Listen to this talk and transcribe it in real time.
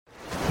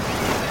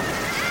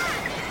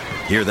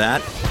Hear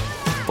that?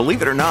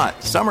 Believe it or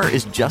not, summer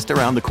is just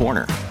around the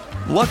corner.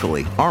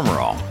 Luckily, Armor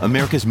All,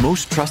 America's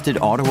most trusted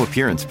auto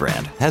appearance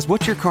brand, has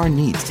what your car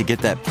needs to get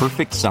that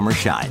perfect summer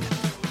shine.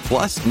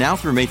 Plus, now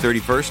through May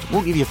 31st,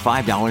 we'll give you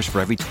 $5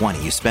 for every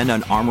 $20 you spend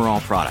on Armor All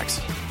products.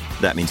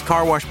 That means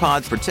car wash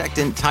pods,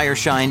 protectant, tire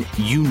shine,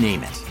 you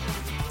name it.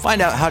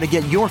 Find out how to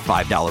get your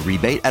 $5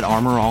 rebate at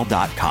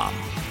armorall.com.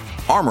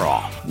 Armor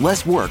All,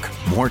 less work,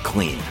 more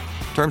clean.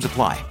 Terms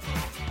apply.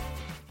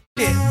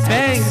 It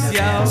bangs,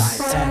 yo.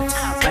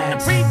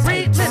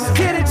 Let's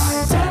get it.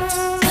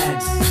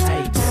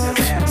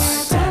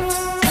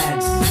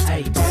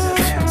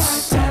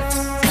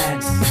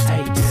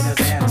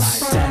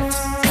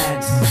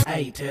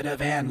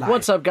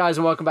 What's up, guys,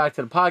 and welcome back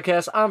to the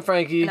podcast. I'm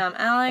Frankie. And I'm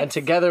Alex. And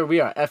together we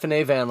are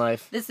F&A Van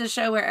Life. This is a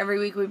show where every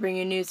week we bring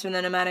you news from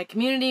the nomadic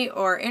community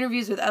or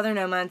interviews with other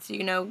nomads so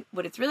you know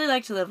what it's really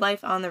like to live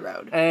life on the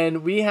road.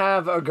 And we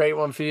have a great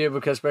one for you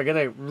because we're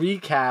going to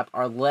recap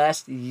our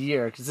last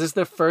year because this is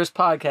the first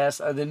podcast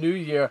of the new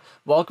year.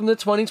 Welcome to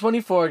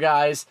 2024,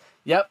 guys.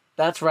 Yep,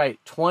 that's right,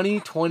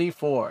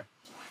 2024.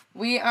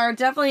 We are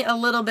definitely a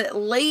little bit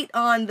late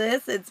on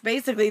this. It's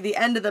basically the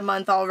end of the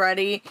month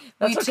already.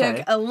 That's okay.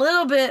 Took a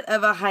little bit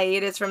of a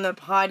hiatus from the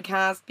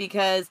podcast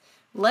because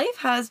life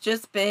has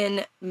just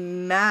been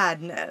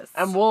madness.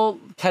 And we'll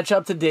catch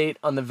up to date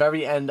on the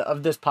very end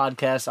of this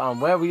podcast on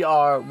where we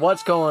are,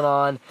 what's going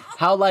on,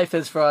 how life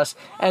is for us.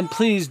 And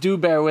please do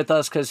bear with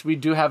us because we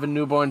do have a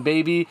newborn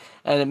baby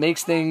and it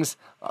makes things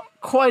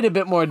quite a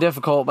bit more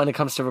difficult when it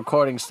comes to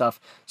recording stuff.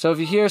 So if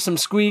you hear some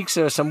squeaks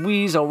or some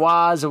wheeze or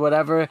wahs or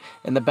whatever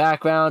in the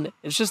background,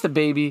 it's just a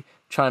baby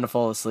trying to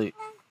fall asleep.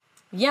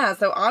 Yeah,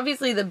 so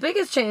obviously the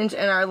biggest change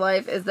in our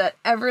life is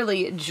that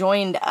Everly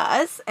joined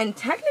us. And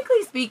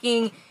technically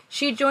speaking,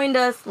 she joined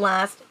us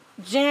last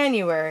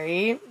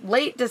January,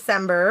 late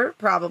December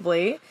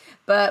probably.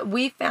 But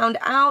we found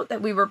out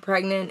that we were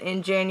pregnant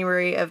in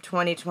January of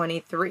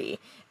 2023.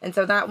 And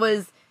so that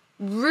was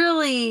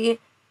really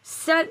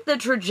set the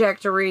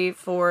trajectory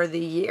for the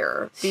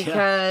year.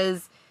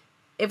 Because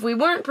if we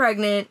weren't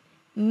pregnant,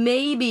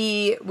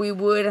 maybe we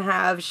would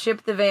have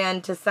shipped the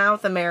van to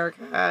South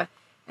America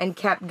and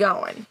kept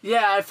going.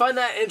 Yeah, I find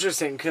that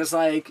interesting because,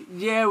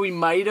 we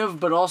might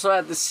have, but also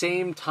at the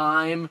same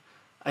time,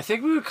 I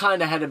think we were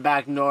kind of headed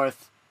back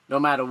north no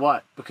matter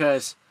what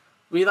because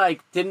we,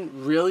 didn't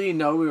really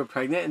know we were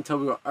pregnant until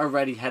we were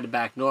already headed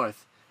back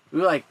north.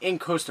 We were, in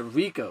Costa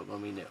Rica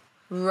when we knew.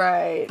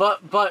 Right.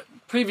 But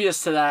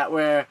previous to that,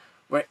 we're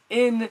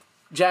in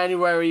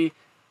January,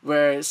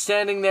 we're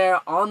standing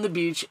there on the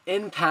beach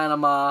in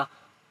Panama,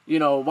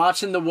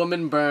 watching the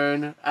woman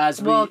burn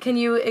as we... Well, can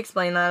you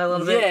explain that a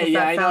little bit?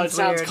 Yeah, I know. It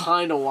sounds weird.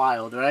 kind of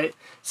wild, right?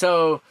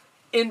 So,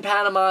 in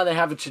Panama, they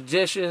have a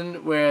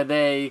tradition where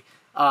they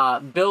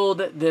build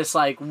this,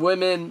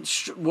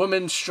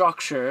 women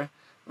structure,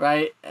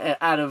 right,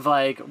 out of,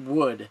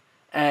 wood.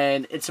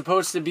 And it's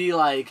supposed to be,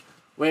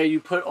 where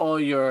you put all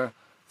your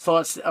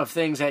thoughts of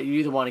things that you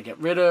either want to get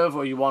rid of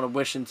or you want to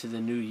wish into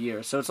the new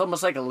year. So, it's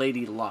almost like a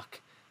lady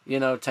luck,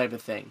 type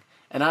of thing.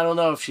 And I don't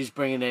know if she's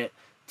bringing it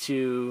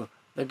to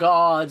the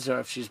gods or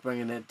if she's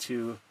bringing it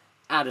to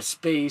outer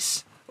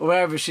space or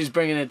wherever she's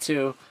bringing it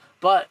to,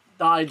 but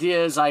the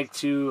idea is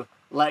to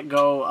let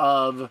go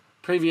of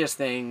previous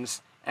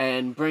things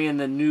and bring in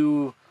the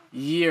new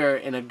year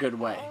in a good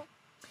way.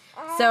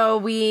 So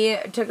we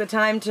took the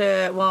time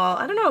to,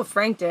 I don't know if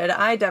Frank did.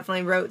 I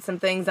definitely wrote some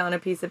things on a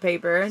piece of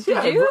paper.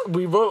 Did you?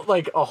 We wrote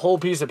a whole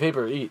piece of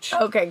paper each.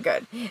 Okay,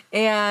 good.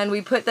 And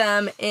we put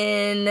them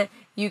in,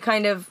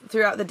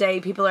 throughout the day,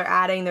 people are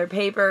adding their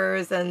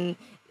papers and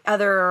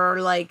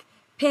other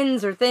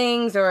pins or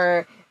things,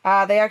 or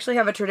they actually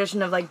have a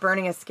tradition of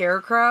burning a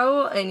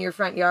scarecrow in your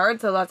front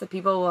yard. So lots of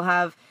people will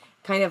have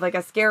kind of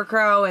a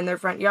scarecrow in their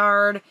front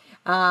yard.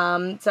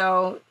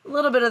 So a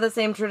little bit of the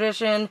same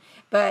tradition,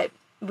 but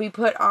we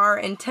put our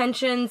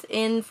intentions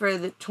in for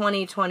the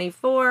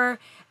 2024,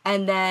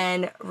 and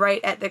then right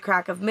at the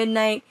crack of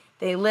midnight,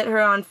 they lit her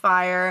on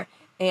fire.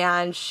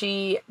 And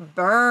she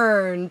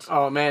burned.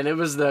 Oh, man, it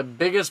was the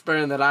biggest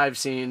burn that I've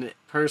seen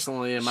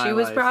personally in my life. She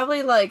was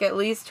probably at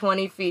least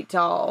 20 feet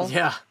tall.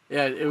 Yeah,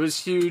 it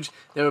was huge.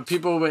 There were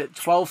people with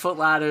 12-foot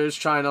ladders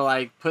trying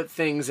to put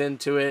things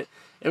into it.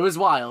 It was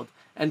wild.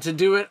 And to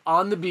do it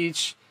on the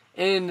beach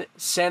in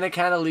Santa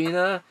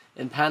Catalina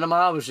in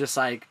Panama was just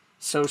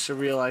so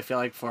surreal, I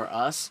feel for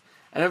us.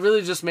 And it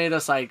really just made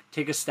us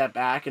take a step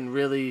back and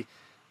really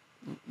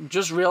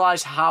just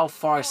realize how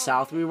far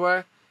south we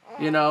were.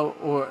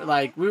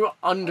 Or we were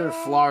under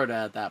Florida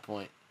at that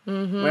point.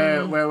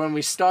 Mm-hmm. Where when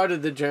we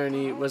started the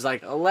journey it was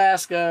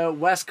Alaska,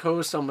 West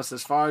Coast, almost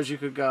as far as you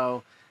could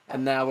go,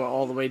 and now we're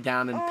all the way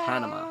down in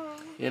Panama.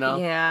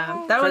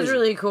 Yeah, that Crazy. was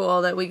really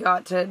cool that we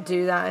got to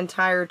do that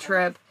entire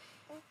trip.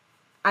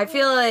 I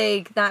feel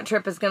that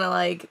trip is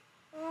gonna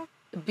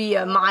be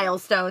a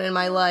milestone in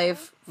my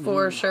life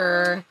for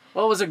sure.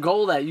 What was a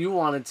goal that you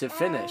wanted to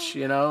finish?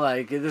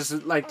 This is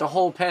the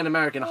whole Pan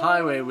American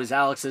Highway was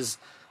Alex's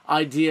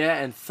idea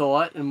and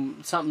thought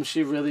and something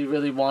she really,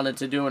 really wanted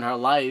to do in her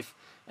life.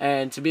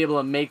 And to be able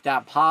to make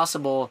that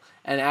possible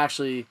and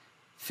actually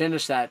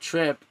finish that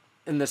trip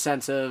in the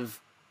sense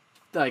of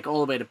like all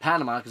the way to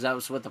Panama, because that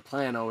was what the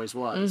plan always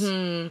was.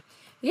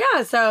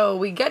 Yeah, so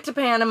we get to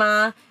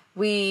Panama.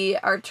 We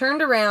are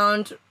turned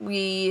around.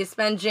 We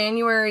spend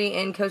January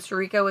in Costa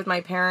Rica with my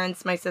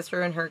parents, my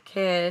sister, and her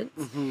kids.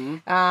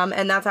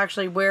 And that's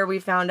actually where we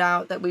found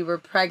out that we were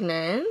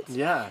pregnant.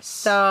 Yes.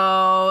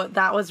 So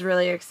that was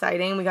really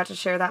exciting. We got to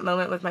share that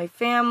moment with my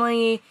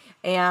family.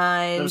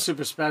 And it was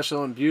super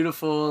special and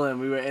beautiful. And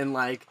we were in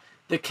like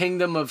the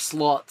kingdom of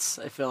sloths,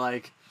 I feel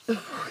like.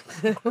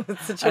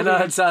 I know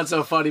it sounds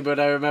so funny, but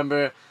I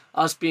remember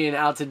us being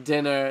out to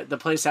dinner. The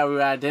place that we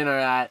were at dinner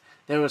at,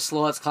 there were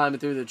sloths climbing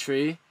through the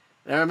tree.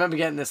 And I remember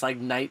getting this like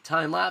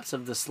nighttime lapse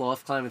of the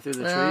sloth climbing through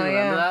the tree.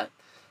 Remember that?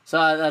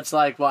 So that's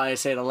like why I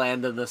say the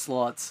land of the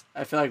sloths.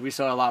 I feel like we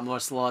saw a lot more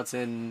sloths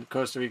in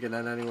Costa Rica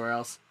than anywhere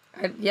else.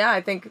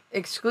 I think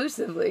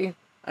exclusively.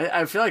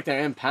 I feel like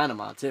they're in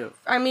Panama too.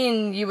 I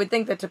mean, you would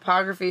think the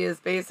topography is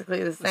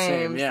basically the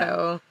same. Yeah.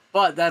 So.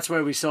 But that's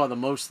where we saw the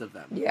most of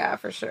them. Yeah,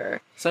 for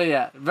sure. So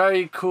yeah,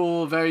 very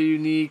cool, very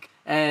unique,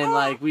 and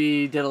like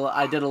I did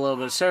a little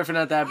bit of surfing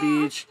at that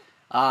beach.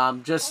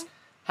 Just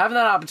having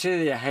that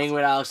opportunity to hang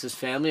with Alex's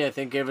family, I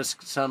think gave us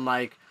some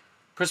like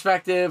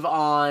perspective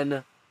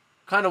on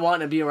kind of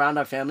wanting to be around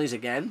our families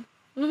again.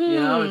 You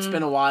know, it's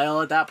been a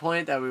while at that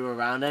point that we were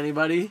around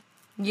anybody.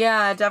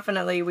 Yeah,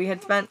 definitely. We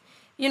had spent,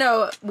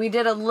 we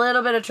did a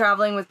little bit of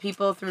traveling with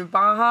people through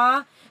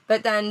Baja.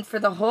 But then for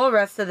the whole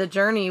rest of the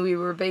journey, we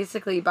were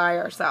basically by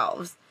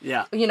ourselves.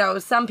 Yeah.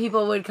 Some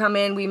people would come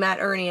in. We met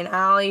Ernie and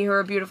Allie, who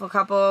are a beautiful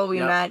couple. We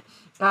met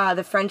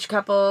the French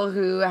couple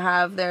who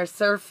have their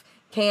surf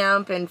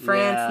camp in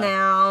France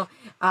now.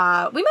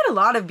 We met a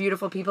lot of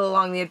beautiful people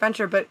along the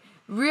adventure, but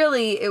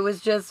really it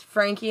was just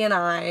Frankie and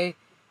I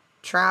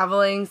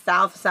traveling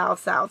south.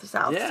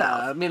 Yeah,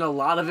 I mean, a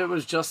lot of it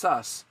was just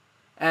us.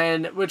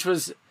 And which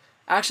was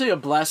actually a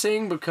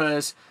blessing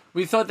because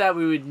we thought that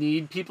we would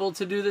need people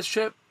to do this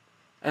trip.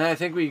 And I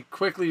think we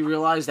quickly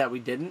realized that we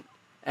didn't.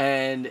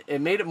 And it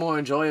made it more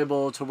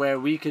enjoyable to where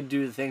we could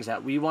do the things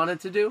that we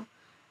wanted to do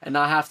and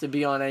not have to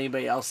be on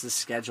anybody else's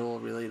schedule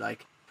really,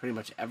 like, pretty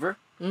much ever.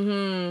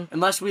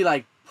 Unless we,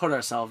 like, put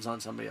ourselves on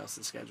somebody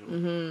else's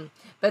schedule.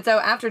 But so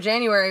after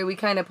January, we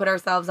kind of put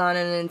ourselves on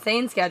an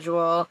insane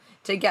schedule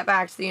to get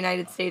back to the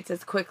United States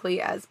as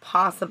quickly as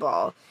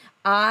possible.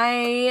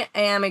 I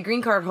am a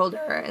green card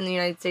holder in the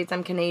United States.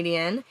 I'm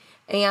Canadian.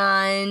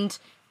 And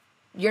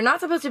you're not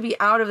supposed to be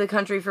out of the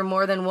country for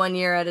more than 1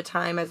 year at a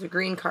time as a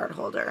green card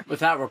holder.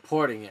 Without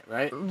reporting it,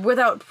 right?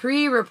 Without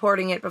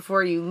pre-reporting it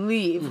before you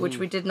leave, which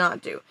we did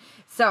not do.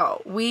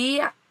 So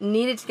we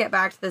needed to get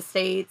back to the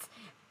States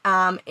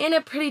in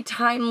a pretty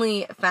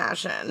timely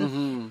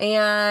fashion.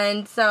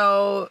 And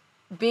so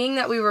being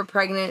that we were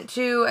pregnant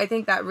too, I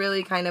think that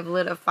really kind of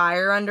lit a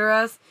fire under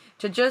us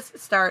to just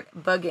start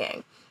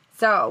boogieing.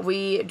 So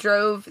we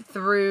drove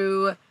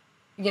through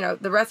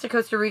the rest of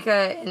Costa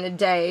Rica in a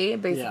day,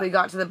 basically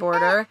got to the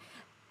border.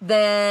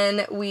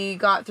 Then we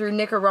got through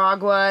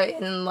Nicaragua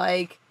in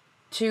like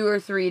 2 or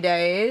 3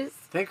 days.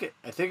 I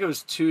think it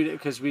was 2 days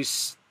because we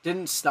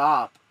didn't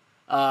stop.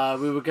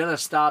 We were going to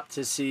stop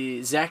to see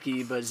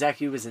Zeki, but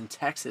Zeki was in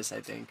Texas,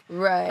 I think.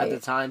 Right. At the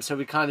time, so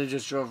we kind of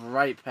just drove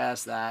right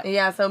past that.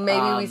 Yeah, so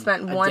maybe we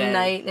spent one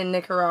night in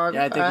Nicaragua.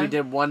 Yeah, I think we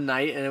did one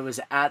night, and it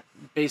was at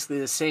basically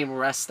the same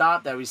rest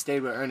stop that we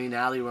stayed with Ernie and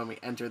Allie when we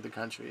entered the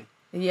country.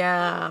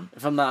 Yeah.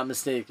 If I'm not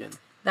mistaken.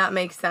 That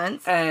makes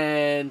sense.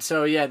 And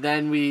so, yeah,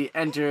 then we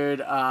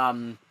entered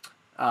one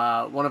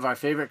of our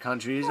favorite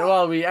countries.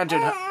 Well, we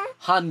entered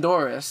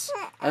Honduras,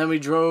 and then we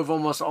drove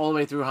almost all the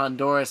way through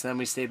Honduras, and then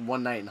we stayed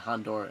one night in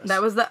Honduras.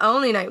 That was the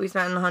only night we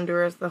spent in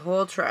Honduras the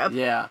whole trip.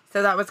 Yeah.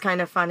 So that was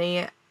kind of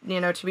funny,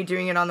 to be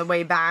doing it on the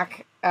way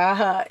back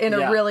in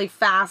a really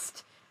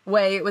fast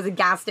way. It was a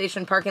gas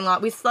station parking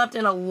lot. We slept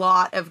in a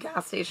lot of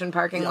gas station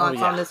parking lots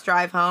on this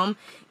drive home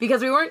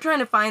because we weren't trying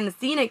to find the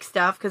scenic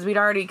stuff because we'd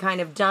already kind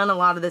of done a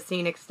lot of the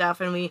scenic stuff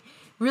and we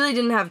really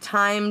didn't have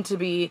time to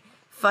be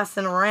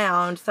fussing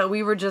around. So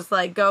we were just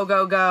like,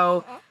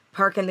 go,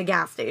 park in the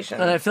gas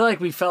station. And I feel like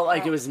we felt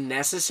like it was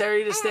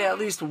necessary to stay at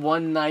least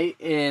one night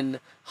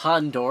in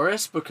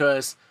Honduras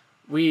because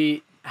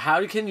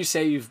how can you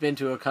say you've been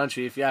to a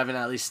country if you haven't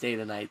at least stayed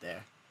a night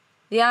there?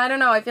 Yeah, I don't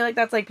know. I feel like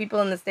that's like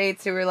people in the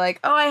States who were like,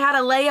 oh, I had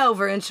a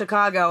layover in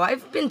Chicago.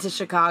 I've been to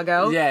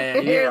Chicago. Yeah.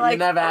 You've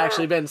never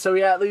actually been. So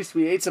at least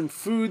we ate some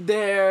food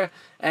there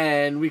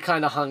and we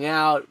kind of hung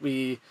out.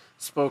 We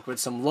spoke with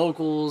some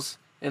locals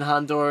in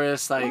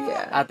Honduras,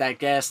 at that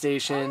gas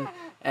station.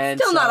 And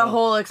still not a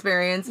whole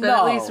experience, but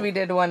at least we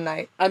did one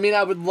night. I mean,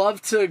 I would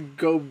love to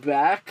go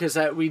back because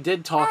we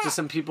did talk to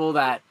some people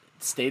that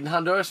stayed in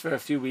Honduras for a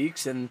few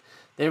weeks and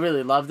they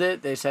really loved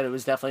it. They said it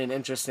was definitely an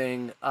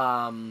interesting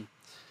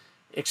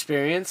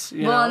experience.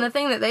 You know? And the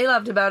thing that they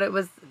loved about it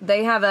was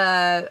they have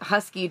a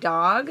husky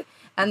dog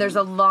and there's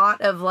a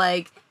lot of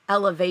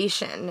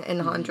elevation in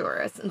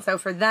Honduras. And so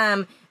for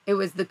them, it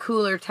was the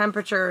cooler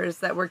temperatures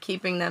that were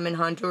keeping them in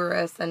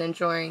Honduras and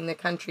enjoying the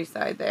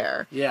countryside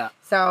there. Yeah.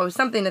 So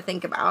something to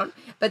think about.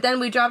 But then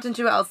we dropped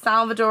into El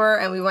Salvador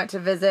and we went to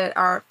visit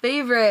our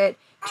favorite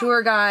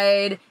tour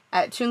guide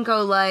at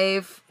Chunko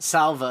Life.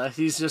 Salva,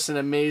 he's just an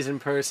amazing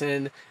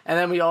person. And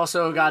then we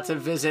also got to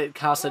visit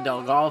Casa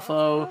del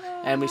Golfo,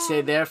 and we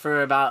stayed there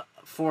for about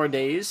 4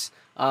 days.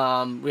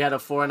 We had a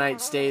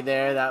 4-night stay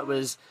there that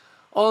was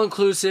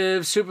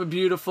all-inclusive, super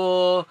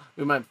beautiful.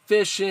 We went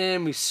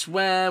fishing, we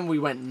swam, we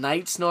went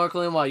night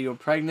snorkeling while you were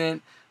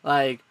pregnant.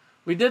 Like,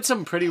 we did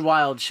some pretty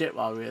wild shit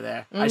while we were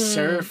there. I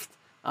surfed.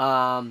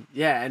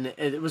 Yeah, and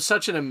it was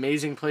such an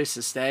amazing place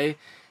to stay.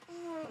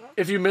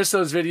 If you missed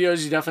those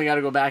videos, you definitely got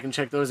to go back and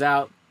check those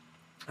out.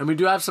 And we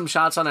do have some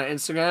shots on our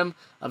Instagram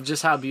of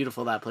just how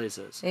beautiful that place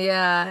is.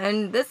 Yeah,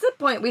 and this is the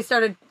point we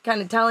started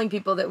kind of telling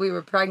people that we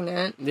were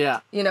pregnant.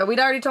 Yeah. You know, we'd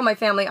already told my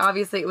family,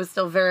 obviously it was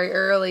still very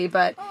early,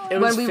 but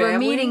when we were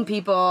meeting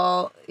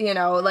people, you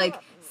know, like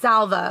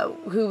Salva,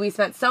 who we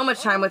spent so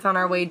much time with on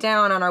our way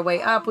down, on our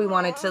way up, we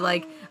wanted to,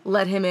 like,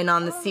 let him in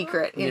on the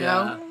secret, you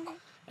know?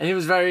 And he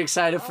was very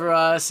excited for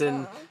us,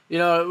 and, you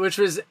know, which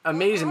was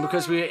amazing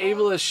because we were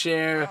able to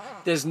share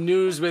this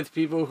news with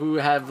people who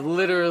have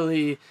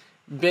literally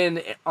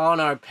been on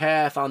our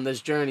path on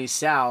this journey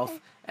south,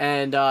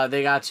 and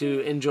they got to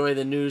enjoy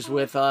the news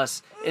with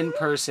us in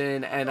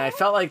person, and I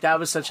felt like that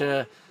was such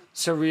a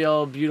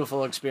surreal,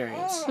 beautiful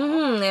experience.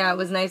 Yeah, it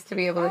was nice to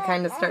be able to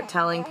kind of start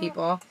telling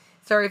people.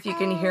 Sorry if you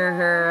can hear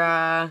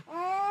her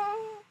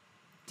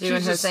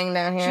doing her thing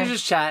down here. She's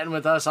just chatting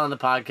with us on the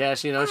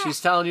podcast, you know.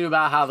 She's telling you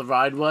about how the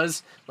ride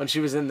was when she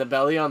was in the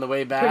belly on the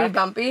way back. Pretty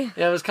bumpy.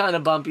 Yeah, it was kind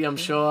of bumpy, I'm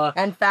sure.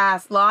 And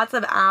fast. Lots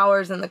of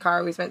hours in the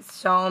car. We spent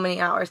so many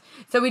hours.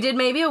 So we did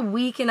maybe a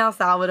week in El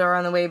Salvador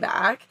on the way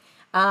back.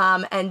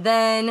 And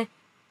then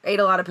ate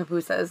a lot of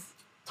pupusas.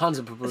 Tons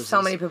of pupusas.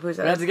 So many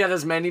pupusas. We had to get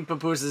as many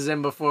pupusas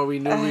in before we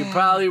knew we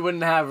probably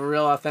wouldn't have a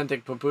real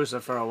authentic pupusa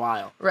for a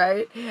while.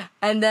 Right.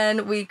 And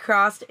then we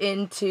crossed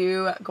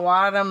into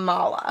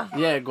Guatemala.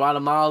 Yeah,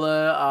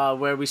 Guatemala,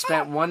 where we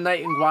spent one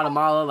night in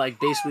Guatemala, like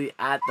basically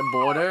at the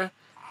border.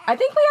 I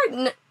think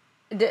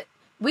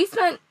we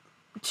spent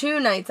 2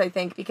 nights, I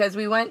think, because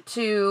we went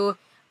to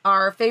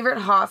our favorite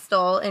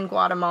hostel in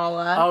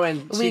Guatemala. Oh,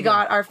 and we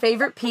got our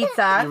favorite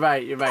pizza.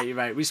 You're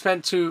right. We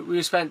spent 2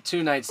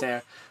 nights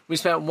there. We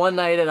spent one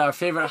night at our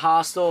favorite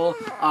hostel.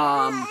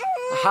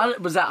 How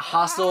was that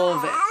hostel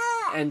of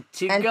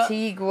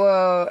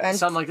Antigua?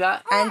 Something like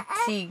that.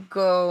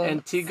 Antigua.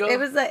 Antigua.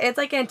 It's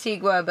like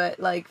Antigua,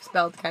 but like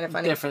spelled kind of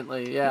funny.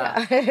 Differently,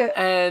 yeah.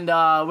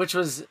 And which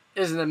is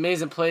an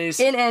amazing place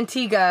in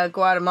Antigua,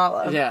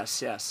 Guatemala.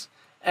 Yes.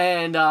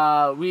 And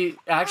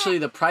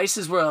the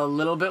prices were a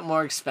little bit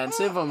more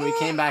expensive when we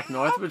came back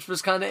north, which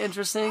was kind of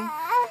interesting.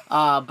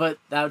 But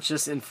that's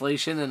just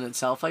inflation in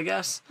itself, I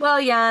guess. Well,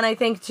 yeah, and I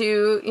think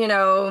too, you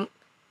know,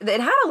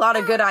 it had a lot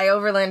of good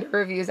iOverland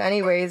reviews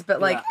anyways, but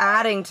like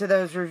adding to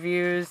those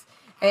reviews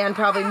and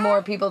probably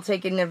more people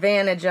taking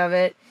advantage of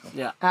it,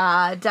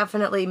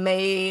 definitely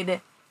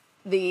made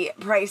the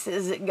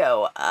prices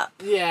go up.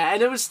 Yeah,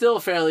 and it was still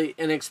fairly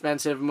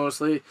inexpensive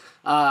mostly.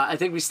 I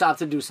think we stopped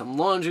to do some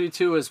laundry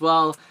too as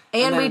well.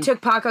 And we took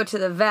Paco to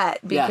the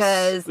vet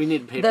because we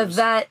needed papers. The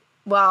vet,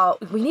 well,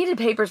 we needed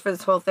papers for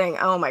this whole thing.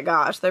 Oh my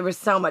gosh, there was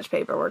so much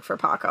paperwork for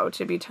Paco,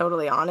 to be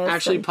totally honest.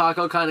 Actually,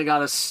 Paco kind of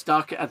got us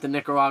stuck at the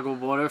Nicaragua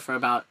border for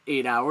about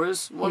 8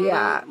 hours.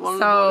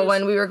 So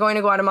when we were going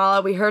to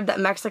Guatemala, we heard that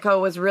Mexico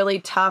was really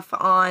tough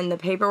on the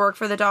paperwork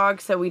for the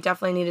dog, so we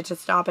definitely needed to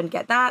stop and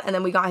get that. And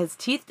then we got his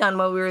teeth done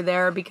while we were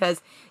there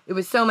because it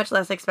was so much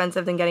less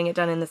expensive than getting it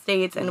done in the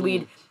States. And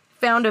we'd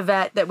found a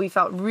vet that we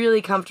felt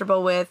really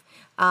comfortable with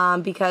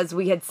because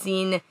we had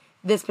seen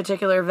this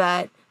particular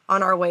vet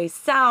on our way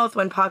south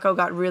when Paco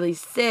got really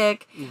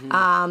sick.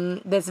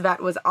 This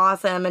vet was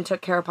awesome and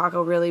took care of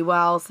Paco really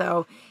well.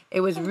 So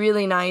it was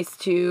really nice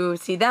to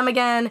see them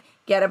again,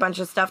 get a bunch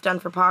of stuff done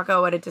for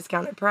Paco at a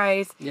discounted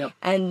price,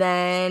 and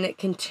then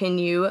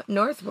continue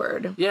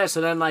northward. Yeah,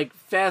 so then like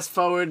fast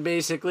forward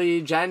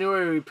basically,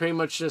 January we pretty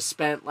much just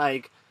spent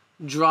like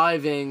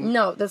driving.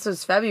 No, this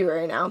was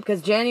February now,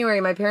 because January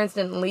my parents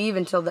didn't leave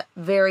until the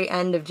very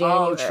end of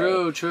January.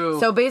 Oh, true.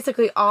 So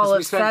basically all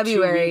of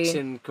February. We spent 2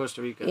 weeks in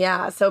Costa Rica.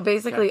 Yeah, so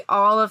basically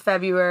all of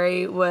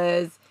February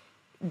was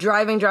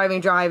driving,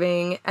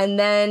 and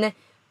then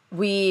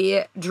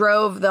we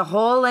drove the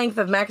whole length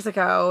of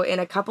Mexico in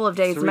a couple of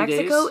days. 3 days.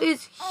 Mexico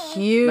is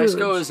huge.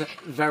 Mexico is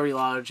very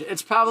large.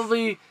 It's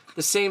probably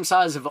the same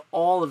size of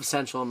all of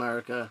Central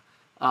America,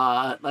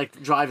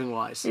 like driving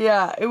wise.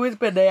 Yeah, it was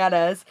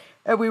bananas.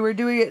 And we were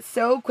doing it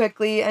so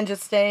quickly and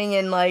just staying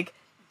in like,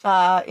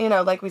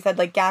 like we said,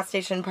 like gas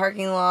station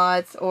parking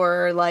lots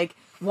or like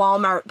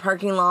Walmart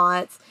parking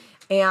lots.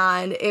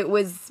 And it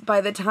was, by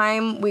the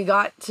time we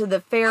got to the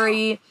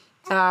ferry,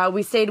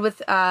 we stayed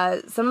with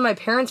some of my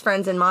parents'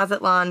 friends in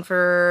Mazatlan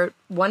for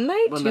 1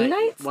 night, 2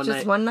 nights?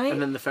 Just 1 night.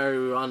 And then the ferry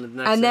we were on the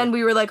next And day. then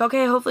we were like,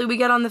 okay, hopefully we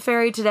get on the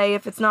ferry today.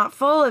 If it's not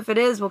full, if it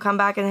is, we'll come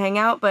back and hang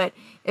out. But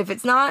if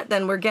it's not,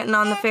 then we're getting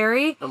on the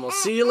ferry. And we'll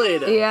see you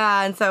later.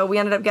 Yeah, and so we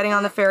ended up getting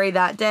on the ferry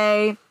that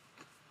day.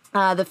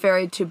 The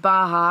ferry to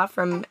Baja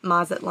from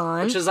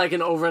Mazatlan. Which is like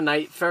an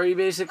overnight ferry,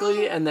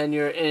 basically, and then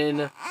you're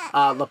in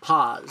La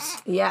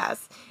Paz.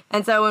 Yes.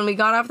 And so when we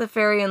got off the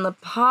ferry in La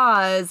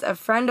Paz, a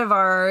friend of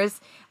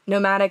ours,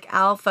 Nomadic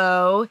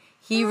Alpho,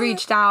 he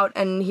reached out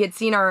and he had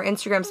seen our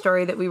Instagram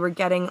story that we were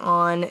getting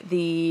on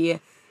the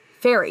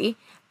ferry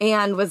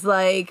and was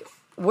like,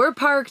 we're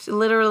parked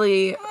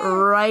literally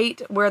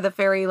right where the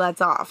ferry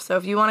lets off. So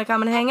if you want to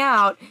come and hang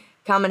out,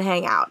 come and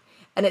hang out.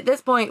 And at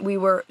this point, we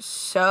were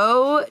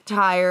so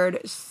tired,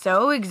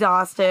 so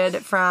exhausted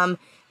from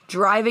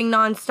driving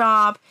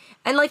nonstop.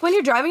 And like when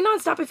you're driving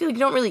nonstop, I feel like you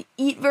don't really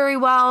eat very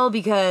well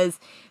because,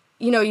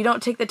 you know, you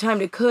don't take the time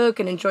to cook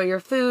and enjoy your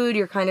food.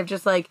 You're kind of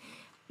just like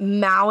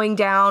mowing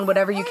down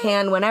whatever you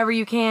can whenever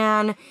you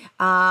can.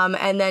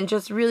 And then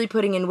just really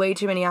putting in way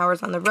too many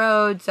hours on the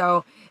road.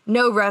 So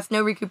no rest,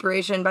 no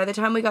recuperation. By the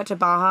time we got to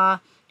Baja,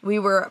 we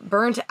were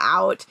burnt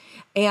out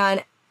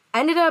and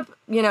ended up,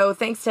 you know,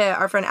 thanks to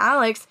our friend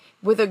Alex,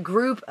 with a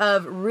group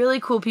of really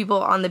cool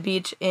people on the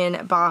beach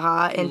in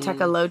Baja, in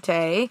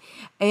Tecolote,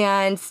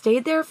 and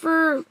stayed there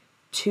for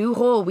 2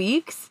 whole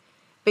weeks,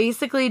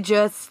 basically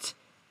just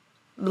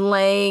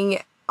laying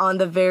on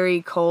the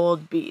very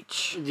cold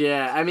beach.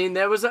 Yeah, I mean,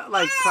 there was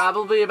like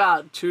probably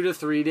about 2 to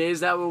 3 days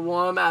that were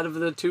warm out of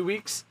the 2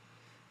 weeks,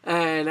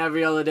 and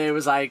every other day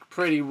was like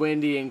pretty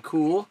windy and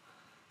cool.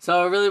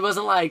 So it really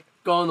wasn't like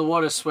go in the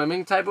water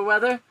swimming type of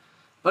weather,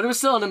 but it was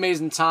still an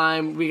amazing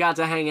time. We got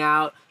to hang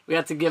out. We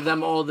had to give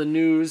them all the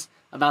news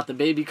about the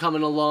baby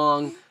coming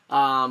along.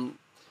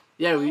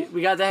 Yeah,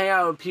 we got to hang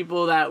out with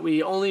people that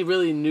we only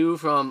really knew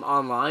from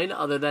online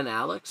other than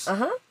Alex.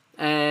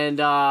 And,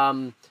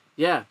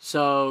 yeah,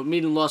 so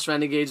meeting Lost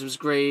Renegades was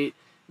great.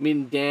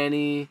 Meeting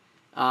Danny,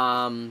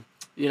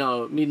 you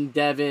know, meeting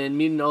Devin,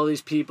 meeting all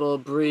these people,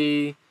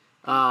 Bree,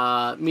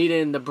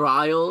 meeting the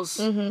Bryles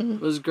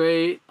was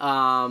great.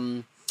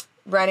 Riding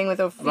with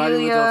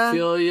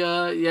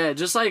Ophelia. Yeah,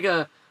 just like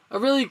a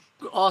really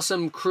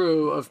awesome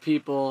crew of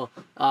people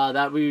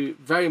that we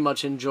very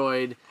much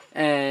enjoyed,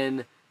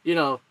 and you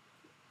know,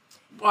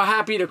 we're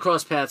happy to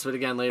cross paths with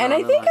again later. And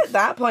on I think in life. at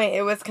that point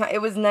it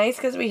was nice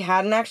because we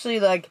hadn't actually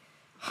like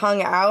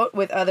hung out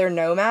with other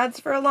nomads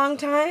for a long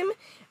time.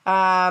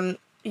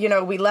 You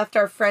know, we left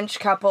our French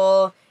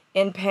couple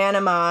in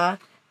Panama,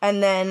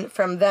 and then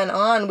from then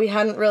on we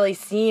hadn't really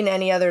seen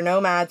any other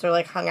nomads or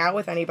like hung out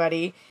with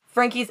anybody.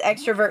 Frankie's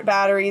extrovert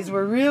batteries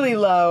were really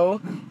low,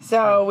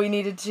 so we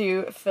needed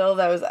to fill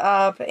those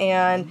up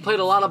and played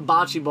a lot of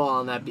bocce ball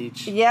on that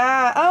beach.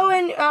 Yeah. Oh,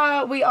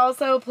 and we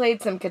also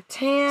played some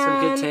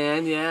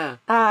Catan. Yeah.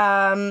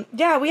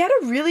 Yeah, we had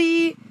a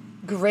really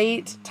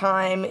great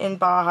time in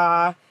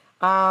Baja.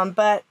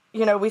 But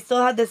you know, we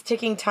still had this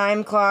ticking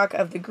time clock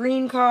of the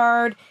green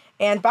card,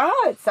 and Baja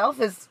itself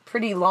is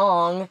pretty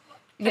long.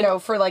 You know,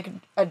 for like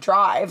a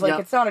drive. Like,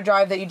 It's not a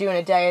drive that you do in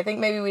a day. I think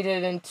maybe we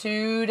did it in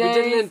 2 days.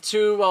 We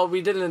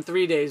did it in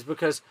 3 days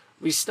because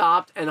we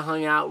stopped and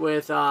hung out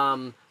with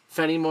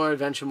Fenimore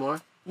Adventure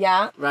More.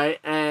 Yeah. Right?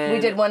 And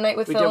we did one night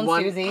with Phil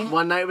and Susie.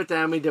 One night with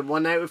them. We did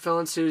one night with Phil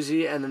and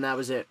Susie, and then that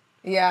was it.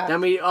 Yeah. Then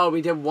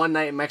we did one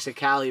night in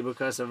Mexicali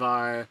because of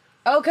our...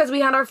 Oh, because we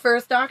had our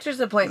first doctor's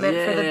appointment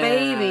for the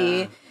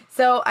baby.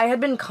 So I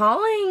had been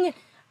calling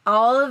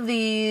all of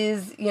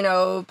these, you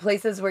know,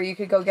 places where you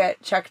could go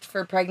get checked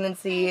for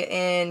pregnancy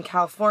in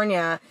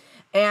California,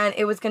 and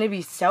it was going to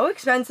be so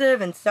expensive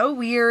and so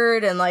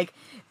weird, and like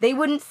they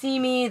wouldn't see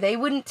me, they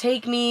wouldn't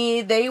take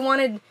me, they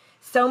wanted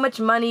so much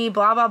money,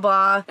 blah blah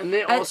blah, and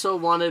they also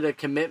wanted a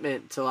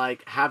commitment to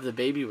like have the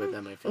baby with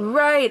them, I feel like.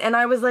 Right. And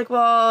I was like,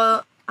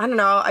 well, I don't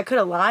know, I could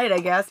have lied, I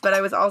guess, but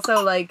I was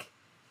also like,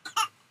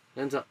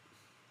 hands up,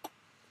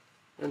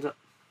 there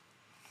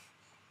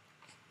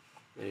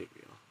you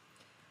go.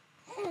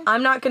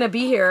 I'm not going to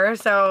be here,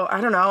 so I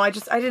don't know. I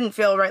didn't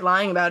feel right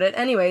lying about it.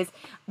 Anyways,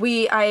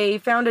 I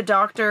found a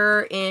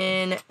doctor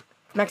in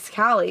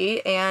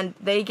Mexicali, and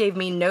they gave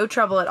me no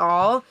trouble at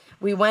all.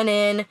 We went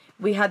in,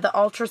 we had the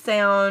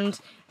ultrasound.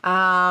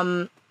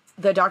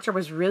 The doctor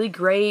was really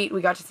great.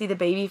 We got to see the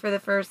baby for the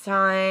first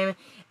time,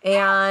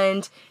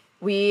 and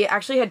we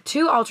actually had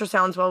 2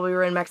 ultrasounds while we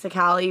were in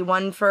Mexicali.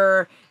 One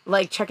for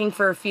like checking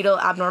for fetal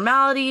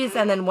abnormalities,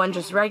 and then one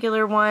just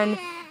regular one.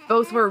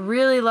 Both were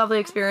really lovely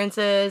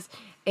experiences.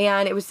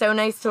 And it was so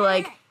nice to,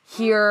 like,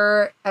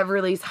 hear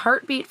Everly's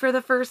heartbeat for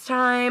the first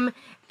time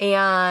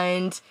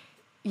and,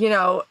 you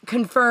know,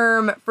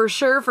 confirm for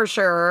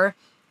sure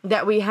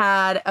that we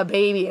had a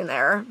baby in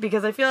there.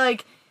 Because I feel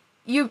like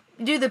you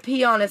do the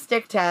pee on a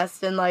stick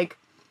test and, like,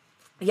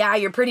 yeah,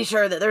 you're pretty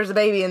sure that there's a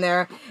baby in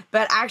there.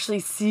 But actually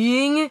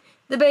seeing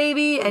the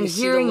baby and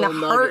hearing the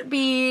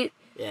heartbeat,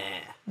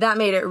 that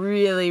made it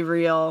really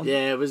real.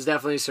 Yeah, it was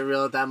definitely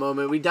surreal at that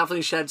moment. We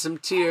definitely shed some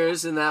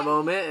tears in that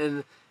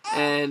moment,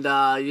 and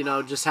you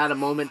know, just had a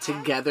moment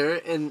together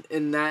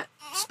in that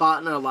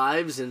spot in our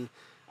lives, and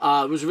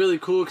it was really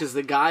cool because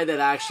the guy that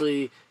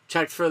actually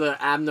checked for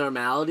the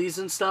abnormalities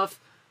and stuff,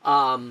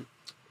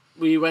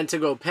 we went to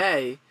go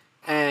pay,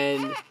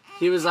 and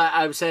he was like,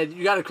 I said,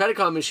 you got a credit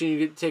card machine,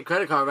 you can take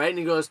credit card, right? And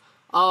he goes,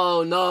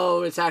 oh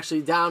no, it's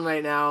actually down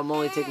right now, I'm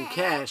only taking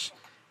cash.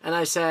 And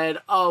I said,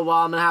 oh, well,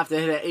 I'm going to have to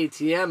hit an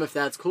ATM if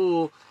that's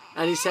cool.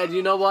 And he said,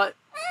 you know what?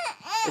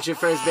 it's your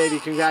first baby.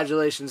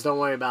 Congratulations. Don't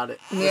worry about it.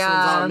 This Yeah.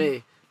 one's on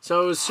me.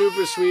 So it was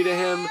super sweet of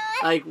him.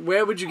 Like,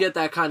 where would you get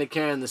that kind of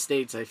care in the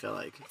States, I feel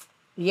like?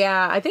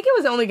 Yeah, I think it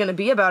was only going to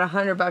be about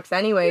 $100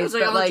 anyways. It was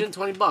like but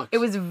 $120. It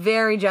was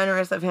very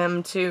generous of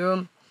him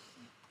to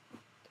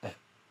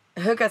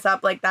hook us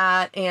up like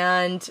that.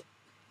 And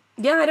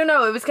yeah, I don't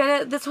know. It was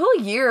kind of this whole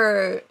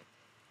year.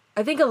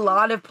 I think a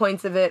lot of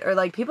points of it are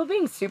like people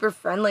being super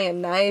friendly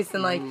and nice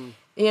and like,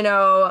 you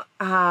know,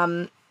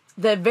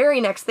 the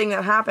very next thing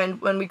that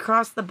happened when we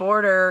crossed the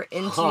border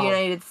into the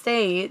United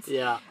States,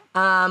 Yeah.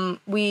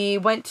 we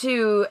went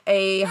to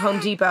a Home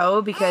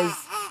Depot because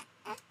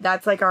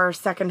that's like our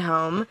second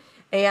home.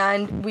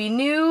 And we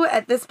knew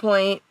at this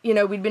point, you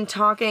know, we'd been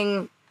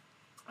talking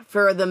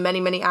for the many,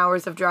 many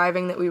hours of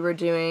driving that we were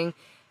doing.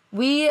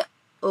 We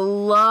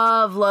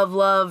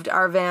loved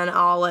our van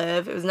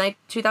Olive. It was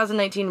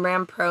 2019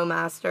 Ram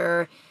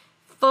ProMaster.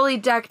 Fully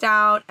decked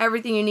out,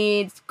 everything you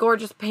need,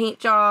 gorgeous paint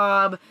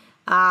job,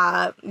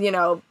 you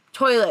know,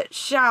 toilet,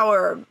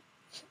 shower,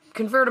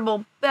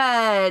 convertible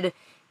bed,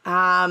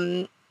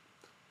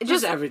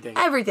 Just everything.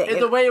 Everything.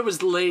 And the way it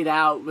was laid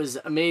out was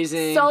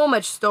amazing. So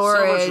much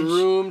storage. So much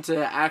room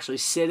to actually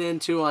sit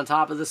into on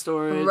top of the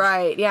storage.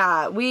 Right,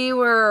 yeah. We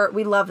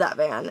loved that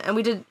van. And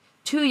we did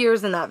 2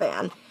 years in that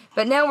van.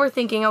 But now we're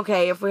thinking,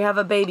 okay, if we have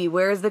a baby,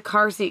 where is the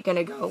car seat going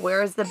to go?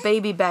 Where is the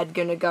baby bed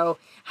going to go?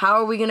 How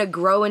are we going to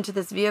grow into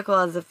this vehicle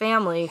as a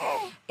family?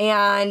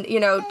 And, you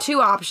know,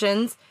 2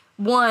 options.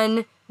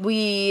 One,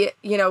 we,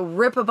 you know,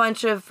 rip a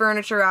bunch of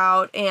furniture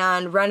out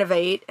and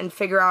renovate and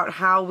figure out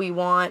how we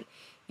want,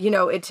 you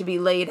know, it to be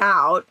laid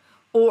out.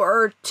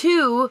 Or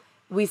 2,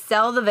 we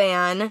sell the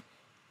van,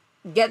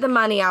 get the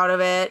money out of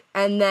it,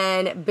 and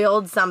then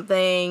build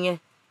something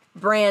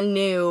brand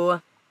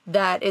new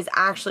that is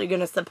actually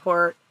going to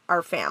support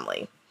our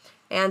family.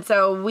 And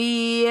so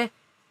we,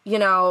 you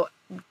know,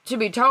 to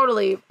be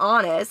totally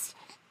honest,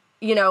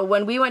 you know,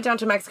 when we went down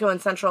to Mexico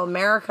and Central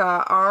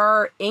America,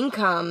 our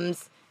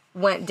incomes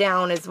went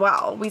down as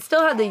well. We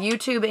still had the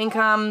YouTube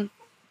income,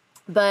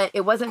 but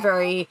it wasn't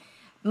very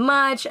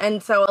much.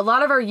 And so a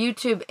lot of our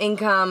YouTube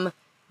income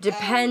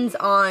depends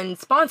on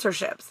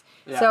sponsorships.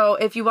 Yeah. So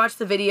if you watch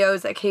the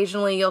videos,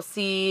 occasionally you'll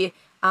see,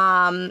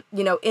 you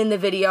know, in the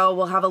video,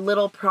 we'll have a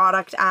little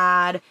product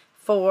ad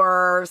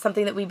for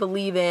something that we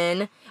believe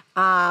in.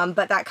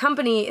 But that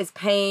company is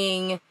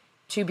paying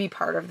to be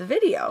part of the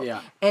video.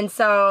 Yeah. And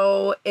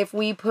so if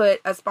we put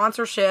a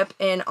sponsorship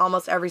in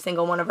almost every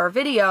single one of our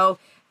video,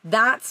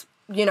 that's,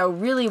 you know,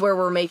 really where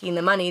we're making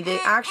the money. The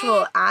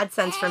actual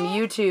AdSense from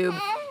YouTube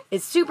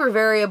is super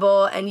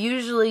variable and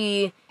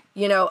usually,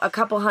 you know, a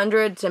couple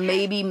hundred to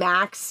maybe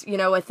max, you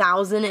know,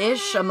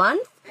 1,000-ish a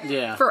month.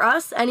 Yeah. For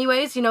us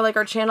anyways, you know, like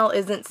our channel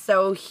isn't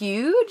so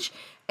huge.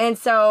 And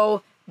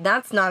so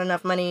that's not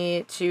enough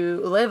money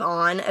to live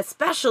on,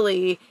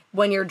 especially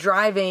when you're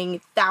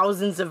driving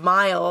thousands of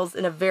miles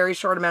in a very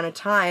short amount of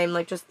time.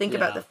 Like, just think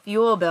about the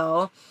fuel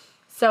bill.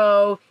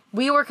 So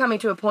we were coming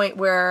to a point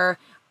where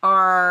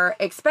our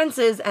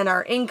expenses and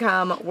our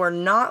income were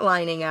not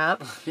lining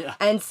up. Yeah.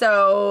 And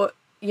so,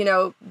 you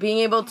know, being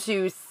able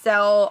to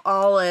sell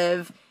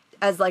Olive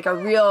as like a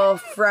real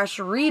fresh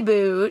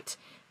reboot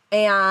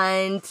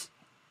and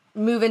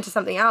move into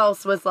something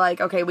else was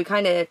like, okay, we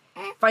kind of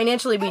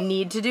financially we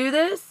need to do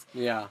this.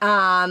 Yeah.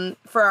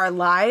 For our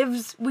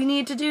lives, we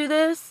need to do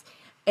this.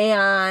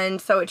 And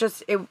so it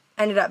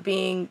ended up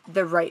being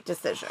the right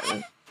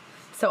decision.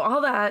 So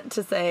all that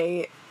to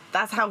say,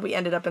 that's how we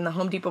ended up in the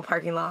Home Depot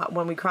parking lot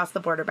when we crossed the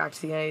border back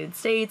to the United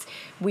States.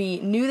 We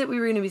knew that we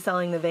were going to be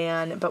selling the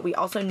van, but we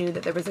also knew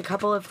that there was a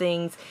couple of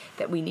things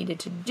that we needed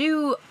to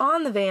do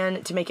on the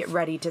van to make it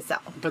ready to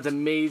sell. But the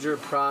major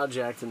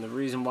project and the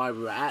reason why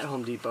we were at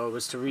Home Depot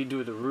was to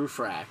redo the roof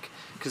rack,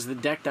 because the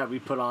deck that we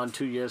put on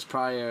 2 years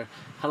prior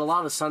had a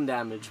lot of sun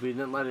damage. We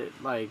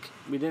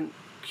didn't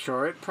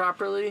cure it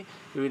properly.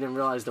 We didn't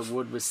realize the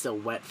wood was still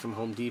wet from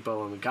Home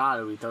Depot when we got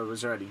it. We thought it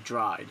was already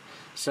dried.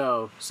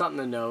 So something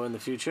to know in the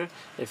future,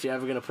 if you're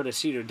ever going to put a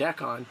cedar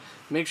deck on,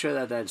 make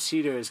sure that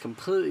cedar is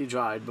completely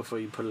dried before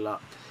you put it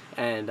up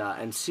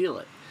and seal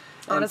it.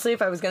 Honestly,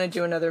 if I was going to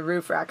do another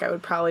roof rack, I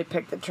would probably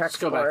pick the Trex board. Let's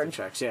go back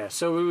to Trex, yeah.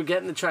 So we were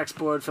getting the Trex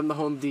board from the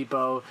Home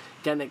Depot,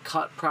 getting it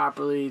cut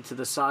properly to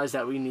the size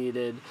that we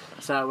needed,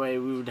 so that way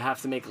we would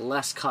have to make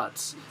less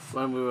cuts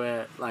when we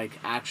were like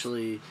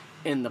actually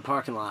in the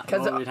parking lot.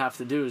 All we'd have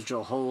to do is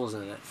drill holes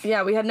in it.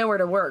 Yeah, we had nowhere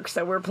to work,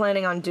 so we're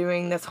planning on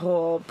doing this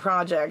whole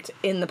project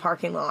in the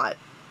parking lot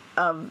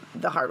of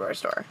the hardware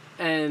store.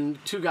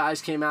 And 2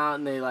 guys came out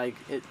and they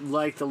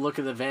liked the look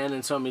of the van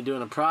and saw me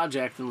doing a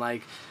project and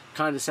like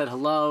kind of said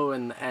hello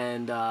and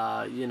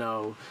you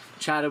know,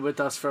 chatted with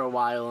us for a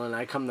while, and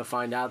I come to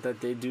find out that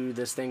they do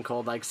this thing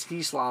called like ski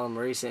slalom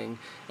racing,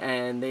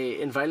 and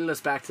they invited us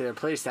back to their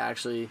place to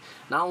actually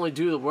not only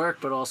do the work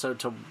but also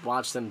to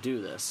watch them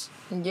do this.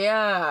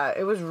 Yeah,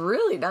 it was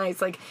really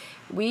nice. Like,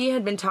 we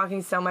had been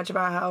talking so much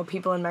about how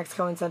people in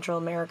Mexico and Central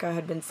America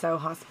had been so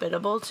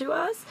hospitable to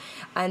us,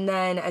 and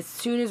then as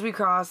soon as we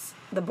crossed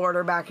the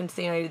border back into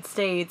the United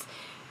States,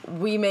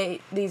 we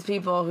met these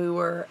people who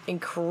were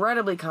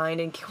incredibly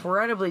kind,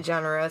 incredibly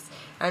generous,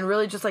 and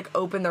really just like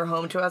opened their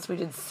home to us. We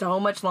did so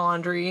much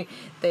laundry.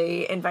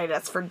 They invited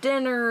us for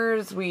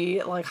dinners.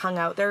 We like hung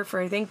out there for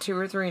I think 2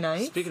 or 3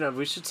 nights. Speaking of,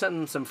 we should send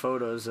them some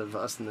photos of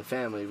us and the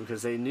family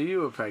because they knew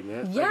you were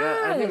pregnant. Yes.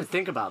 Like, I didn't even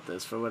think about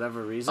this for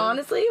whatever reason.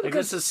 Honestly, like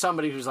because this is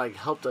somebody who's like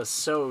helped us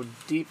so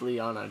deeply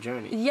on our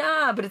journey.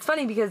 yeah, but it's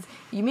funny because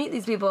you meet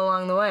these people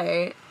along the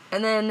way,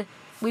 and then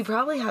we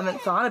probably haven't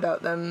thought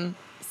about them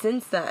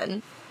since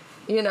then.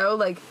 You know,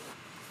 like,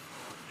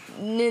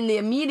 in the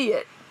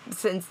immediate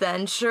since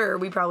then, sure,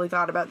 we probably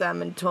thought about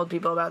them and told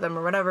people about them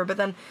or whatever, but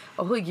then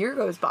a whole year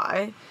goes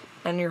by,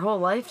 and your whole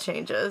life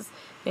changes,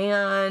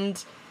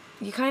 and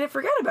you kind of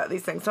forget about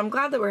these things. So I'm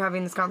glad that we're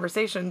having this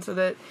conversation so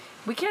that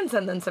we can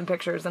send them some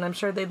pictures, and I'm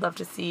sure they'd love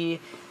to see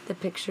the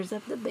pictures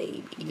of the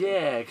baby.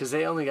 Yeah, because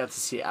they only got to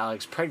see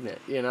Alex pregnant,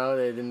 you know?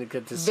 They didn't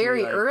get to see,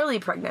 Very like, early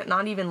pregnant,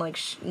 not even, like,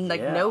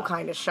 Yeah. no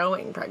kind of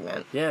showing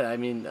pregnant. Yeah, I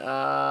mean,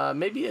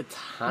 maybe a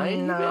tiny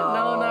bit.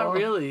 No, not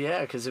really,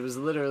 yeah, because it was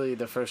literally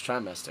the first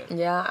trimester.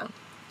 Yeah.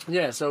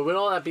 Yeah, so with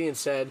all that being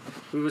said,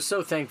 we were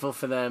so thankful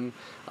for them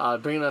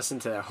bringing us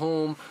into their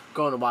home,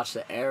 going to watch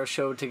the air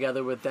show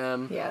together with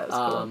them. Yeah, it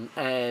was cool.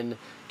 And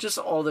just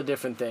all the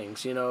different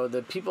things. You know,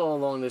 the people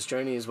along this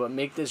journey is what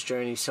make this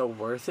journey so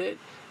worth it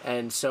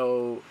and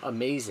so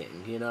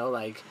amazing, you know?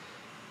 Like,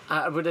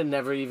 I would have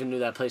never even knew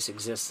that place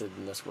existed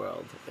in this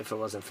world if it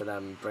wasn't for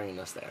them bringing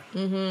us there.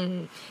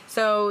 Mm-hmm.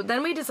 So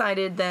then we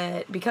decided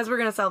that because we're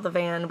going to sell the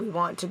van, we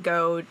want to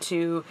go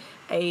to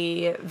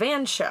a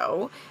van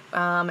show.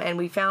 And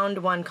we found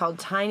one called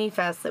Tiny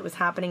Fest that was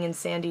happening in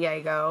San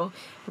Diego.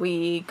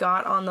 We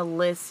got on the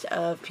list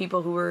of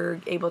people who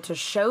were able to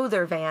show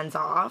their vans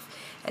off.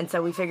 And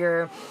so we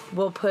figure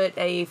we'll put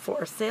a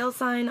for sale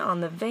sign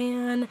on the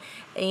van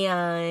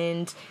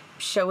and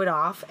show it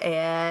off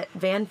at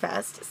Van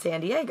Fest San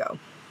Diego.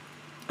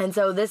 And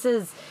so this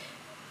is,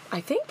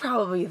 I think,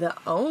 probably the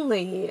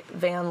only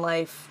van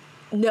life.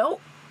 No,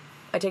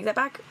 I take that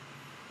back.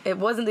 It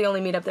wasn't the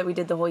only meetup that we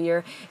did the whole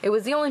year. It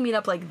was the only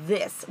meetup like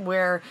this,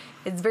 where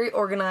it's very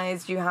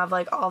organized. You have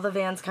like all the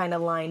vans kind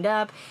of lined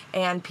up,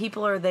 and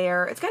people are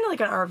there. It's kind of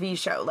like an RV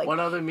show. Like, what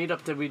other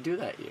meetup did we do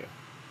that year?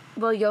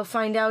 well, you'll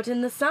find out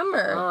in the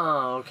summer.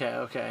 Oh,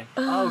 okay.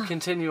 Oh,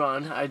 continue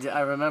on.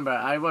 I remember.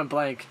 I went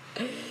blank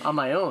on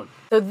my own.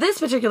 So this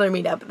particular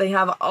meetup, they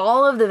have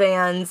all of the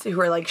vans who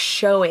are like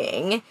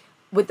showing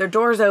with their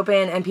doors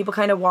open, and people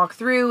kind of walk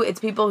through. It's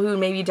people who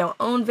maybe don't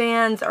own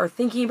vans, are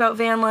thinking about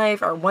van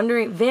life, are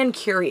wondering, van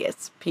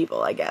curious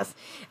people, I guess.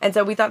 And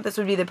so we thought this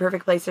would be the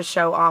perfect place to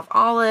show off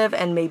Olive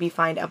and maybe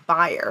find a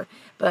buyer.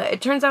 But it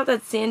turns out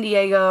that San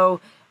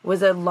Diego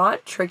was a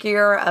lot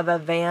trickier of a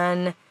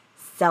van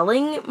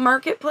selling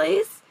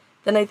marketplace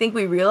than I think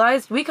we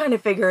realized. We kind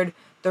of figured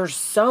there's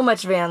so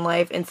much van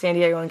life in San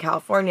Diego and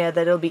California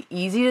that it'll be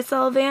easy to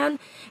sell a van.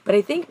 But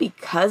I think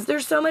because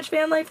there's so much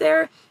van life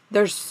there,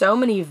 there's so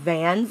many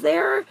vans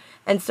there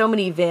and so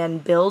many van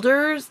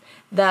builders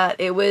that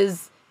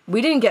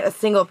we didn't get a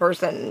single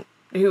person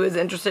who was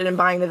interested in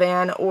buying the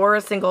van, or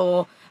a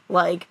single,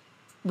 like,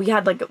 we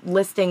had like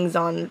listings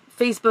on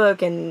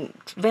Facebook and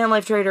Van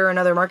Life Trader and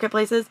other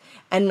marketplaces,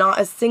 and not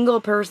a single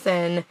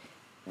person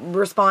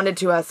responded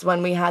to us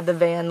when we had the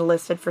van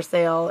listed for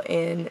sale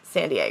in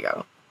San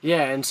Diego.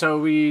 Yeah, and so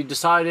we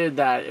decided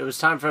that it was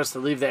time for us to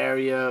leave the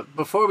area.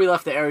 Before we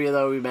left the area,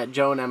 though, we met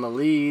Joe and Emma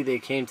Lee. They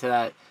came to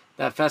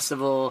that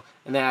festival,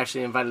 and they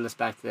actually invited us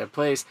back to their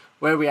place,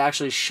 where we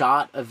actually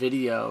shot a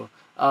video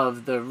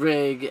of the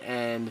rig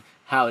and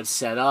how it's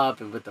set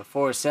up, and with the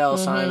for sale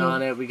sign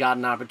on it. We got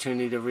an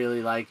opportunity to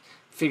really like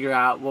figure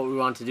out what we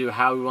want to do,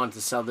 how we want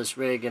to sell this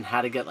rig, and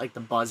how to get like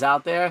the buzz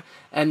out there.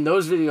 And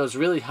those videos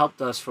really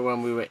helped us for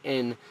when we were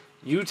in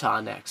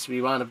Utah next.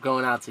 We wound up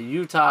going out to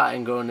Utah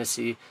and going to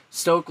see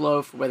Stoke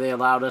Loaf, where they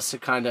allowed us to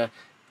kind of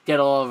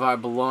get all of our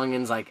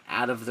belongings like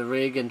out of the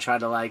rig and try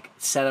to like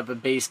set up a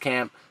base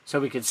camp so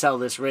we could sell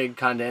this rig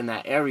kind of in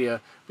that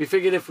area. We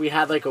figured if we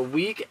had like a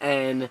week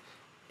and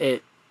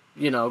it,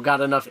 you know,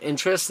 got enough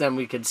interest, then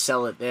we could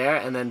sell it there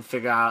and then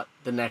figure out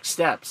the next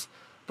steps.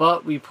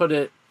 But we put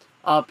it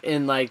up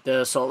in like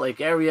the Salt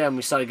Lake area, and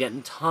we started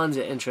getting tons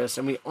of interest,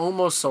 and we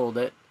almost sold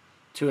it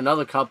to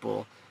another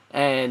couple,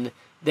 and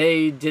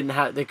they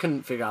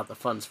couldn't figure out the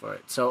funds for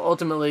it. So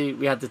ultimately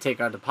we had to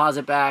take our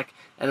deposit back,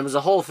 and it was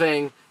a whole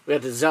thing. We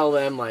had to Zelle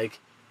them like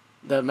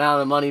the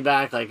amount of money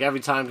back like every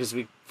time, because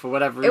we, for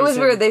whatever reason, it was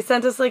weird. They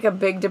sent us like a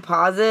big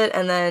deposit,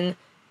 and then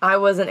I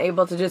wasn't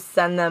able to just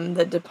send them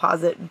the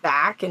deposit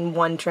back in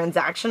one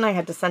transaction. I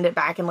had to send it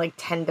back in like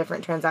 10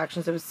 different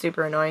transactions. It was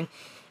super annoying,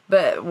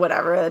 but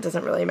whatever, that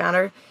doesn't really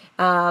matter.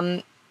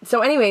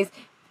 So anyways,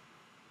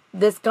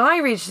 this guy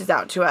reaches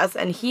out to us,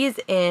 and he's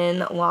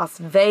in Las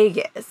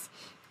Vegas,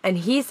 and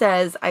he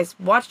says, I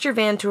watched your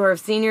van tour,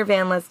 I've seen your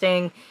van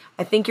listing,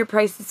 I think your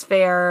price is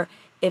fair.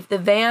 If the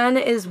van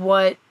is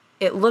what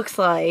it looks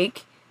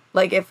like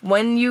if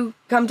when you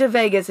come to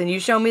Vegas and you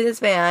show me this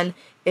van,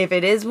 if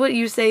it is what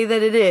you say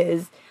that it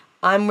is,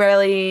 I'm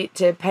ready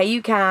to pay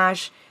you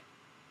cash.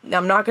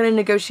 I'm not going to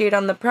negotiate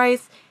on the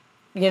price.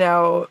 you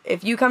know,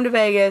 if you come to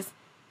Vegas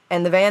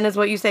and the van is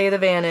what you say the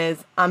van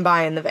is, I'm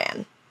buying the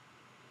van.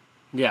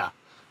 Yeah.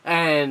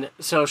 And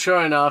so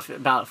sure enough,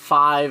 about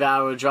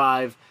 5-hour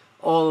drive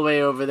all the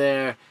way over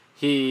there,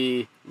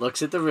 he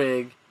looks at the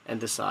rig and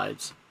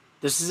decides,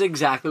 this is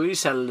exactly what you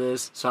said it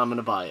is, so I'm going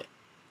to buy it.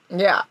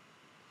 Yeah.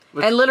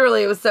 And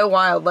literally, it was so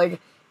wild. Like,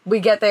 we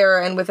get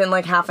there, and within,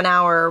 like, half an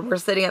hour, we're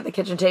sitting at the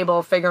kitchen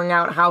table figuring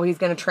out how he's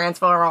going to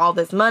transfer all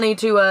this money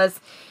to us.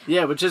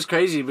 Yeah, which is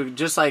crazy. But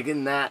just, like,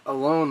 in that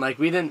alone, like,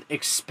 we didn't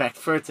expect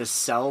for it to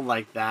sell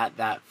like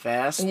that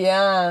fast.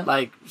 Yeah.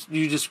 Like,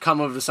 you just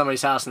come over to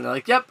somebody's house, and they're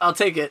like, yep, I'll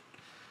take it.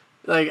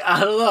 Like, I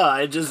don't know.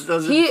 It just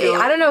doesn't feel...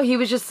 I don't know. He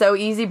was just so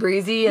easy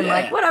breezy and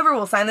like, whatever,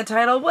 we'll sign the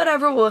title.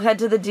 Whatever, we'll head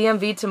to the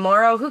DMV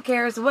tomorrow. Who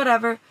cares?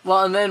 Whatever.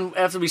 Well, and then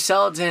after we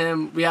sell it to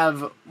him, we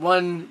have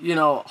one,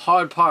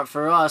 hard part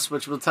for us,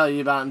 which we'll tell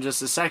you about in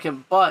just a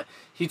second. But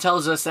he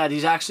tells us that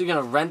he's actually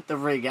going to rent the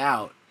rig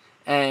out.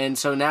 And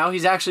so now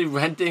he's actually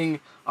renting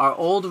our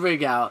old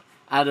rig out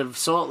of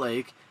Salt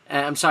Lake.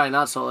 I'm sorry,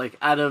 not Salt Lake.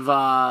 Out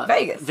of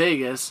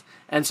Vegas.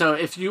 And so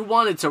if you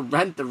wanted to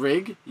rent the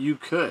rig, you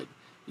could.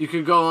 You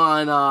could go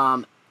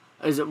on,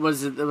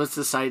 what's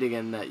the site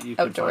again that you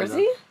could find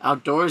Outdoorsy?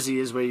 Outdoorsy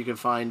is where you can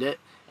find it.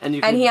 And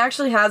he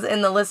actually has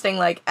in the listing,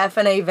 like,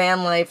 F&A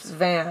Van Life's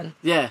van.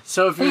 Yeah,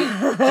 so if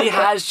he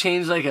has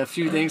changed, like, a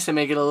few things to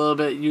make it a little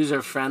bit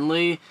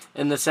user-friendly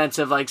in the sense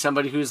of, like,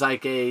 somebody who's,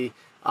 like, a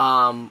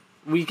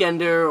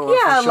weekender or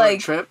for short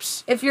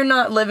trips. If you're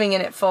not living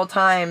in it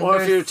full-time, or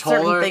there's if you're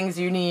taller, certain things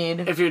you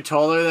need. If you're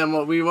taller than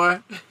what we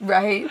were.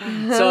 Right.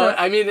 So,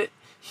 I mean,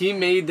 he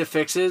made the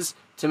fixes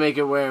to make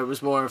it where it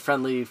was more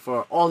friendly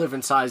for all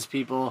different size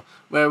people,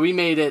 where we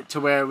made it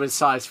to where it was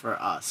size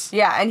for us.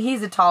 Yeah, and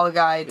he's a tall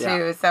guy, too.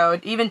 Yeah. So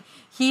even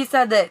he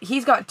said that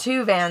he's got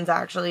 2 vans,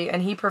 actually,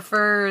 and he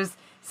prefers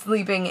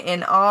sleeping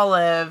in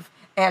Olive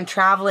and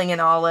traveling in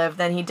Olive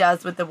than he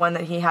does with the one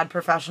that he had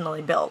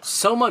professionally built.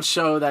 So much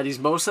so that he's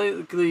most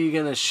likely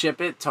going to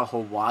ship it to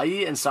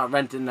Hawaii and start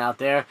renting it out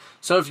there.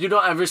 So if you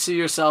don't ever see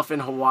yourself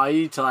in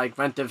Hawaii to, like,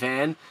 rent a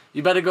van,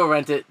 you better go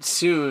rent it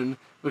soon,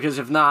 because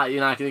if not, you're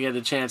not going to get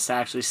a chance to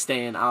actually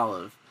stay in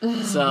Olive.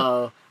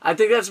 So I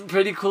think that's a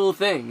pretty cool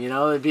thing,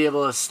 to be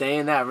able to stay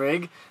in that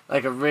rig.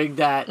 Like a rig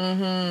that,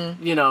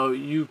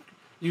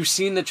 you've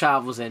seen the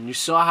travels in. You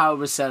saw how it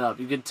was set up.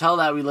 You could tell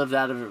that we lived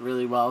out of it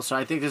really well. So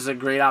I think this is a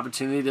great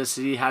opportunity to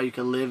see how you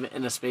can live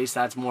in a space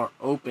that's more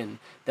open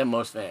than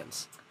most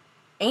vans.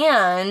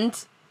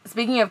 And...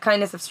 speaking of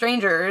kindness of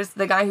strangers,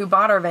 the guy who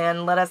bought our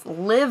van let us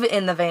live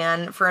in the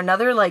van for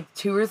another,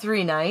 2 or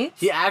 3 nights.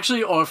 He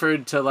actually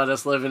offered to let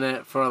us live in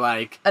it for,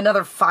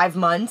 another 5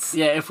 months.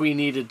 Yeah, if we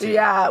needed to.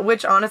 Yeah,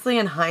 which, honestly,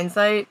 in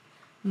hindsight,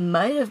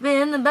 might have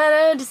been the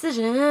better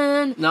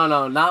decision.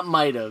 No, not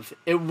might have.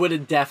 It would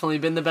have definitely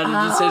been the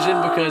better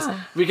decision, because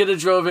we could have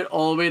drove it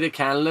all the way to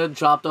Canada,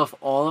 dropped off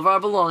all of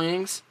our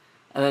belongings,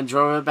 and then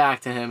drove it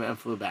back to him and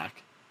flew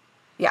back.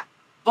 Yeah.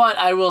 But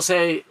I will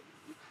say...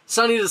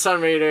 Sonny the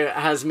Sun Raider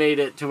has made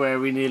it to where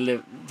we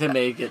needed to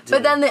make it to.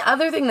 But then the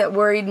other thing that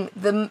worried me,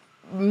 the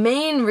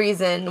main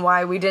reason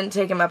why we didn't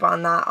take him up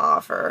on that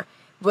offer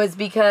was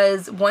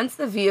because once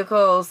the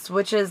vehicle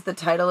switches the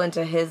title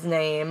into his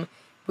name,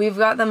 we've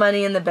got the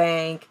money in the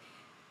bank.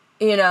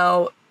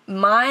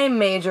 My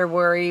major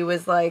worry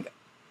was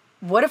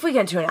what if we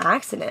get into an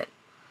accident?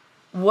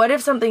 What if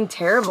something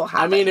terrible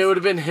happens? I mean, it would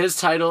have been his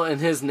title and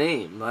his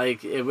name.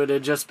 It would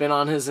have just been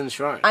on his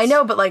insurance. I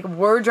know, but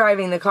we're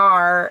driving the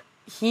car.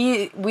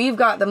 We've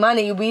got the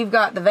money, we've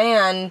got the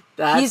van,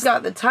 he's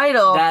got the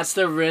title. That's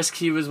the risk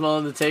he was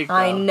willing to take, though.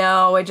 I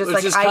know, it just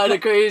which is kind of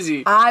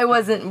crazy. I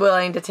wasn't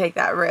willing to take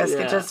that risk.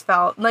 Yeah. It just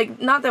felt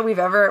not that we've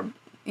ever,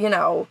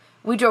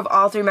 we drove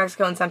all through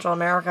Mexico and Central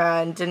America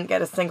and didn't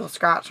get a single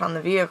scratch on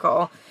the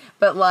vehicle.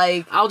 But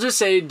I'll just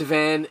say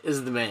Devan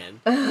is the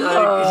man.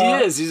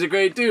 He is. He's a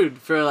great dude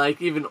for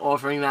even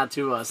offering that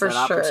to us, that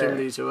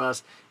opportunity to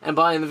us, and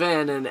buying the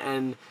van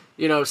and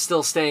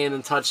still staying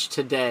in touch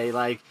today.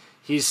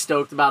 He's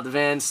stoked about the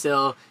van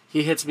still.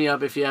 He hits me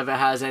up if he ever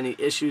has any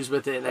issues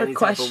with it in any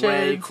type of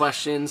way,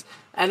 questions.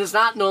 And it's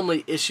not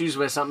normally issues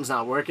where something's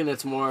not working.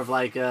 It's more of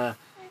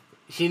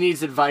he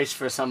needs advice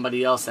for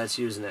somebody else that's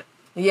using it.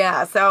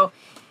 Yeah, so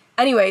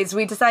anyways,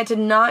 we decided to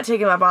not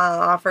take him up on an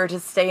offer to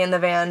stay in the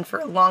van for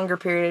a longer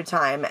period of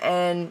time.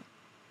 And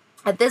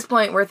at this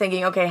point, we're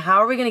thinking, okay, how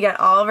are we going to get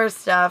all of our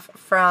stuff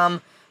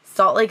from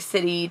Salt Lake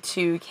City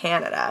to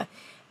Canada?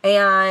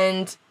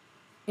 And,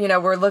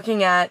 we're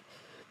looking at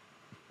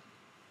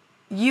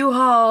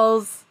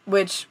U-Hauls,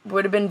 which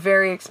would have been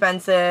very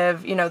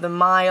expensive, the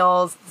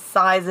miles, the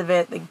size of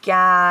it, the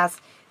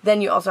gas. Then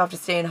you also have to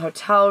stay in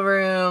hotel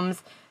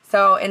rooms.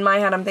 So in my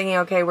head, I'm thinking,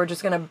 okay, we're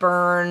just going to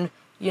burn,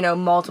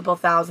 multiple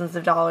thousands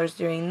of dollars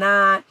doing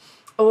that.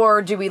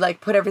 Or do we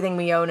put everything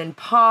we own in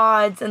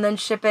pods and then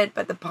ship it,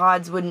 but the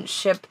pods wouldn't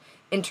ship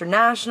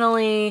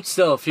internationally.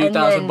 Still a few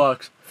 $1,000.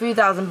 A few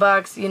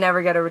 $1,000, you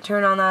never get a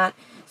return on that.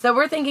 So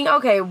we're thinking,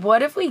 okay,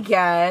 what if we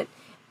get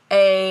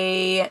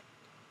a...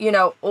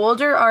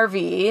 older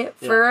RV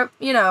for,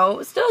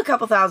 still a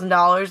couple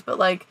 $1,000s, but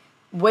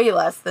way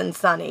less than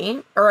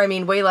Sunny, or I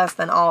mean way less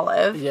than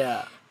Olive.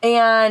 Yeah.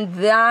 And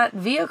that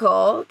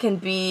vehicle can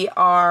be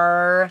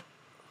our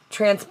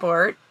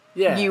transport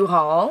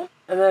U-Haul.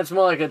 And then it's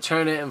more like a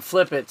turn it and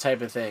flip it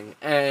type of thing.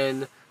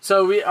 And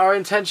so our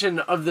intention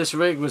of this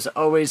rig was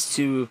always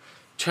to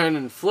turn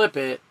and flip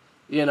it,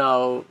 you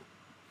know,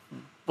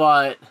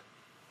 but,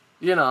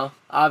 you know,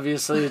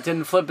 obviously it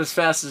didn't flip as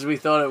fast as we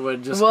thought it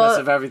would just because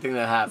of everything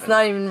that happened. It's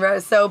not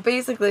even... So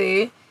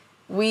basically,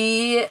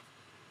 we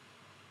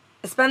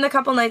spend a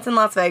couple nights in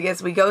Las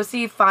Vegas. We go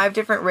see 5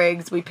 different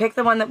rigs. We pick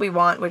the one that we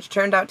want, which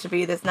turned out to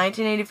be this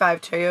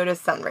 1985 Toyota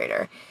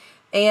Sunraider.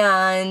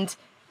 And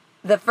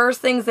the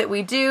first things that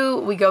we do,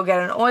 we go get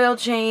an oil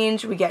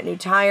change, we get new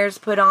tires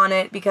put on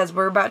it because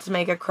we're about to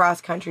make a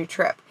cross-country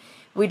trip.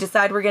 We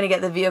decide we're going to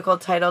get the vehicle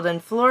titled in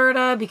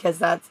Florida because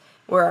that's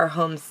where our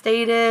home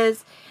state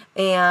is.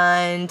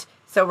 And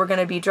so we're going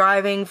to be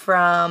driving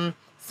from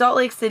Salt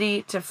Lake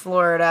City to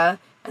Florida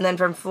and then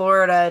from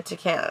Florida to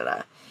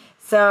Canada.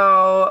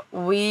 So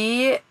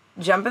we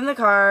jump in the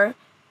car,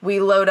 we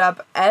load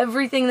up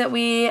everything that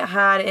we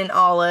had in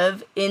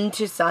Olive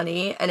into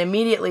Sunny, and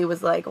immediately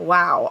was like,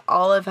 wow,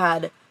 Olive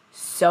had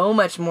so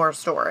much more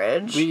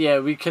storage.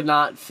 We could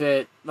not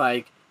fit,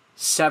 like,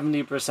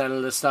 70%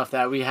 of the stuff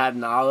that we had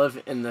in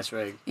Olive in this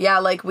rig. Yeah,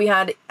 like, we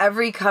had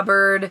every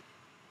cupboard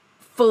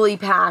fully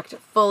packed,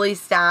 fully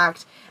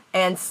stacked,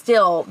 and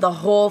still the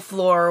whole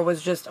floor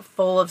was just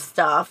full of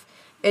stuff.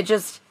 It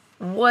just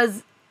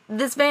was...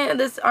 This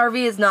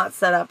RV is not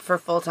set up for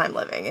full-time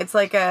living. It's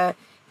like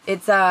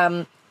it's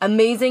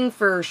amazing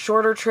for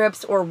shorter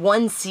trips or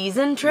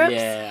one-season trips.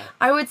 Yeah.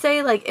 I would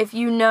say, like, if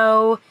you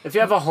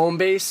have a home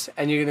base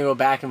and you're going to go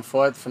back and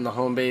forth from the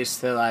home base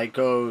to, like,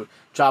 go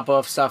drop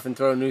off stuff and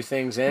throw new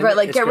things in. Right,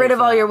 like, get rid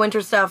of all your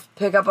winter stuff,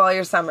 pick up all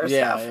your summer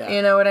stuff. Yeah.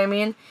 You know what I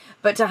mean?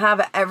 But to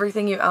have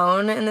everything you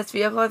own in this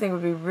vehicle, I think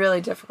would be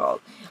really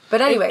difficult.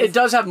 But anyways. It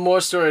does have more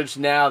storage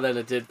now than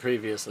it did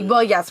previously.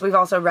 Well, yes, we've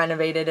also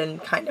renovated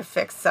and kind of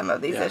fixed some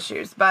of these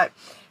issues. But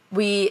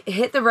we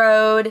hit the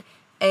road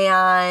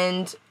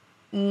and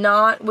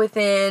not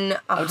within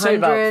 100... I would say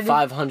about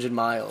 500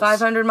 miles.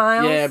 500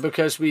 miles? Yeah,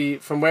 because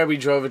from where we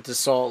drove it to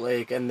Salt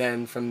Lake, and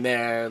then from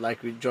there,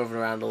 like, we drove it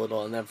around a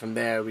little, and then from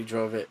there we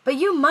drove it. But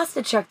you must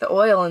have checked the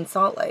oil in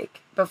Salt Lake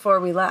before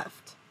we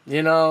left.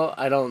 You know,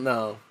 I don't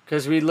know.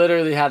 Because we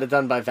literally had it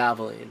done by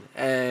Valvoline,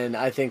 and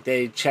I think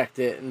they checked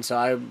it, and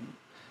so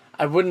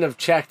I wouldn't have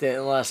checked it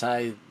unless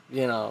I,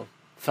 you know,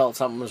 felt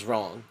something was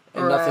wrong.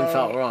 And nothing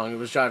felt wrong. It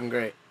was driving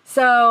great.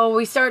 So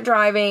we start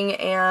driving,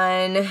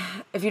 and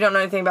if you don't know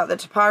anything about the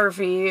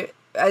topography,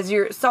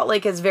 Salt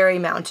Lake is very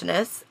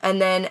mountainous,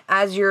 and then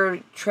as you're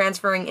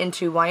transferring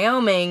into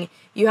Wyoming,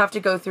 you have to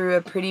go through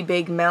a pretty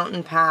big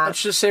mountain pass.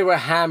 Let's just say we're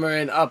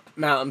hammering up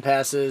mountain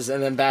passes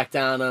and then back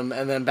down them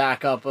and then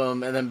back up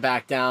them and then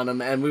back down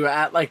them, and we were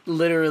at, like,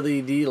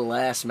 literally the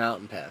last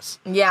mountain pass.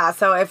 Yeah,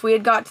 so if we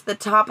had got to the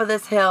top of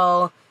this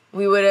hill,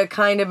 we would have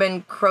kind of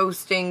been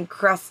crusting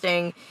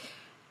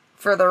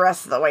for the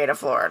rest of the way to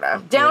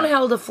Florida.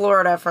 Downhill to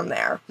Florida from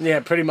there.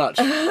 Yeah, pretty much.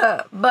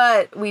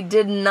 But we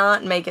did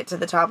not make it to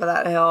the top of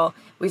that hill.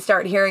 We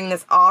start hearing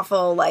this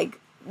awful, like,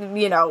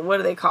 you know, what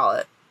do they call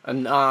it? A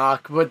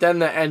knock. But then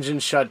the engine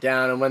shut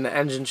down, and when the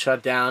engine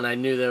shut down, I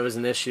knew there was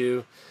an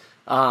issue.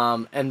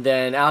 And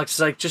then Alex is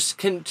like, just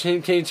can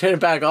you turn it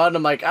back on? And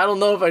I'm like, I don't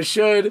know if I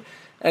should.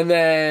 And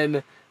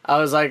then I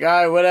was like, all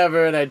right,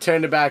 whatever. And I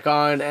turned it back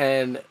on,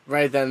 and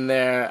right then and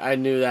there, I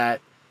knew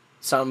that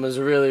something was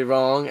really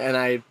wrong, and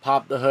I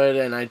popped the hood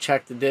and I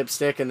checked the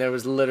dipstick, and there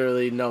was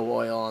literally no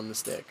oil on the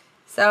stick.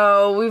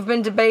 So we've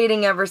been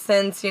debating ever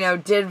since, you know,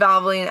 did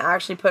Valvoline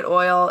actually put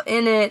oil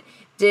in it?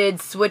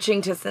 Did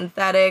switching to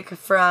synthetic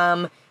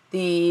from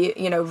the,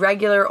 you know,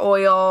 regular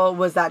oil,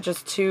 was that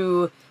just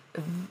too,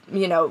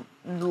 you know,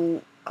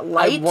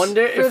 light? I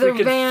wonder if we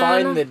could van?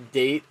 find the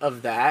date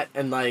of that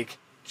and, like,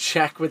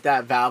 check with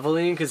that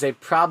Valvoline, because they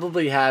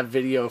probably have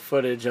video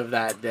footage of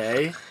that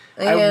day.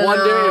 I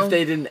wonder if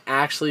they didn't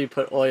actually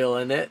put oil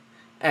in it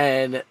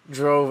and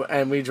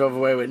we drove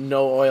away with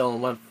no oil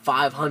and went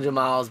 500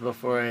 miles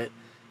before it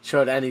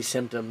showed any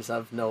symptoms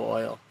of no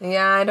oil.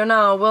 Yeah, I don't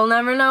know. We'll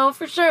never know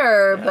for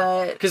sure,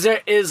 but... Because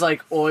there is,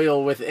 like,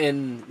 oil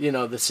within, you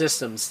know, the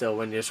system still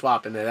when you're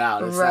swapping it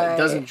out. It's right. It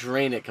doesn't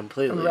drain it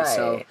completely. Right.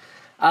 So,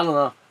 I don't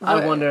know.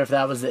 I wonder if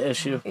that was the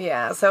issue.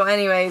 Yeah, so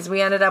anyways,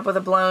 we ended up with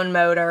a blown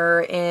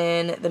motor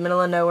in the middle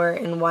of nowhere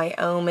in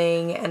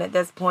Wyoming, and at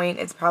this point,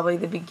 it's probably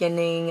the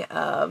beginning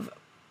of,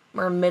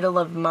 or middle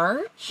of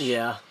March.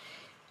 Yeah.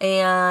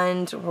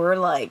 And we're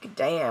like,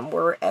 damn,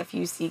 we're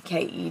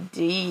FUCKED.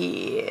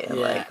 Yeah.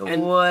 Like,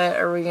 what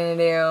are we going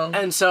to do?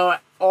 And so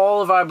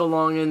all of our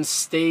belongings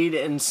stayed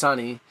in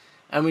Sunny,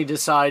 and we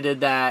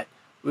decided that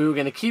we were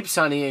going to keep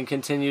Sunny and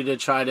continue to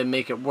try to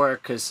make it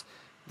work, because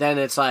then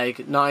it's like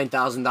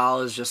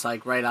 $9,000 just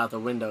like right out the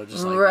window.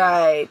 Just like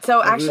right. That. So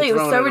like actually it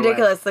was so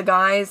ridiculous. The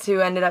guys who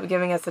ended up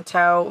giving us a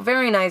tow,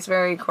 very nice,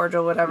 very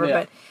cordial, whatever,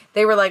 but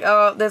they were like,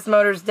 oh, this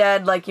motor's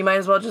dead. Like, you might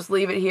as well just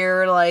leave it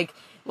here. Like,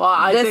 Well,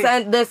 I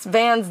think this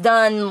van's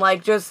done,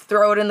 like, just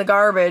throw it in the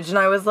garbage. And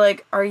I was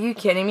like, are you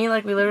kidding me?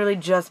 Like, we literally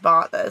just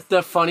bought this.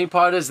 the funny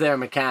part is their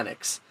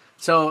mechanics.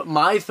 So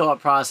my thought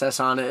process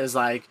on it is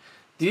like,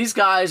 these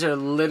guys are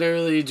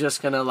literally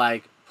just gonna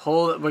like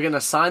we're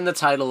gonna sign the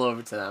title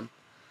over to them.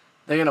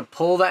 They're gonna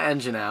pull the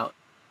engine out,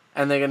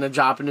 and they're gonna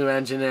drop a new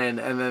engine in,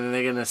 and then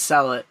they're gonna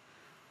sell it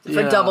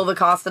For double the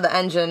cost of the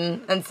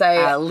engine and say,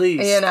 at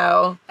least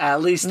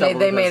double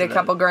they made a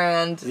couple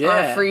grand on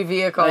a free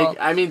vehicle. Like,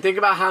 I mean, think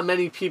about how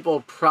many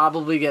people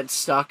probably get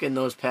stuck in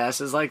those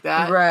passes like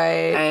that.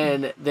 Right.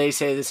 And they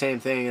say the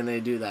same thing and they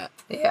do that.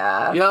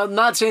 Yeah. You know, I'm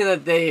not saying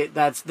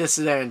that this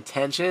is their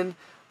intention,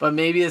 but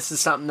maybe this is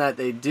something that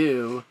they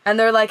do. And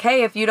they're like,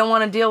 hey, if you don't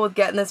want to deal with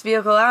getting this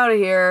vehicle out of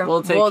here,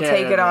 we'll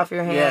take it off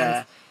your hands.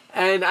 Yeah.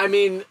 And I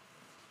mean,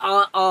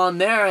 on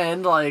their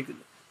end, like,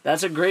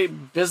 that's a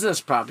great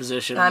business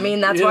proposition. I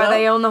mean, that's why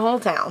they own the whole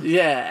town.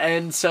 Yeah,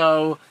 and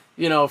so,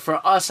 you know,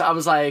 for us, I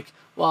was like,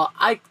 well,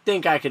 I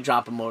think I could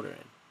drop a motor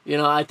in. You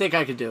know, I think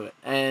I could do it.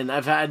 And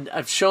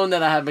I've shown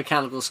that I have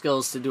mechanical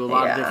skills to do a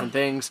lot of different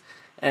things.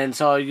 And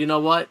so, you know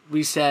what?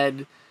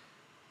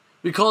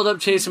 We called up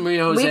Chase and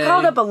Maria Jose. We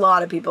called up a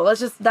lot of people.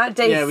 That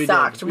day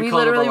sucked. We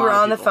literally were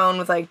on the phone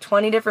with like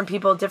 20 different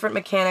people, different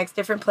mechanics,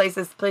 different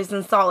places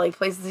in Salt Lake,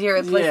 places here,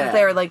 places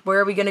there. Like, where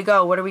are we going to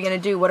go? What are we going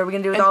to do? What are we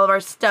going to do with all of our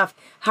stuff?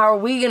 How are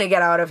we going to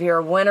get out of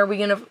here? When are we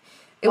going to...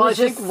 It was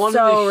just so ridiculous.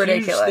 One of the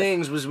huge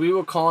things was we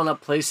were calling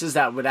up places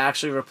that would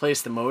actually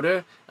replace the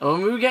motor. And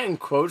when we were getting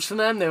quotes from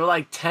them, they were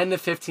like 10 to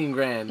 15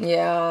 grand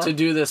to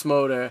do this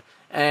motor.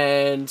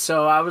 And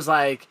so I was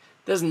like,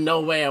 there's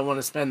no way I want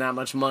to spend that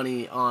much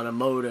money on a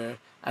motor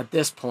at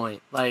this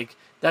point. Like,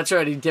 that's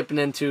already dipping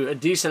into a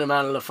decent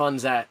amount of the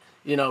funds that,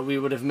 you know, we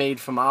would have made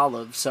from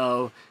Olive.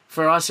 So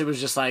for us, it was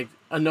just like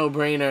a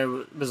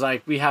no-brainer. It was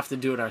like, we have to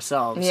do it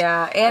ourselves.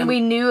 Yeah, and we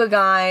knew a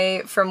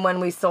guy from when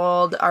we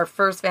sold our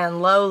first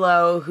van,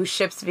 Lolo, who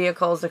ships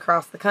vehicles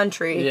across the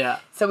country. Yeah.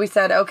 So we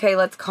said, okay,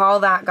 let's call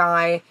that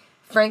guy.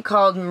 Frank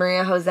called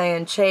Maria Jose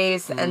and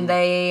Chase, and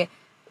they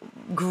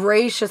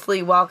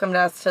graciously welcomed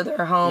us to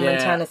their home in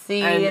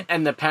Tennessee.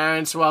 And the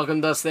parents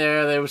welcomed us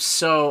there. They were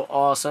so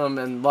awesome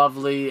and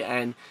lovely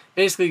and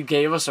basically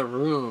gave us a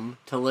room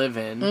to live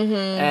in.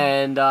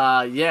 Mm-hmm.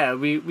 And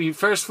we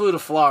first flew to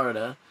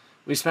Florida.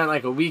 We spent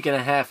like a week and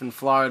a half in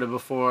Florida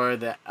before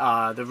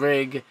the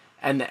rig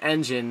and the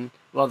engine.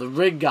 Well, the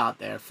rig got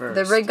there first.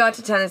 The rig got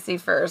to Tennessee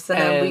first, and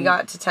then we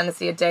got to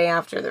Tennessee a day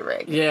after the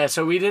rig. Yeah,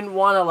 so we didn't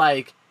want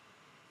to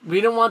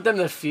we didn't want them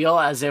to feel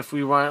as if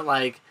we weren't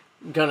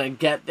gonna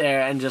get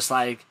there and just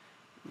I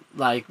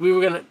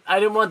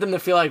didn't want them to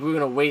feel like we were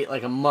gonna wait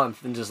like a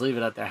month and just leave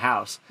it at their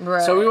house.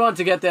 Right. So we wanted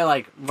to get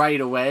there right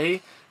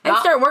away. And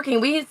start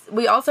working.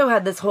 We also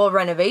had this whole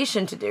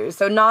renovation to do.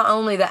 So not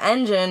only the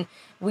engine,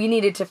 we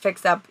needed to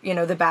fix up,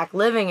 the back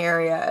living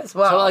area as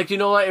well. So you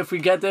know what, if we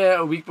get there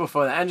a week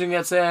before the engine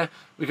gets there,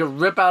 we could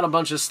rip out a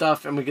bunch of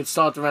stuff and we could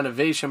start the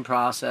renovation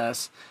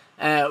process,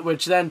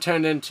 which then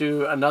turned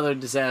into another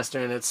disaster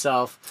in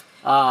itself.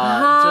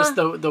 Just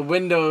the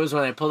windows,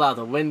 when I pulled out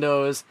the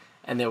windows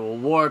and they were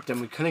warped and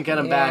we couldn't get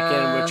them back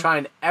in. We're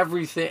trying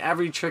every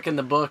trick in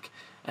the book,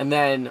 and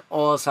then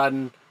all of a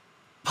sudden,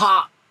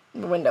 pop!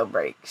 The window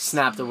breaks.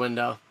 Snap the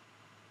window.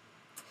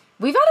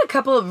 We've had a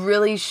couple of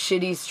really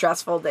shitty,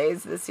 stressful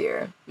days this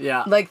year.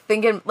 Yeah.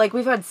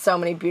 We've had so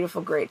many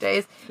beautiful, great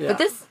days. Yeah. But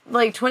this,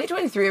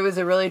 2023 was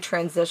a really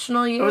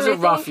transitional year. It was a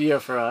rough year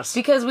for us.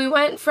 Because we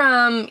went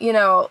from,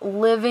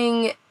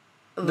 living...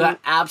 The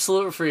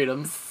absolute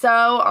freedom. So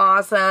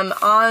awesome.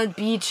 On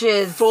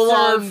beaches, full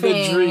surfing. On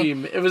the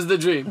dream. It was the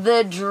dream.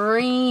 The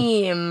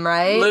dream,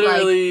 right?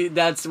 Literally,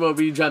 that's what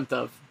we dreamt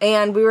of.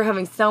 And we were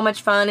having so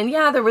much fun. And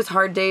yeah, there was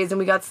hard days and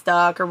we got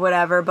stuck or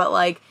whatever.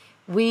 But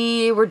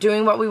we were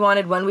doing what we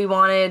wanted when we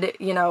wanted.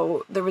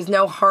 There was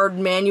no hard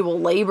manual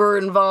labor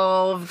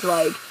involved.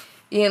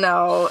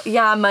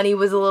 Yeah, money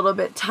was a little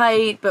bit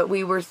tight, but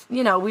we were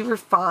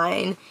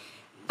fine.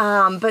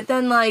 But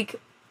then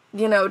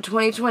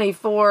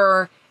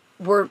 2024,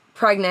 we're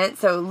pregnant,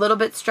 so a little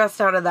bit stressed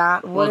out of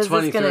that. What is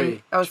this going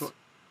to... Oh,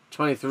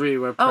 23,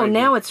 we're pregnant. Oh,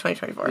 now it's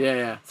 2024.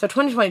 Yeah. So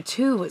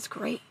 2022 was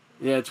great.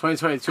 Yeah,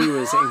 2022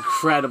 was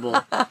incredible.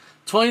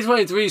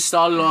 2023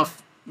 started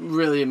off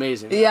really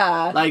amazing.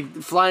 Yeah.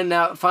 Finding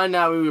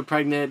out we were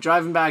pregnant,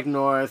 driving back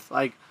north,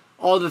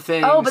 all the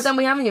things. Oh, but then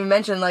we haven't even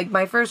mentioned,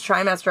 my first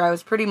trimester, I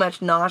was pretty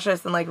much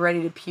nauseous and,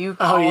 ready to puke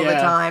all the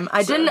time.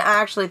 I didn't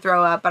actually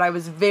throw up, but I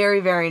was very,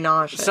 very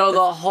nauseous. So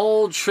the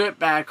whole trip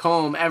back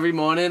home, every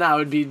morning, I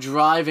would be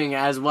driving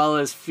as well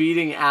as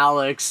feeding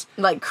Alex.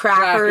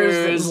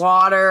 Crackers and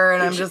water,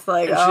 and I'm just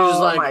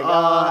oh my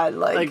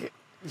God.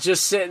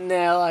 Just sitting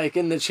there,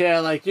 in the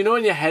chair,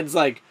 when your head's,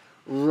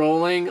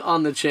 rolling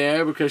on the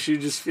chair because you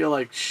just feel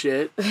like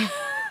shit.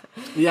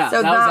 Yeah,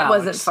 so that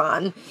wasn't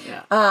fun.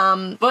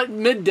 Yeah. But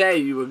midday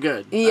you were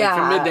good. Yeah.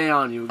 From midday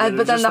on you were good.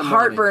 But then the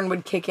heartburn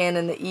would kick in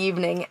the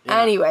evening.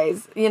 Yeah.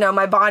 Anyways,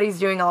 my body's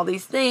doing all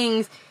these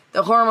things.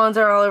 The hormones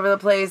are all over the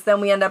place.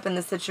 Then we end up in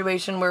the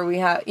situation where we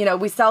have,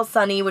 we sell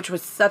Sunny, which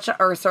was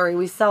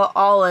we sell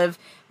Olive,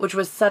 which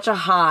was such a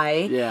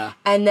high. Yeah.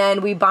 And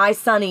then we buy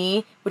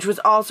Sunny, which was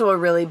also a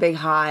really big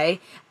high.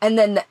 And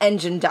then the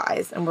engine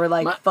dies. And we're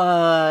like,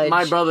 fudge.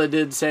 My brother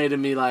did say to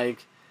me,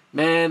 like,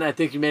 man, I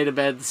think you made a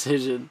bad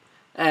decision.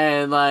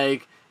 And,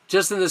 like,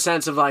 just in the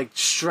sense of, like,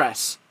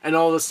 stress and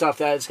all the stuff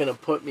that it's going to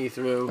put me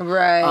through.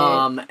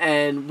 Right.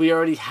 And we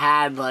already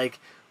had, like,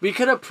 we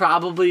could have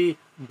probably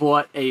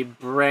bought a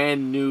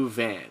brand new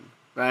van,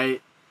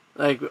 right?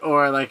 Like,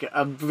 or, like,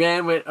 a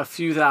van with a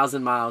few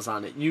thousand miles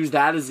on it. Use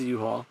that as a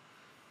U-Haul.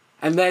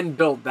 And then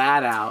built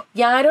that out.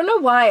 Yeah, I don't know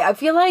why. I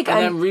feel like And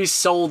then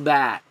resold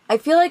that. I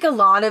feel like a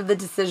lot of the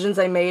decisions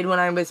I made when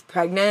I was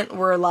pregnant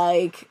were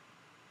like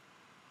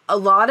a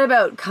lot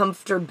about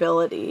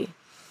comfortability.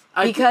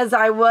 Because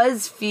I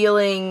was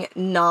feeling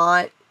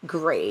not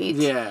great.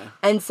 Yeah.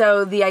 And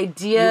so the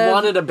idea... You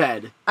wanted a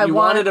bed. You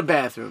wanted a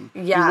bathroom.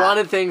 Yeah. You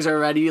wanted things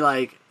already,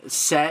 like,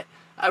 set.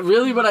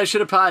 Really what I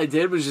should have probably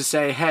did was just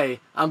say, hey,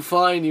 I'm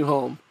flying you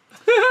home.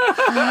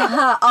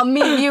 I'll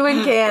meet you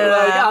in Canada.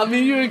 Like, I'll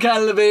meet you in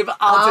Canada, babe.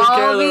 I'll take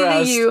care of the rest.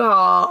 I'll be the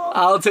U-Haul.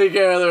 I'll take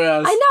care of the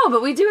rest. I know,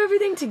 but we do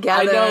everything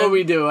together. I know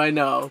we do, I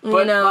know.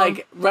 But, know.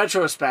 like,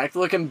 retrospect,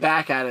 looking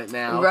back at it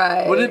now,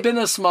 Right. would it have been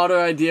a smarter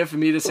idea for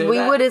me to say We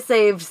that? would have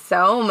saved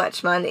so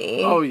much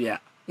money. Oh, yeah.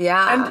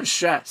 Yeah. And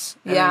stress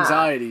and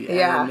anxiety.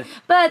 Yeah. And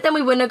but then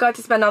we wouldn't have got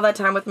to spend all that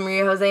time with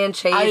Maria Jose and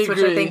Chase, which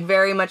I think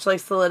very much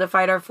like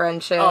solidified our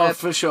friendship. Oh,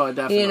 for sure,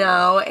 definitely. You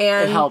know,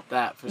 and it helped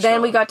that for sure.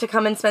 then we got to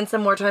come and spend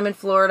some more time in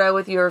Florida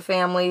with your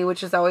family,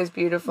 which is always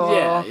beautiful.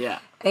 Yeah, yeah.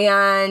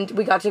 And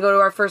we got to go to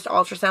our first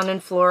ultrasound in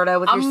Florida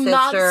with your sister.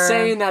 I'm not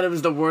saying that it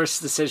was the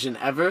worst decision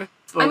ever.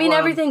 I mean,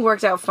 everything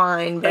worked out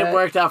fine. But it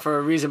worked out for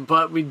a reason,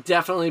 but we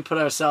definitely put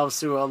ourselves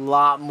through a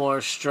lot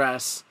more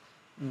stress,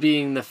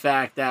 being the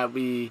fact that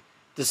we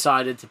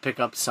decided to pick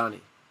up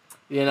Sunny,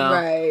 you know?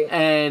 Right.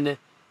 And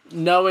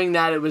knowing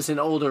that it was an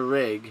older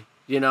rig,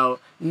 you know,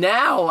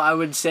 now I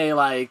would say,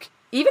 like...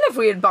 Even if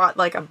we had bought,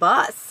 like, a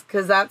bus,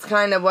 because that's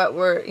kind of what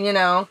we're, you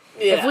know...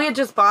 Yeah. If we had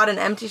just bought an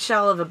empty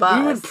shell of a bus...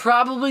 We would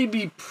probably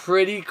be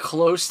pretty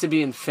close to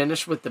being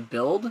finished with the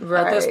build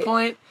at this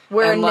point.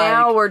 Where and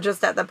now like, we're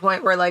just at the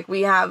point where, like,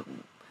 we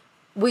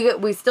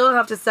still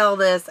have to sell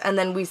this, and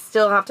then we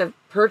still have to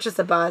purchase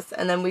a bus,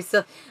 and then we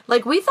still...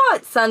 Like, we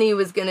thought Sunny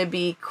was going to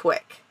be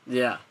quick.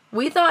 Yeah.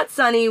 We thought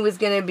Sunny was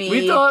going to be...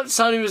 We thought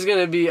Sunny was going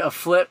to be a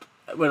flip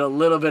with a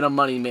little bit of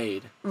money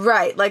made.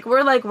 Right. Like,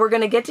 we're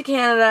going to get to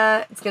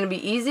Canada. It's going to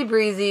be easy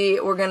breezy.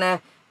 We're going to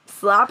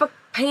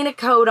paint a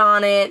coat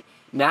on it.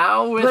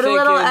 Now we're put thinking...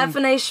 a little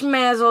F&A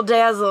schmazzle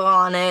dazzle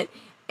on it.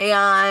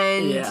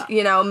 And,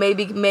 you know,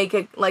 maybe make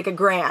it like a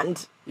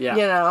grand. Yeah.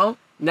 You know?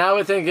 Now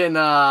we're thinking,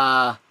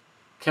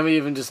 can we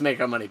even just make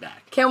our money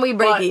back? Can we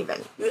break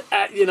even?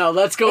 You know,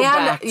 let's go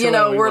back to you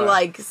know, where we we're were.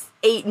 like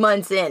 8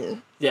 months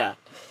in. Yeah.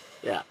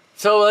 Yeah.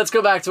 So let's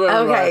go back to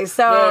where we were. Okay,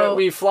 so...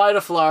 We fly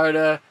to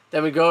Florida,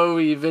 then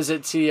we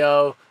visit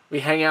T.O., we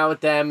hang out with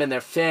them and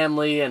their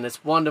family, and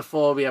it's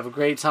wonderful. We have a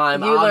great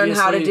time. You learn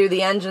how to do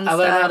the engine stuff. I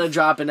learned how to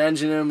drop an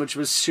engine in, which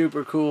was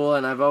super cool,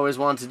 and I've always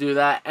wanted to do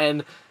that.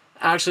 And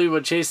actually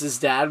what Chase's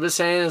dad was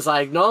saying is,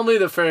 like, normally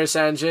the first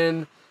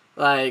engine,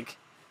 like,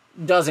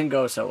 doesn't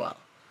go so well.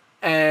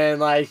 And,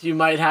 like, you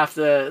might have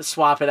to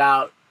swap it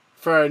out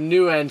for a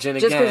new engine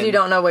again. Just because you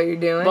don't know what you're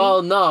doing?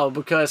 Well, no,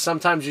 because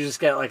sometimes you just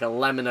get, like, a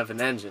lemon of an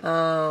engine.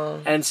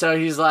 Oh. And so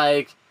he's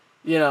like,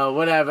 you know,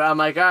 whatever. I'm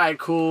like, all right,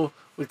 cool.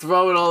 We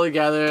throw it all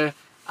together.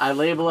 I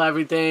label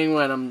everything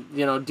when I'm,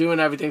 you know,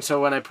 doing everything.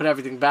 So when I put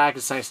everything back,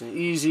 it's nice and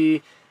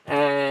easy.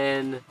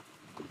 And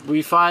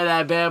we fire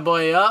that bad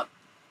boy up,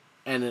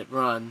 and it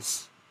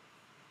runs.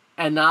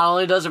 And not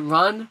only does it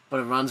run,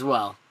 but it runs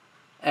well.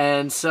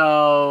 And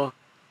so,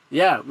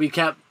 yeah, we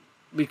kept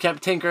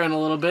tinkering a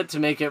little bit to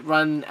make it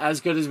run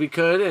as good as we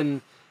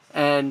could,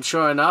 and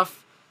sure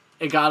enough,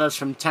 it got us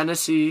from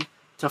Tennessee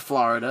to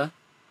Florida,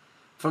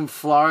 from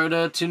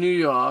Florida to New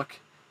York,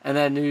 and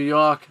then New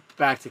York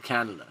back to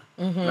Canada,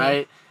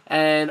 right?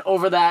 And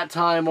over that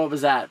time, what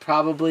was that?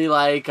 Probably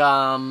like,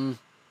 I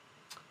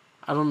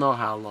don't know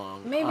how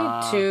long. Maybe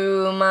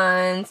 2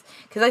 months.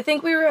 Because I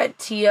think we were at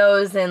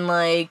T.O.'s in,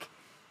 like,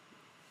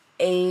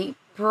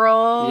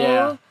 April.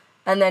 Yeah.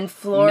 And then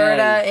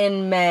Florida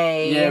in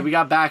May. Yeah, we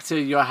got back to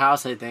your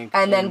house, I think.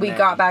 And then we May,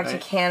 got back right?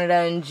 to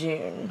Canada in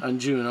June. In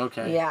June,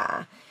 okay.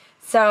 Yeah.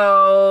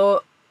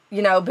 So,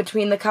 you know,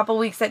 between the couple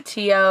weeks at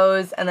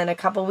T.O.'s and then a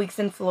couple weeks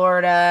in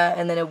Florida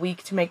and then a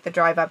week to make the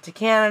drive up to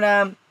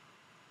Canada,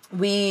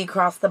 we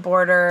crossed the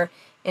border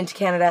into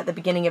Canada at the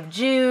beginning of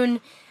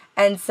June.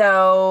 And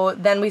so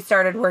then we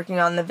started working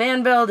on the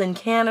van build in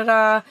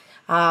Canada.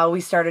 We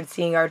started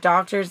seeing our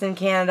doctors in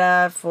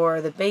Canada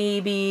for the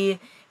baby.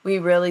 We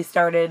really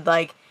started,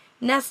 like,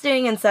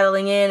 nesting and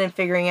settling in and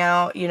figuring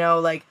out, you know,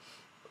 like,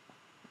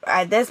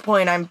 at this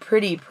point, I'm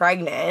pretty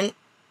pregnant,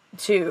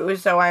 too.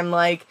 So I'm,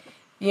 like,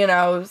 you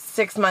know,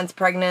 6 months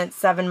pregnant,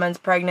 7 months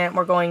pregnant.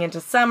 We're going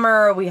into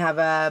summer. We have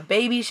a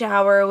baby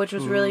shower, which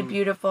was really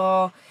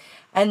beautiful.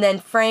 And then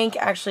Frank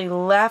actually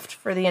left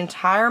for the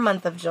entire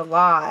month of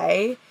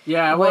July.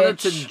 Yeah, I wanted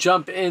to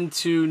jump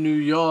into New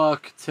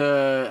York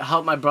to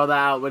help my brother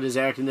out with his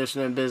air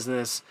conditioning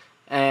business.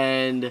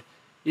 And,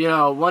 you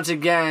know, once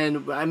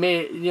again, I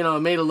made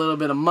a little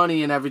bit of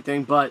money and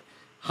everything, but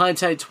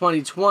hindsight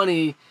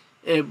 2020,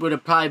 it would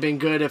have probably been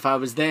good if I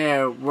was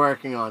there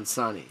working on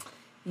Sunny.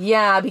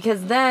 Yeah,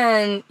 because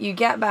then you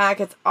get back,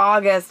 it's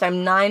August,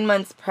 I'm 9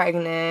 months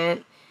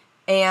pregnant,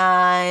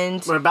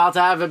 and We're about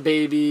to have a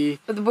baby.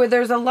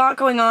 there's a lot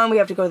going on. We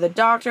have to go to the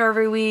doctor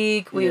every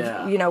week.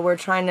 Yeah. We're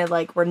trying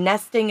to, we're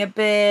nesting a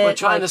bit. We're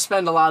trying to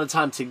spend a lot of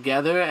time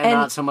together and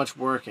not so much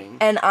working.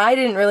 And I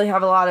didn't really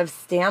have a lot of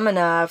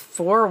stamina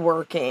for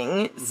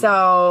working. Mm-hmm.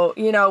 So,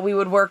 we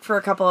would work for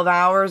a couple of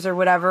hours or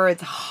whatever.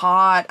 It's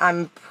hot.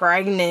 I'm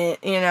pregnant,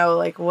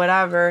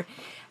 whatever.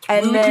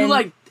 And We would then, do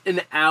like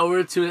an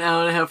hour to an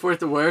hour and a half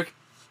worth of work.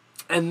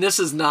 And this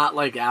is not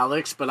like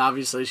Alex, but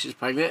obviously she's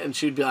pregnant. And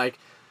she'd be like,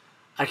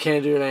 I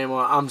can't do it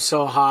anymore. I'm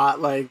so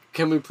hot. Like,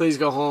 can we please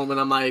go home? And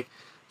I'm like,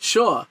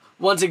 sure.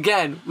 Once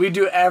again, we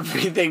do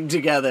everything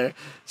together.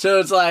 So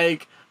it's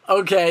like,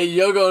 okay,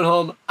 you're going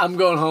home. I'm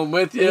going home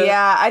with you.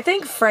 yeah, I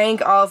think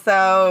Frank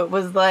also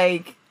was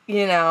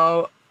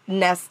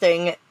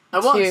nesting I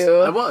was. too.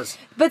 I was.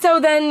 But so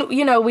then,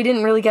 we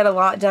didn't really get a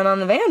lot done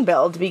on the van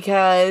build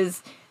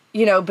because,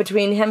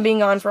 between him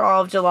being on for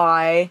all of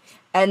July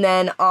and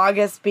then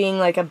August being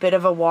like a bit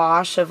of a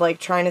wash of like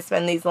trying to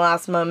spend these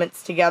last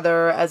moments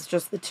together as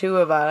just the two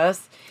of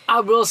us. I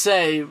will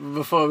say,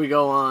 before we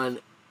go on,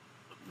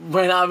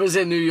 when I was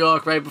in New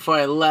York right before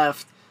I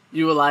left,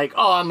 you were like,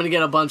 oh, I'm going to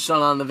get a bunch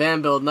done on the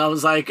van build. And I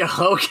was like,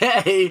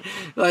 okay,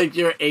 like,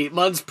 you're 8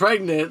 months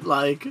pregnant,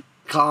 like,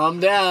 calm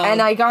down.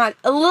 And I got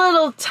a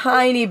little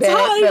tiny bit,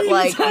 but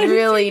like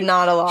really bit.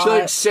 not a lot. She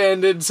like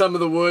sanded some of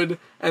the wood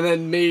and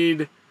then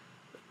made,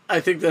 I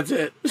think that's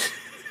it.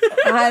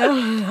 I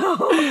don't know.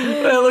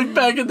 When I look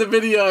back at the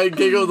video, I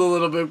giggled a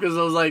little bit because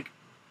I was like,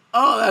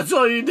 oh, that's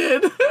all you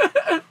did?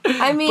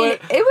 I mean,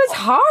 But it was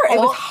hard. It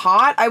was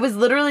hot. I was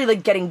literally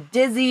like getting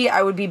dizzy.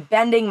 I would be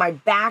bending. My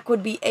back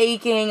would be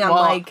aching. I'm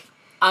well, like,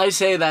 I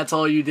say that's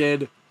all you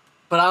did,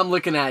 but I'm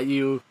looking at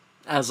you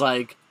as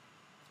like,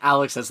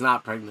 Alex that's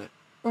not pregnant.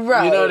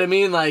 right. You know what I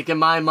mean? Like, in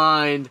my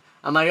mind,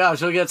 I'm like, oh,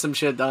 she'll get some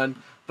shit done.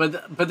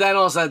 But then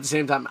also at the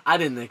same time, I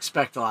didn't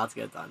expect a lot to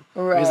get done.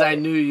 Because I Right.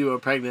 knew you were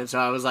pregnant, so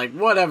I was like,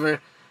 whatever.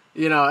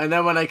 And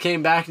then when I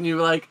came back and you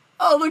were like,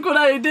 oh, look what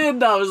I did,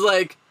 and I was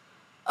like,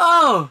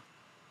 oh,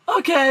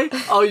 okay.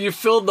 Oh, you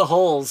filled the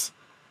holes.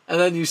 And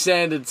then you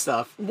sanded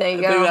stuff. There you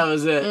I go. think that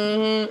was it.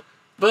 Mm-hmm.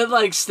 But,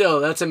 like, still,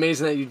 that's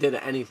amazing that you did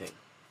anything.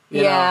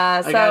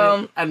 Yeah, Like,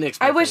 so I didn't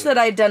expect I wish anything.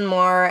 that I'd done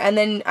more, and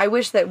then I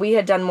wish that we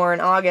had done more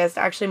in August.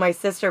 Actually, my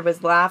sister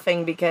was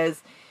laughing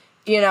because,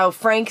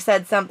 Frank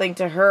said something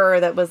to her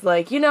that was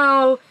like,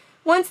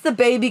 once the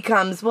baby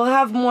comes, we'll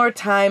have more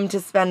time to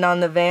spend on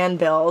the van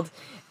build.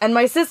 And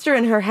my sister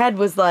in her head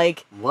was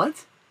like,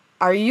 What?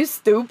 are you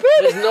stupid?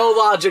 There's no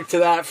logic to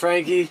that,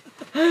 Frankie.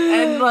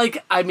 And,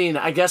 like, I mean,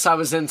 I guess I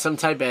was in some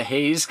type of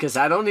haze because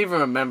I don't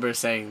even remember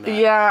saying that.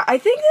 Yeah, I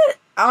think that,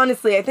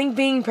 honestly, I think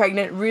being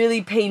pregnant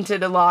really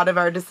painted a lot of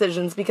our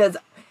decisions because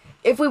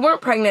if we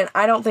weren't pregnant,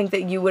 I don't think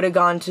that you would have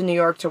gone to New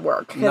York to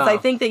work. Because No. I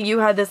think that you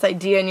had this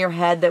idea in your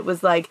head that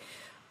was like,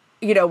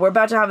 we're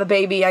about to have a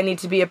baby. I need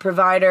to be a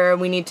provider.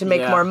 We need to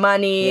make Yeah. more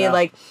money. Yeah.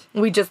 Like,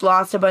 we just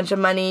lost a bunch of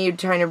money. You're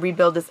trying to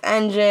rebuild this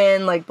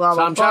engine. Like, blah, So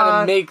blah, I'm blah.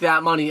 trying to make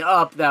that money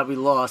up that we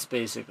lost,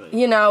 basically.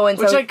 and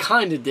Which so... I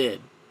kind of did.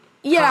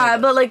 Yeah,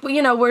 kinda. but like,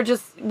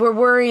 we're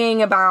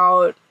worrying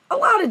about a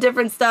lot of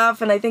different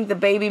stuff, and I think the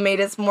baby made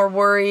us more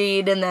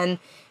worried, and then,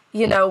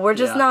 we're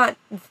just Yeah. not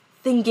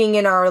thinking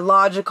in our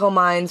logical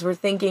minds, we're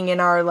thinking in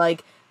our,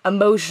 like,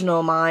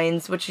 emotional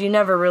minds, which you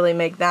never really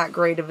make that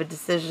great of a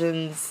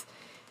decisions,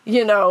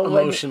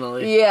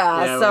 Emotionally. Yeah,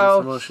 when it's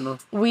so emotional.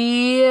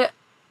 we,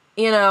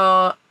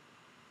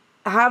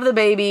 have the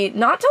baby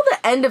not till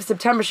the end of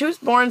September. She was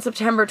born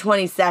September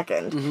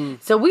 22nd. Mm-hmm.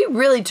 So we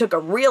really took a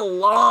real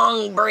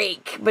long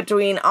break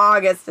between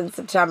August and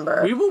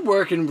September. We were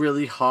working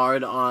really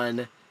hard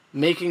on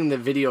making the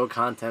video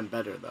content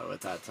better, though,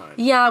 at that time.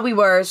 Yeah, we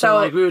were. So, So,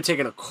 like, we were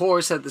taking a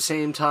course at the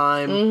same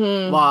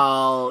time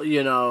while,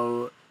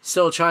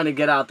 still trying to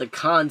get out the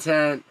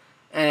content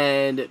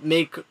and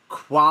make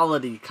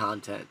quality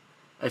content.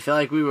 I feel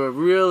like we were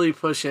really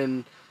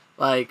pushing,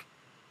 like,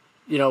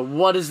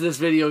 what is this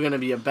video going to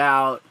be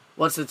about?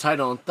 What's the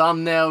title and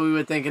thumbnail we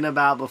were thinking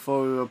about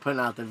before we were putting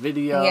out the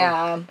video?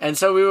 Yeah. And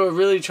so we were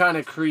really trying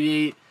to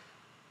create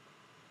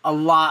a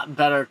lot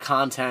better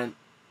content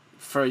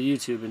for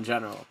YouTube in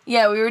general.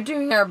 yeah, we were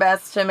doing our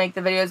best to make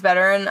the videos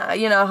better. And,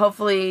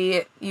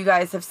 hopefully you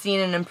guys have seen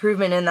an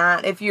improvement in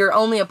that. If you're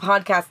only a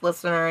podcast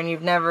listener and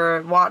you've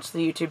never watched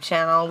the YouTube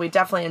channel, we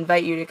definitely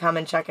invite you to come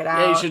and check it out.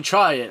 Yeah, you should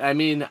try it. I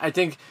mean, I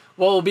think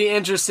what will be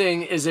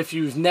interesting is if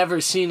you've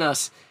never seen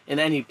us in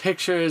any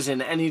pictures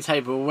in any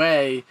type of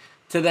way,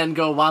 to then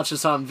go watch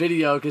us on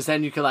video, because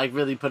then you could, like,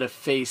 really put a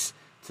face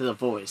to the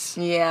voice.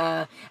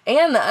 Yeah.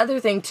 And the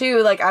other thing,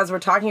 too, like, as we're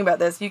talking about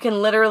this, you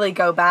can literally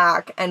go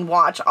back and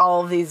watch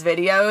all of these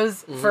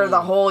videos for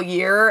the whole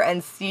year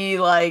and see,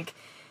 like...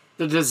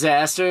 The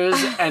disasters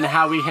and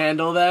how we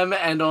handle them,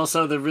 and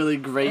also the really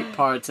great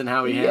parts and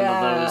how we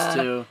handle those,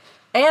 too.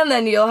 And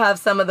then you'll have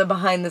some of the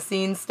behind the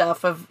scenes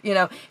stuff of,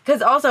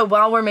 because also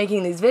while we're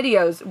making these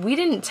videos, we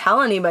didn't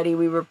tell anybody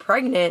we were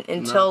pregnant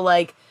until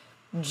like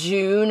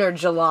June or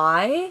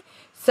July.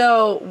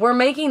 So we're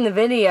making the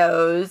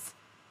videos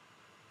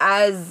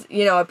as,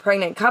 a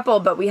pregnant couple,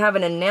 but we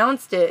haven't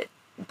announced it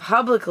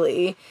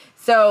publicly.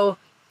 So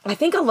I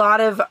think a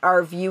lot of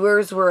our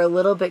viewers were a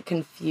little bit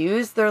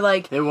confused. They're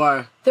like,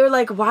 why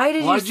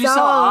did you sell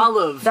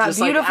Olive that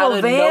just, beautiful out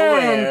of van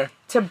nowhere?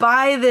 To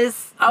buy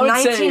this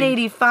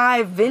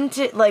 1985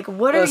 vintage? Like,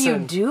 what are you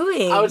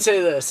doing? I would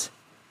say this.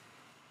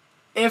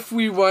 If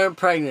we weren't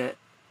pregnant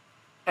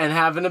and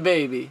having a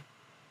baby,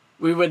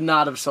 we would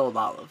not have sold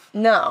Olive.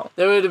 No.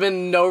 There would have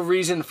been no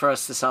reason for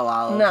us to sell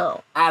Olive.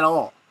 No. At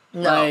all.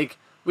 No. Like,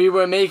 we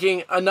were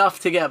making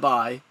enough to get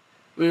by.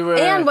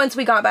 And once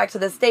we got back to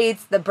the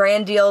States, the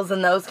brand deals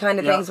and those kind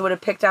of things would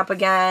have picked up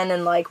again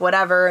and like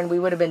whatever, and we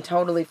would have been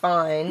totally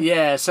fine.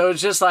 Yeah, so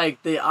it's just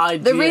like the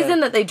idea. The reason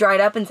that they dried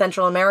up in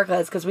Central America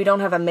is because we don't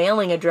have a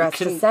mailing address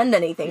to send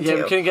anything to. Yeah,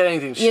 we couldn't get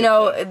anything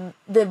shipped.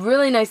 The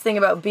really nice thing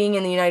about being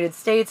in the United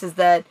States is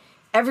that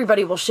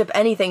everybody will ship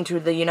anything to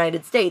the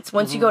United States.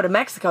 Once you go to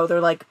Mexico, they're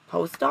like,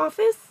 post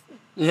office?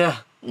 Yeah.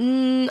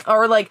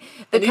 Or like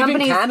even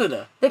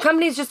Canada. The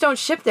companies just don't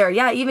ship there.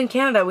 Yeah, even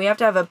Canada, we have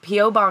to have a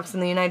PO box in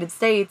the United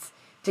States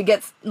to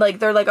get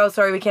they're like, oh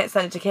sorry, we can't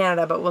send it to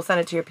Canada, but we'll send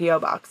it to your PO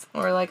box.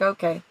 And we're like,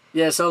 okay.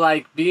 Yeah, so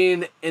like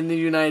being in the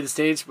United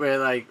States, we're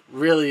like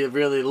really,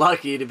 really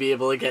lucky to be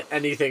able to get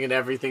anything and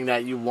everything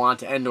that you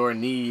want and or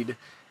need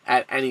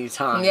at any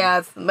time. Yeah,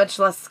 it's much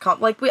less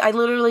I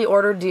literally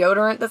ordered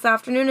deodorant this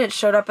afternoon and it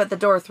showed up at the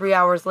door 3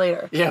 hours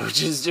later. Yeah,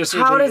 which is just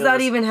How ridiculous. does that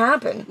even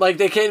happen? Like,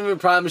 they can't even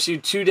promise you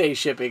 2-day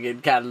shipping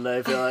in Canada,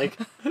 I feel like.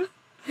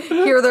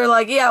 Here they're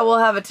like, yeah, we'll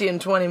have it to you in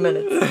 20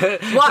 minutes.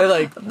 What? They're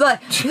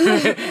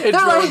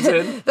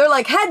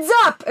like, heads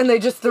up! And they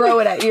just throw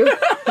it at you.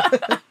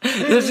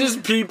 There's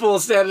just people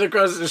standing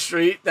across the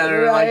street that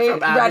are like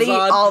from Amazon. Ready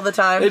all the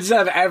time. They just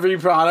have every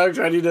product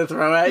ready to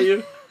throw at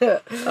you.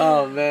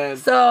 Oh, man.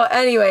 So,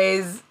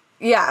 anyways,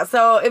 yeah.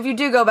 So, if you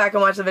do go back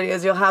and watch the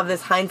videos, you'll have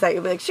this hindsight.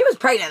 You'll be like, she was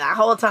pregnant that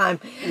whole time.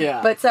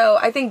 Yeah. But so,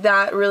 I think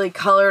that really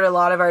colored a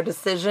lot of our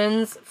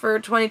decisions for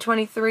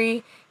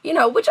 2023,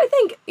 which I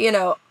think,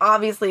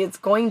 obviously it's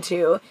going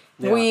to.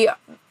 Yeah. We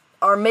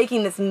are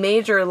making this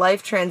major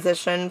life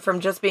transition from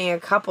just being a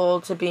couple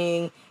to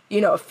being,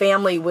 a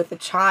family with a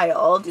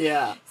child.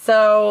 Yeah.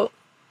 So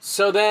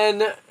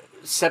then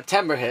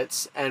September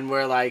hits, and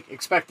we're like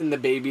expecting the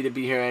baby to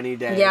be here any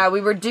day. Yeah,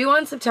 we were due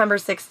on September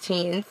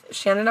 16th.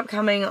 She ended up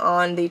coming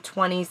on the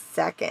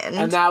 22nd.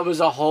 And that was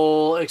a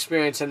whole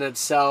experience in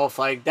itself.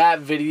 Like that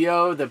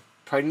video, the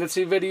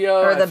pregnancy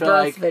video, or the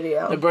birth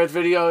video. The birth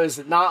video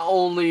is not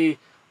only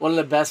one of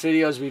the best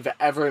videos we've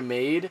ever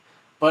made,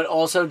 but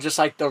also just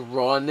like the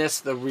rawness,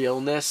 the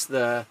realness,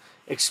 the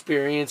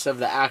experience of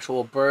the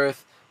actual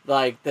birth,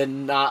 like the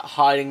not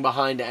hiding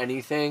behind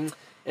anything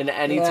in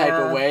any type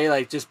of way,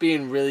 like just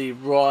being really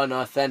raw and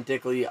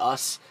authentically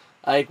us.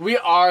 Like we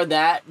are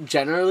that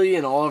generally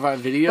in all of our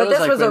videos. But this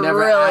like, was a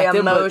really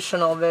acting,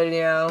 emotional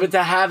video. But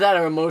to have that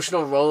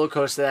emotional roller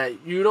coaster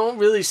that you don't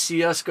really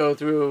see us go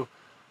through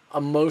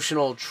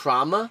emotional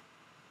trauma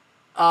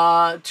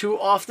too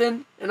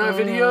often in our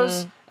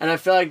videos. And I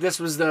feel like this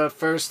was the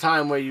first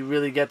time where you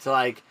really get to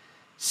like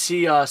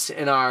see us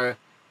in our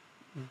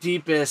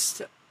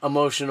deepest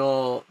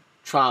emotional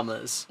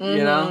traumas,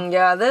 you know?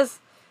 Yeah,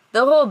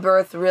 the whole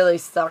birth really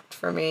sucked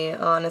for me,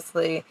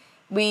 honestly.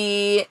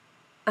 We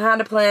had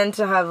a plan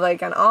to have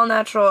like an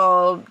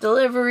all-natural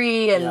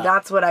delivery, and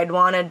that's what I'd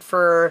wanted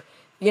for,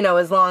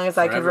 as long as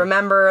I could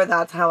remember.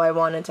 That's how I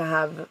wanted to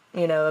have,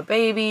 a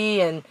baby,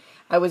 and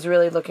I was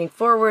really looking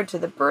forward to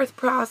the birth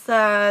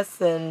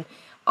process and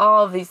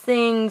all of these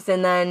things.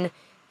 And then,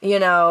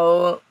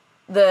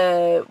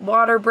 the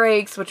water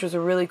breaks, which was a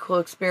really cool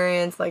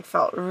experience, like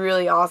felt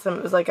really awesome.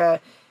 It was like a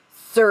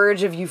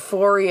surge of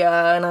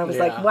euphoria, and I was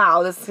like,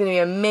 wow, this is gonna be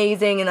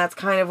amazing. And that's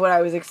kind of what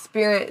I was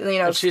experiencing,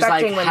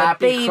 expecting when the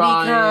baby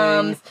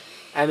comes.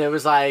 And it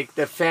was like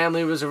the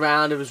family was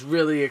around. It was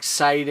really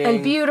exciting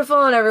and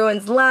beautiful, and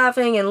everyone's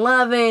laughing and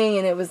loving,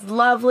 and it was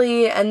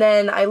lovely. And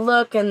then I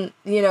look, and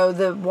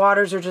the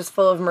waters are just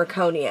full of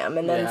meconium,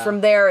 and then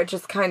from there it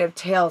just kind of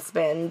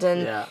tailspinned.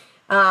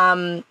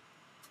 And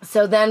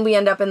so then we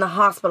end up in the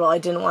hospital. I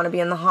didn't want to be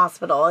in the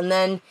hospital, and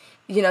then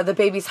the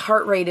baby's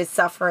heart rate is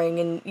suffering,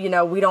 and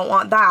we don't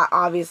want that,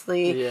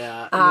 obviously.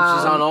 Yeah, and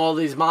she's on all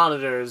these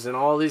monitors and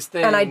all these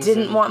things. And I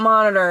didn't want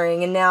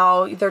monitoring, and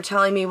now they're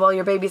telling me, well,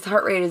 your baby's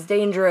heart rate is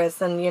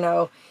dangerous, and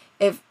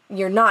if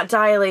you're not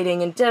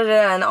dilating, and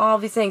da-da-da, and all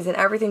these things, and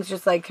everything's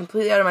just like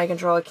completely out of my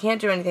control. I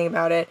can't do anything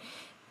about it.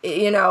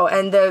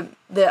 And the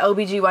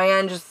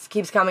OBGYN just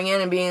keeps coming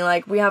in and being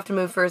like, we have to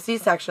move for a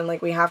C-section.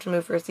 Like, we have to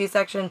move for a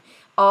C-section.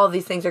 All of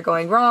these things are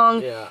going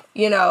wrong. Yeah.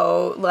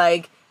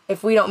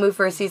 If we don't move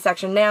for a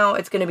C-section now,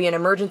 it's going to be an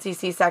emergency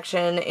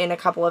C-section in a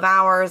couple of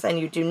hours, and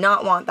you do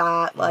not want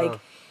that.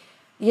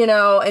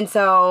 And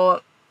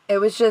so it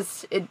was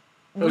just, it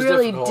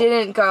really difficult.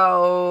 didn't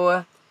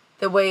go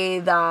the way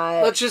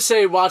that... Let's just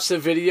say watch the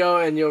video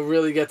and you'll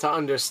really get to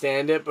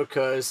understand it,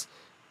 because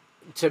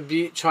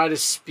try to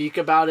speak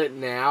about it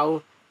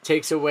now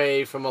takes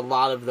away from a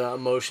lot of the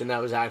emotion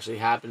that was actually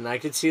happening. I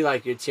could see,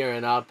 like, you're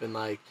tearing up and,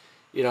 like,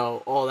 you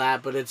know, all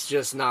that, but it's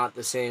just not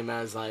the same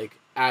as, like,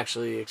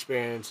 actually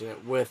experiencing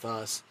it with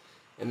us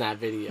in that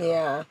video.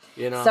 Yeah.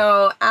 You know?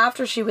 So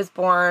after she was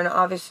born,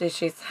 obviously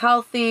she's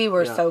healthy.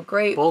 We're so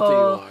grateful. Both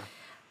of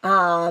you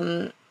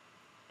are.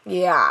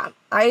 Yeah.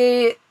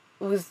 I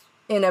was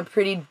in a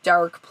pretty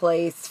dark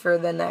place for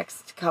the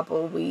next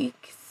couple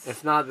weeks.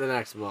 If not the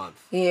next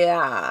month.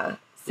 Yeah.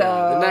 So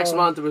yeah, the next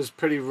month was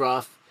pretty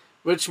rough,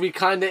 which we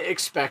kind of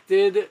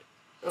expected,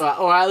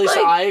 or at least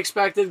like, I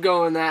expected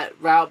going that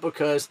route,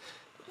 because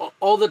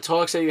all the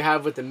talks that you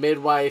have with the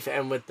midwife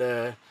and with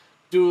the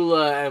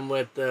doula and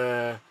with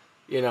the,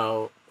 you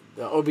know,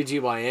 the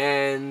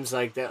OBGYNs,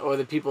 like that, or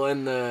the people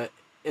in the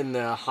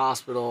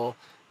hospital,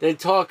 they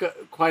talk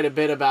quite a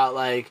bit about,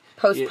 like,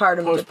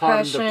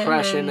 postpartum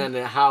depression and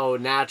how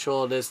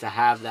natural it is to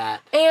have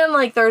that. And,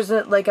 like, there's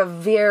a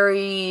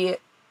very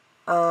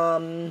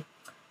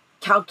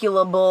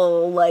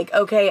calculable, like,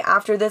 okay,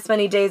 after this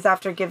many days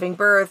after giving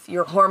birth,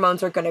 your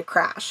hormones are going to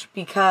crash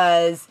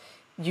because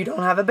you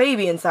don't have a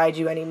baby inside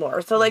you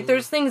anymore. So, like,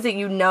 there's things that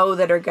you know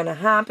that are going to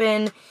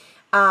happen,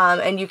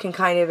 and you can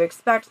kind of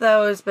expect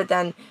those, but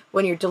then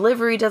when your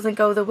delivery doesn't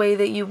go the way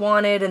that you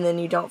wanted, and then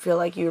you don't feel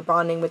like you're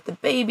bonding with the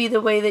baby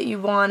the way that you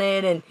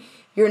wanted, and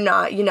you're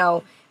not, you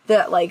know,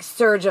 the, like,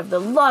 surge of the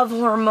love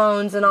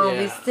hormones and all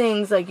these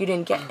things, like, you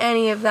didn't get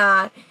any of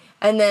that,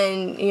 and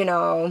then, you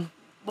know...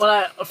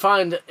 What I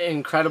find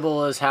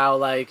incredible is how,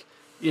 like,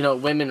 you know,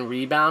 women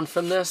rebound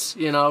from this,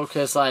 you know,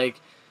 because, like,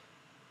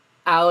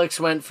 Alex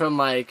went from,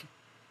 like,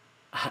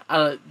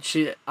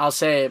 I'll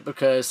say it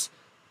because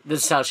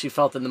this is how she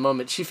felt in the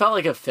moment. She felt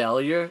like a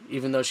failure,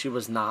 even though she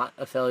was not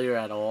a failure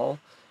at all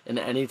in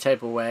any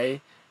type of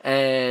way.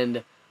 And,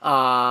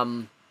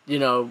 you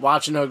know,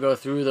 watching her go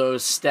through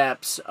those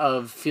steps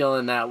of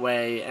feeling that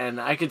way,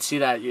 and I could see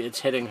that it's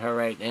hitting her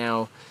right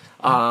now.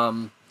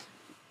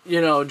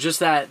 You know, just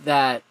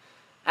that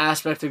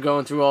aspect of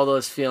going through all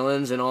those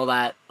feelings and all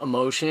that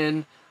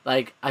emotion,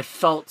 like, I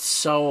felt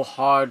so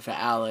hard for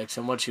Alex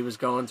and what she was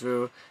going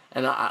through,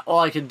 and all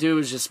I could do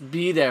was just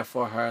be there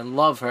for her and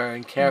love her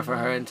and care for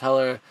her and tell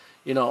her,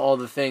 you know, all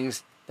the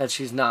things that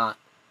she's not,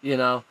 you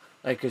know,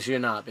 like, because you're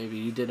not, baby,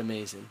 you did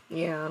amazing.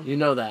 Yeah. You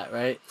know that,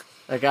 right?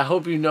 Like, I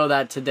hope you know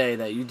that today,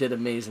 that you did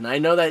amazing. I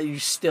know that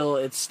it's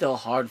still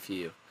hard for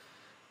you.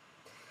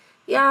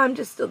 Yeah, I'm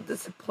just still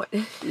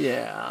disappointed.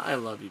 Yeah, I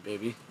love you,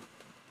 baby.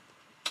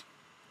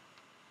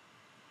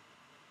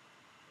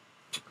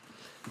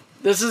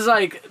 This is,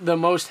 like, the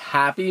most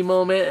happy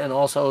moment and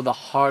also the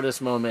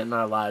hardest moment in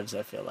our lives,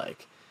 I feel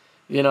like.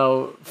 You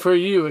know, for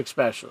you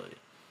especially.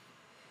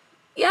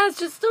 Yeah, it's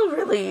just still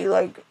really,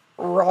 like,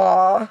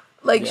 raw.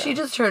 Like, she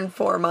just turned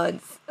 4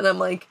 months, and I'm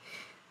like,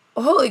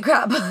 holy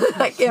crap,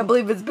 I can't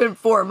believe it's been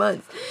 4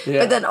 months. Yeah.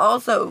 But then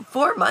also,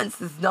 4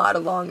 months is not a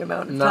long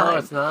amount of time. No,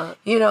 it's not.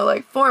 You know,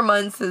 like, 4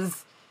 months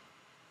is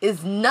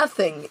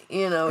nothing,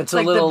 you know. It's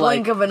like the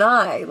blink of an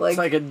eye. Like, it's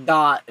like a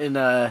dot in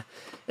a...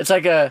 It's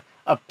like a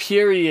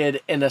period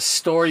in a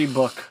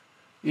storybook.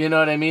 You know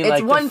what I mean? It's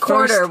like one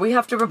quarter. We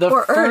have to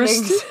report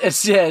earnings.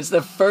 It's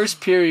the first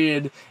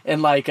period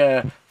in, like,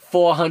 a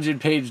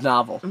 400-page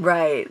novel.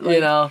 Right. Like, you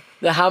know?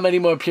 How many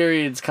more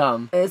periods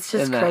come? It's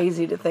just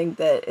crazy to think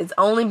that it's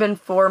only been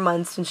 4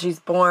 months since she's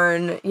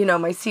born. You know,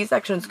 my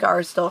C-section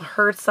scar still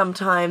hurts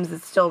sometimes.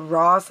 It's still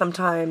raw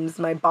sometimes.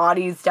 My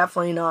body's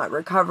definitely not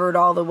recovered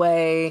all the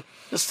way.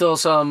 There's still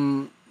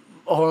some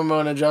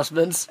hormone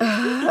adjustments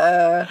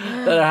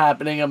that are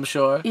happening, I'm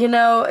sure. You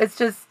know, it's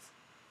just...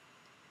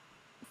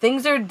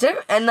 Things are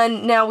different. And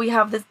then now we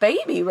have this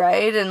baby,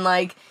 right? And,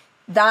 like,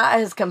 that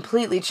has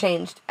completely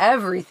changed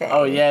everything.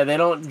 Oh, yeah. They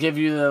don't give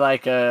you,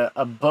 like, a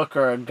book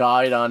or a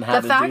guide on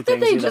how to do things. The fact that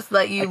they just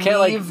let you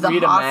leave the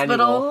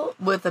hospital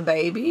with a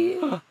baby...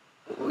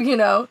 You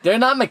know, they're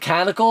not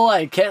mechanical.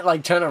 I can't,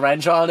 like, turn a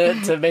wrench on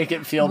it to make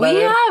it feel better.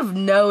 We have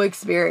no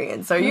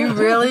experience. Are you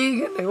really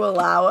going to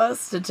allow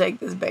us to take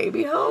this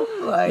baby home?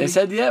 Like, they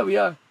said, yeah, we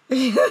are.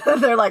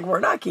 They're like,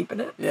 we're not keeping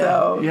it. Yeah,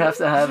 so. You have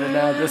to have it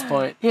now at this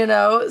point. You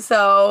know,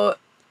 so.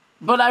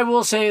 But I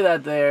will say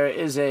that there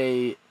is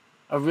a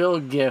real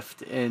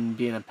gift in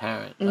being a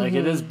parent. Mm-hmm. Like,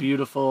 it is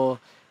beautiful.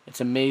 It's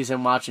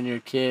amazing watching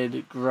your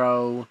kid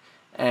grow.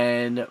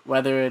 And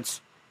whether it's,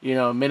 you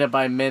know, minute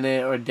by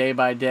minute or day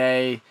by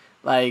day,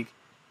 like,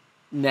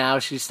 now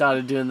she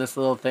started doing this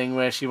little thing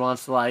where she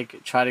wants to,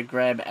 like, try to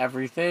grab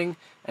everything,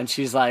 and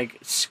she's, like,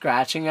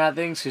 scratching at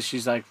things because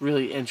she's, like,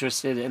 really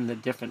interested in the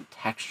different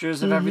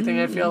textures of everything,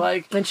 I feel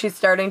like. And she's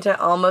starting to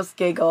almost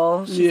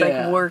giggle. She's,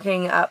 like,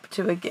 working up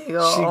to a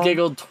giggle. She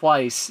giggled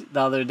twice the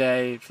other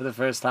day for the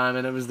first time,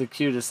 and it was the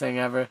cutest thing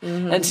ever.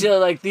 Mm-hmm. And so,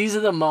 like, these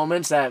are the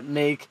moments that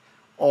make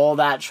all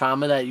that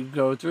trauma that you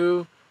go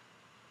through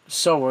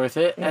so worth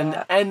it.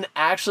 Yeah. And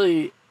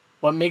actually...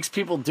 what makes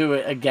people do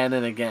it again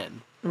and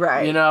again.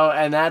 Right. You know,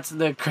 and that's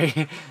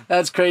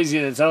that's crazy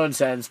in its own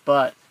sense,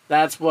 but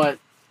that's what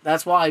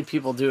that's why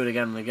people do it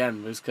again and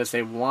again, is because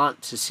they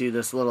want to see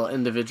this little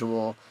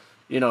individual,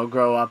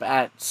 grow up.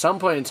 At some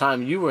point in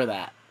time, you were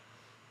that,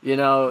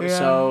 Yeah.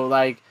 So,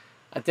 like,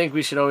 I think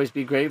we should always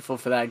be grateful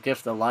for that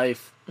gift of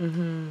life.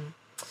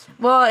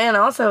 Well, and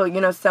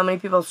also, so many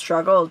people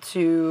struggle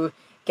to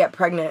get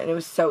pregnant, and it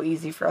was so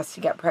easy for us to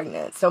get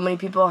pregnant. So many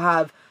people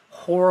have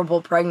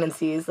horrible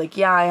pregnancies. Like,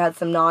 yeah, I had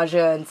some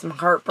nausea and some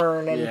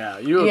heartburn, and Yeah,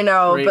 you were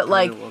a great but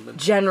like pregnant woman.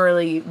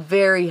 generally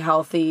very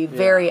healthy,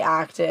 very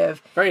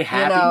active, Very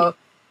happy.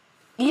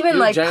 Even You were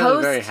like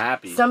generally very post,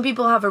 happy. some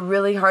people have a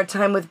really hard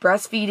time with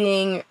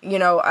breastfeeding.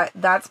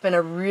 That's been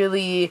a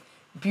really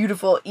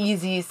beautiful,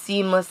 easy,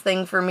 seamless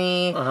thing for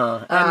me.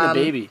 And the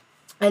baby.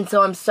 And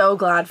so I'm so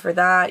glad for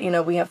that.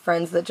 We have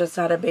friends that just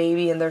had a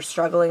baby and they're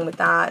struggling with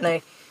that. And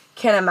I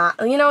can't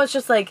imagine, it's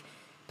just like,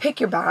 pick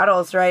your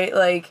battles, right?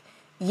 Like,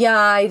 yeah,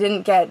 I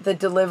didn't get the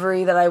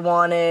delivery that I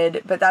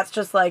wanted, but that's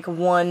just like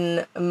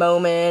one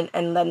moment.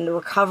 And then the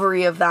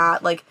recovery of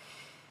that, like,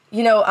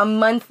 a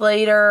month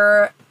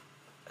later,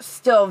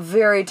 still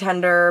very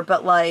tender,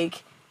 but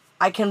like,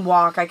 I can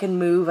walk, I can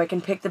move, I can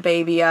pick the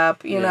baby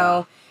up, you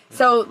know?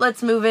 So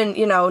let's move in,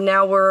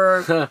 now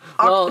we're...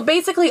 Well-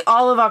 basically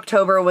all of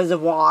October was a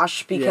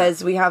wash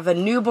because we have a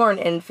newborn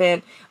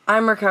infant.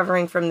 I'm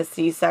recovering from the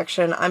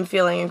C-section. I'm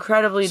feeling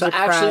incredibly So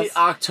depressed.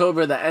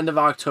 actually, the end of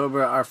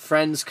October, our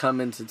friends come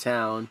into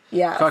town.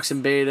 Yes. Crux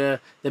and Beta.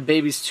 The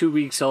baby's 2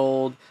 weeks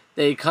old.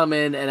 They come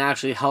in and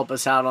actually help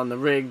us out on the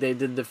rig. They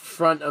did the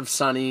front of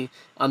Sunny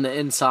on the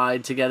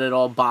inside to get it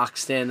all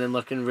boxed in and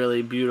looking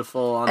really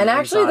beautiful on the inside. And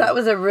actually that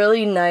was a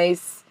really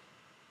nice...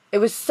 It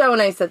was so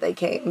nice that they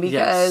came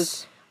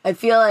because I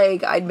feel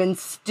like I'd been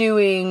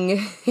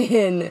stewing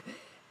in,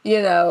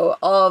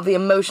 all of the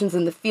emotions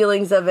and the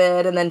feelings of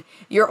it. And then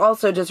you're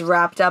also just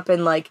wrapped up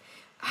in like,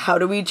 how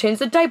do we change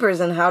the diapers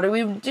and how do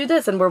we do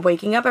this? And we're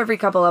waking up every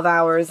couple of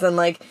hours and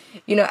like,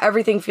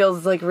 everything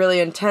feels like really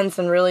intense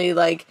and really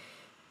like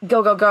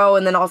go, go, go.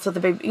 And then also the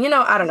baby,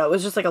 I don't know. It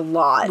was just like a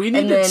lot. We And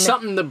needed then,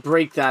 something to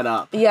break that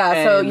up.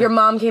 Yeah. So And your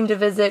mom came to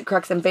visit.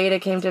 Crux and Beta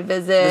came to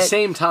visit. the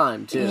same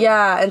time, too.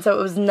 Yeah, and so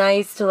it was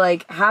nice to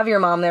like have your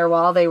mom there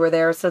while they were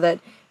there so that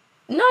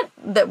not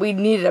that we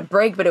needed a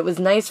break, but it was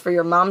nice for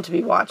your mom to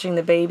be watching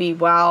the baby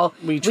while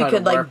we try to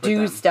could like work with do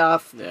them.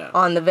 stuff Yeah.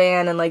 on the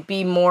van and like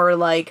be more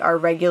like our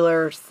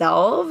regular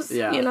selves,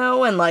 Yeah.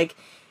 and like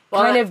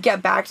Well, kind of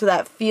get back to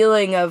that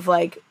feeling of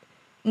like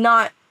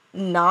not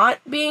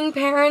being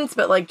parents,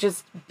 but like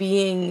just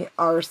being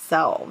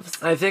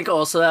ourselves. I think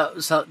also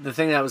that the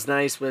thing that was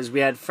nice was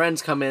we had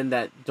friends come in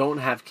that don't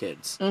have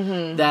kids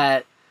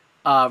that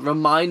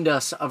remind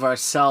us of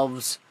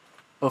ourselves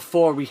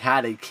before we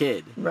had a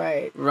kid,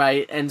 Right.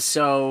 right? And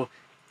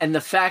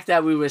the fact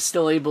that we were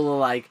still able to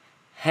like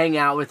hang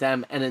out with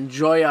them and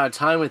enjoy our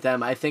time with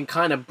them, I think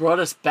kind of brought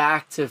us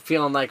back to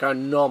feeling like our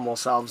normal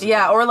selves.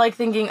 Yeah, again. or like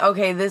thinking,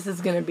 okay, this is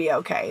gonna be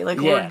okay.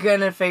 Like Yeah. we're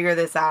gonna figure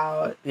this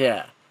out.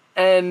 Yeah.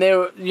 And they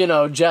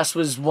were, Jess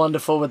was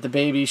wonderful with the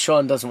baby.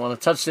 Sean doesn't want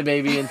to touch the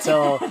baby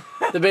until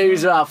the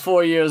baby's about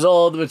 4 years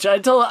old, which I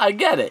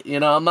get it.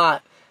 I'm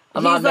not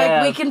He's like,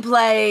 mad. we can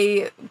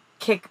play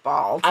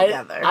kickball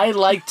together. I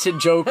like to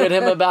joke at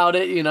him about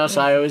it, so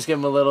I always give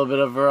him a little bit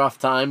of a rough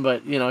time,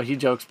 but, he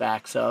jokes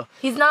back, so.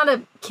 He's not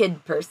a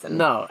kid person.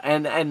 No,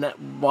 and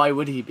why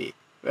would he be,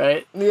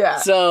 right? Yeah.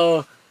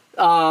 So,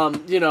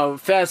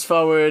 fast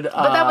forward.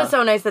 But that was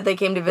so nice that they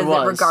came to visit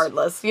was.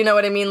 regardless. You know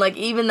what I mean? Like,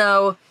 even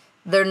though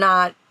they're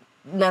not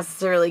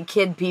necessarily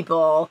kid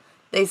people,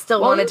 they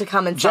still wanted to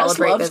come and Jess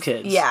celebrate loves this.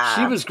 kids. Yeah.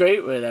 She was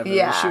great with everything.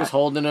 Yeah. She was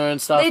holding her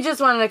and stuff. They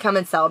just wanted to come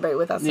and celebrate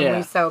with us, Yeah. and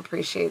we so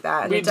appreciate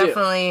that. And We it do.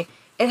 definitely...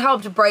 It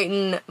helped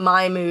brighten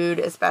my mood,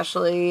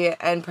 especially,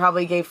 and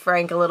probably gave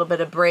Frank a little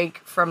bit of break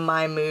from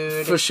my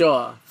mood. For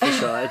sure.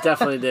 It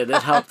definitely did.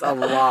 It helped a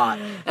lot.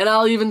 And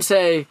I'll even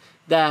say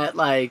that,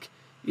 like,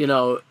 it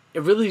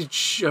really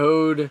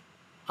showed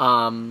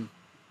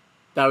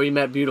that we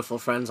met beautiful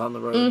friends on the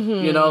road.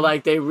 Mm-hmm.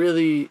 Like, they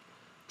really,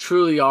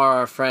 truly are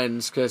our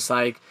friends, because,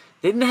 like,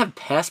 they didn't have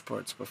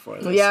passports before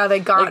this. Yeah, they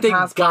got like, they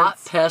passports.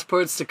 got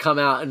passports to come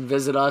out and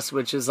visit us,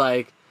 which is,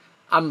 like,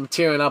 I'm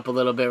tearing up a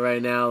little bit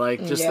right now.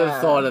 Like, just the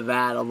Yeah. thought of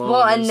that alone.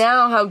 Well, and is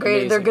now how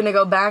great they're amazing. going to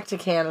go back to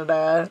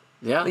Canada,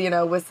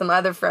 Yeah. with some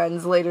other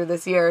friends later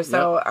this year.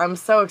 So I'm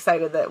so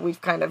excited that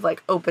we've kind of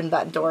like opened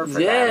that door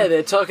for Yeah, them.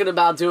 they're talking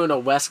about doing a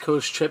West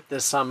Coast trip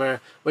this summer,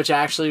 which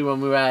actually,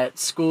 when we were at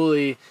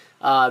Schoolie,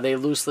 they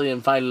loosely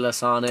invited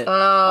us on it.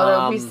 Oh,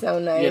 that would be so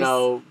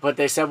nice. But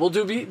they said we'll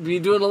be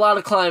doing a lot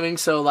of climbing,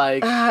 so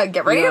like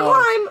Get ready to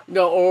climb.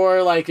 No,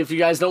 or like if you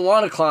guys don't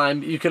want to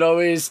climb, you could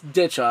always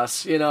ditch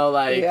us.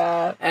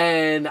 Yeah.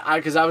 And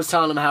because I was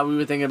telling them how we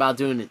were thinking about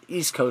doing an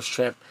East Coast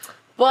trip.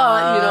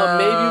 But,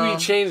 maybe we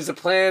changed the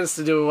plans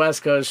to do a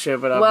West Coast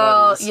trip with our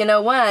Well, buddies. you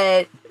know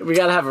what? We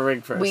gotta have a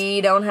rig first.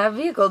 We don't have a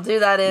vehicle to do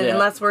that in Yeah.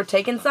 unless we're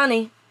taking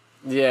Sunny.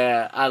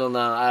 Yeah, I don't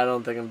know. I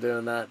don't think I'm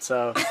doing that,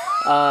 so...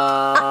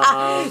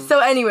 So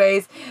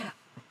anyways,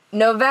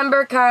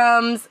 November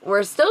comes.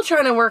 We're still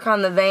trying to work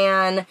on the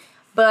van,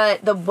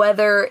 but the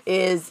weather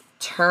is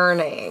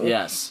turning.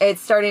 Yes.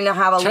 It's starting to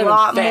have a Turning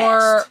lot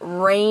fast.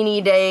 more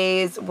rainy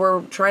days.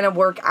 We're trying to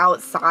work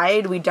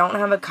outside. We don't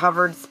have a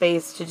covered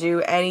space to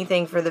do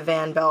anything for the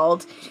van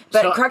build.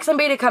 But So- Crux and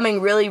Beta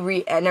coming really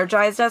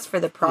re-energized us for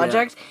the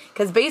project.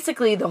 Because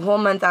basically the whole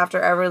month after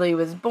Everly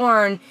was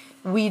born,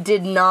 we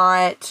did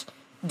not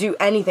do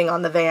anything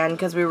on the van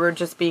because we were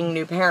just being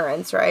new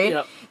parents, right?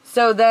 Yep.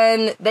 So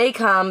then they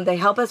come, they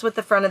help us with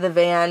the front of the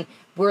van.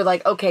 We're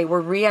like, okay, we're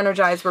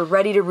re-energized. We're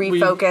ready to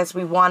refocus.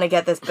 We want to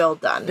get this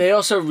build done. They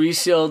also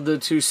resealed the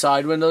 2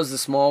 side windows, the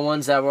small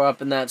ones that were up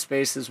in that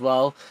space as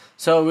well.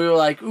 So we were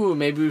like, ooh,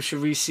 maybe we should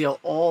reseal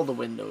all the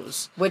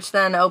windows. Which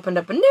then opened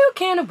up a new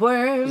can of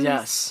worms.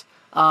 Yes.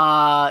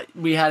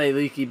 We had a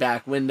leaky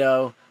back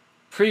window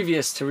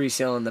previous to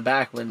resealing the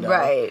back window.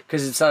 Right.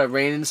 Because it started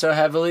raining so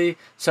heavily.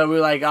 So we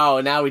were like, oh,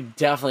 now we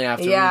definitely have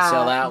to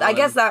reseal that one. I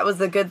guess that was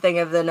the good thing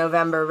of the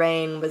November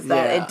rain was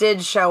that Yeah. it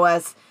did show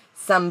us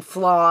some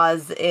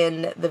flaws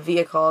in the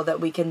vehicle that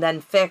we can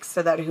then fix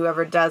so that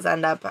whoever does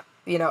end up,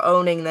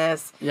 owning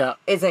this Yeah.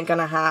 isn't going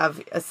to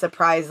have a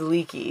surprise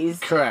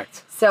leakies.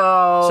 Correct.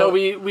 So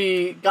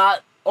we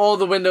got all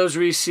the windows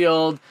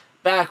resealed,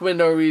 back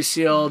window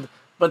resealed,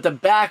 but the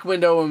back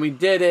window when we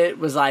did it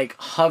was like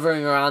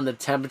hovering around the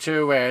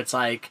temperature where it's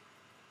like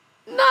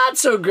not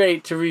so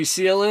great to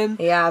reseal in.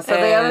 yeah, so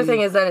the other And-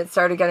 thing is that it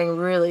started getting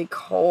really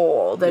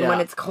cold. And when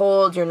Yeah. it's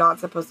cold, you're not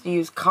supposed to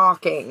use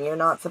caulking. You're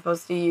not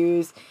supposed to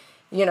use,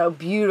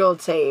 butyl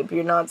tape.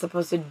 You're not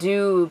supposed to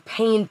do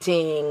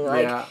painting.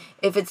 Like, Yeah.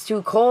 if it's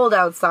too cold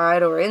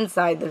outside or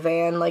inside the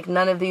van, like,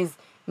 none of these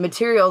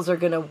materials are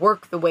going to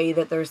work the way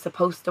that they're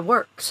supposed to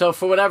work. So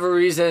for whatever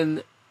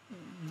reason,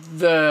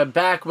 the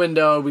back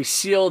window, we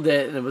sealed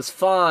it and it was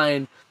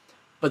fine,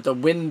 but the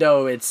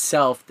window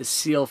itself, the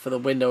seal for the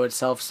window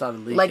itself started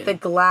leaking. Like, the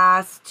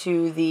glass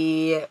to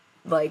the,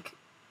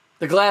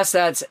 the glass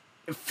that's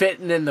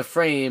fitting in the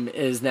frame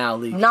is now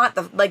leaking. not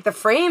the, the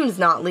frame's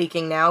not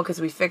leaking now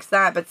because we fixed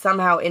that, but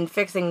somehow in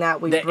fixing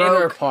that, we the broke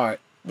inner part.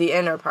 the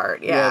inner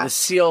part. Yeah, the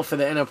seal for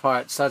the inner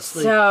part starts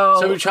leaking. So-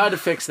 So we tried to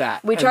fix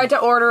that. We tried to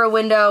order a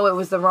window. It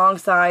was the wrong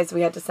size.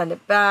 We had to send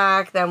it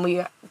back. Then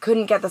we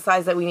couldn't get the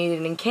size that we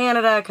needed in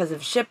Canada because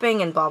of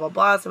shipping and blah, blah,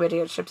 blah. So we had to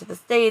get it shipped to the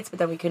States, but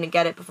then we couldn't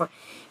get it before.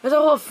 It was a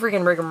whole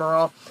freaking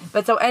rigmarole.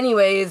 But so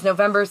anyways,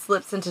 November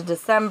slips into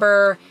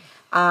December.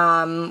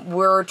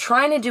 We're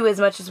trying to do as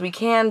much as we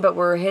can, but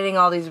we're hitting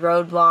all these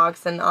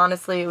roadblocks. And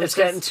honestly, It's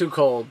getting too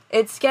cold.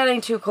 It's getting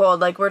too cold.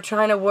 Like, we're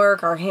trying to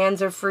work. Our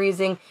hands are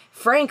freezing.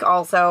 Frank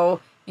also,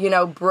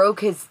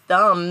 broke his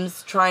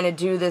thumbs trying to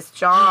do this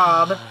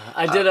job.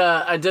 I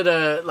did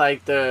a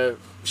like the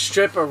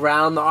strip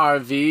around the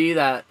RV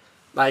that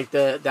like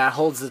that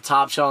holds the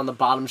top shell and the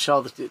bottom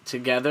shell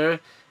together,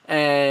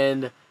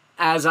 and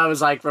as I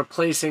was like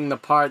replacing the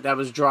part that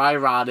was dry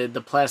rotted,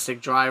 the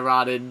plastic dry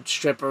rotted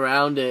strip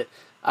around it,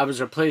 I was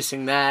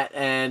replacing that,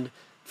 and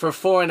for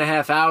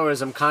 4.5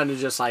 hours I'm kind of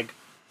just like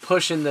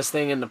pushing this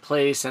thing into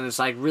place, and it's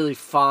like really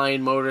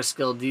fine motor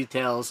skill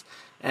details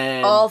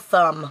and All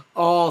thumb.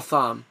 all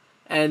thumb.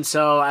 And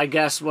so I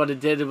guess what it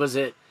did was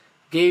it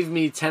gave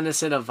me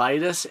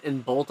tendinitis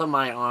in both of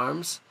my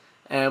arms,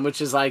 and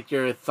which is like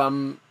your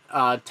thumb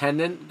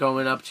tendon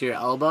going up to your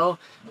elbow,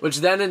 which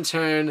then in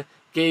turn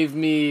gave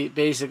me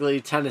basically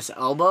tennis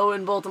elbow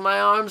in both of my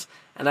arms,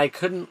 and I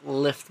couldn't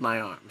lift my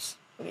arms.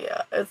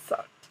 Yeah, it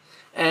sucked.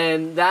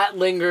 And that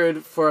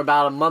lingered for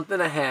about a month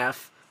and a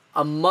half.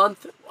 A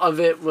month of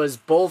it was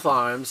both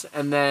arms,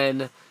 and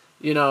then,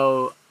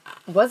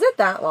 Was it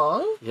that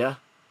long? yeah,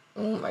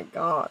 Oh my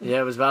god.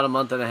 it was about a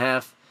month and a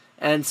half.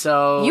 And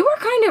so You were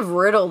kind of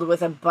riddled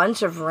with a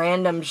bunch of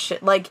random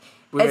shit. Like,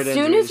 Weird as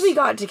soon as injuries. we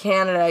got to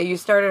Canada, you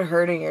started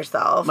hurting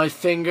yourself. my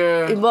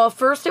finger. Well,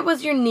 first it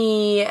was your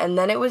knee, and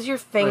then it was your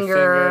finger,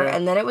 finger.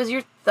 and then it was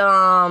your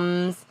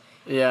thumbs,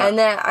 Yeah. and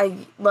then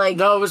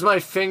No, it was my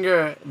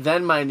finger,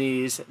 then my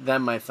knees,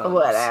 then my thumbs.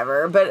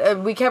 whatever. But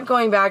we kept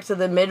going back to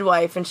the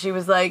midwife, and she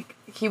was like,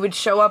 he would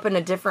show up in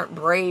a different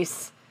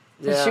brace.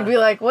 And Yeah. she'd be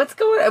like, what's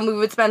going on? And we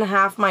would spend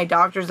half my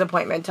doctor's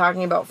appointment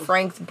talking about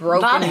Frank's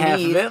broken Not knees. half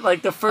of it,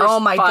 like the first Oh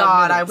my 5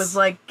 god, I minutes. was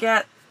like,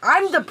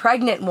 I'm the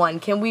pregnant one.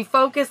 Can we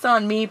focus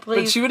on me, But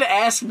please? she would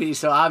ask me,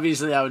 so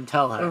obviously I would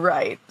tell her.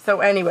 Right. So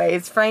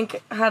anyways,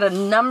 Frank had a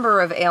number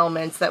of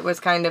ailments that was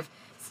kind of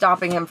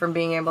stopping him from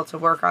being able to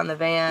work on the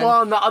van.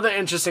 Well, and the other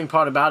interesting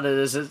part about it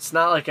is it's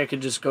not like I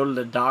could just go to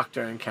the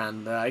doctor in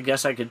Canada. I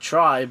guess I could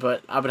try,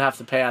 but I would have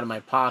to pay out of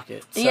my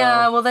pocket. So.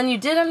 Yeah, well then you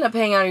did end up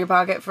paying out of your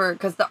pocket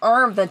because the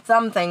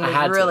thumb thing I was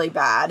had to. really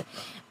bad.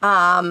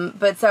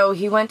 But so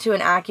he went to an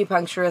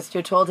acupuncturist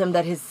who told him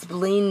that his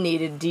spleen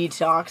needed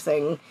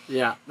detoxing.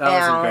 Yeah, that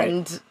wasn't great.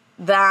 And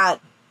that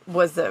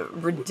was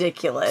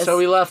ridiculous. So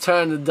we left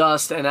her in the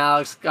dust, and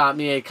Alex got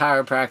me a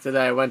chiropractor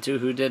that I went to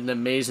who did an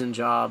amazing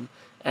job,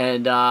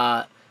 and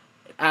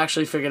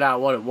actually figured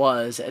out what it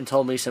was and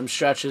told me some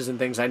stretches and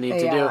things I need to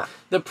do. Yeah.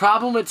 The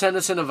problem with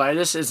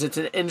tendinitis is it's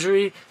an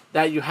injury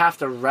that you have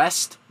to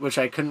rest, which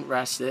I couldn't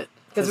rest it.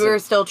 because we were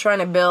still trying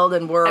to build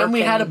and work. And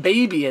we had a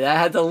baby that I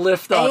had to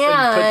lift up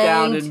and put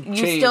down and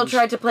you change. still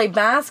tried to play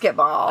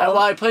basketball. Well,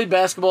 I played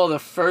basketball the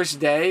first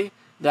day,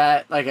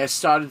 that like I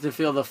started to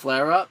feel the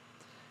flare up,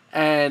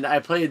 and I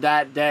played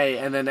that day,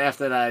 and then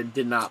after that I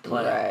did not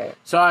play. Right.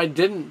 So I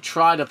didn't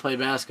try to play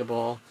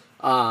basketball.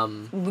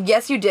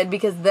 Yes, you did,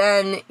 because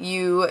then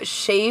you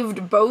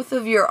shaved both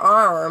of your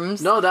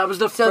arms. No, that was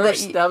the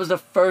first. That was the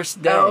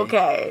first day. Oh,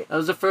 okay. That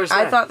was the first day.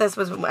 I thought this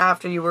was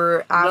after you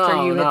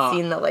had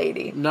seen the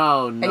lady.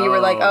 No. And you were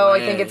like, "Oh, I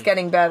think it's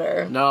getting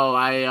better." No,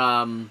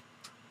 I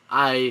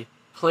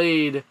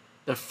played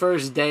the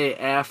first day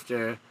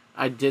after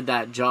I did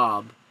that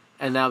job,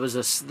 and that was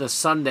the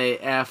Sunday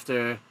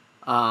after.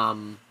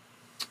 Monday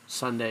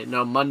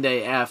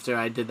after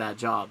I did that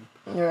job.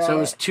 Right. So it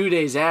was 2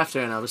 days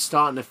after, and I was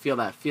starting to feel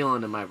that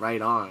feeling in my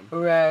right arm.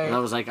 Right. And I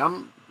was like,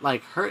 I'm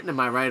like hurting in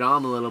my right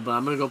arm a little bit.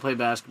 I'm gonna go play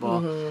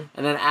basketball. Mm-hmm.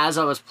 And then as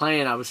I was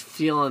playing, I was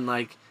feeling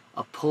like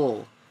a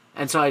pull,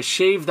 and so I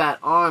shaved that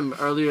arm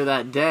earlier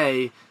that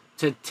day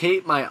to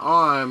tape my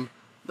arm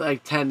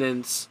like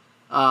tendons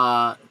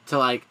to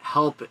like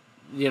help.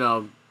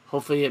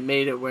 Hopefully it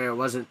made it where it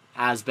wasn't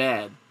as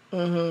bad.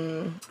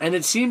 Mm-hmm. And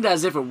it seemed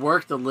as if it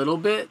worked a little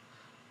bit,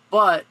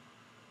 but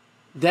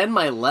then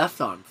my left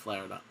arm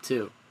flared up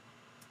too.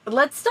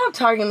 Let's stop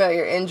talking about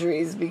your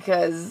injuries,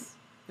 because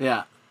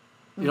Yeah.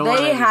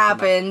 they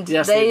happened.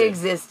 Yes, they did.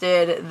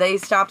 existed. They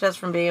stopped us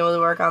from being able to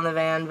work on the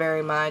van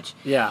very much.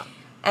 Yeah.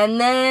 And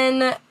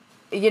then,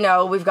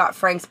 we've got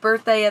Frank's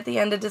birthday at the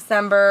end of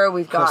December.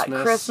 We've got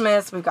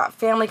Christmas. We've got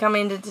family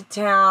coming into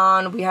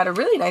town. We had a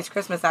really nice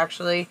Christmas,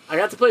 actually. I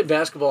got to play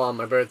basketball on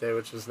my birthday,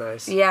 which was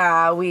nice.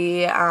 Yeah,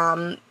 we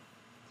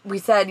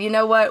said, you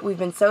know what? We've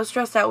been so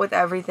stressed out with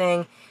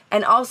everything.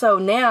 And also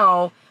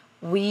now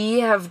we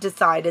have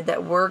decided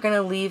that we're going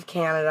to leave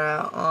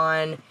Canada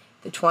on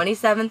the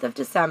 27th of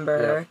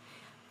December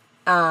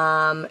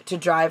to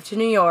drive to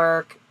New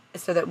York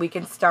so that we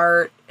can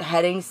start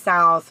heading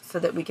south so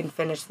that we can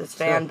finish this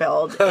van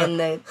build in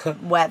the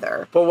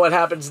weather. But what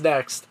happens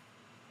next?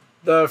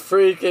 The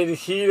freaking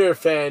heater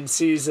fan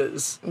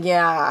seizes.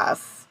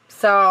 Yes.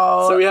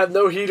 So we have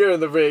no heater in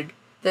the rig.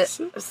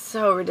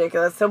 So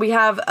ridiculous. So we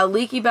have a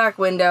leaky back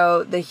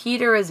window, the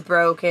heater is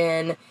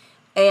broken,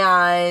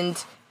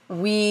 and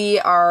we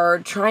are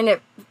trying to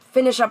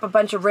finish up a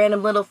bunch of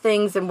random little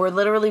things, and we're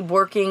literally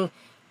working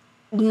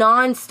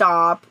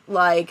nonstop,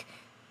 like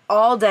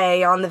all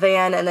day on the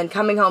van, and then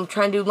coming home,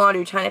 trying to do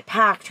laundry, trying to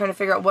pack, trying to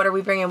figure out what are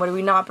we bringing, what are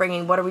we not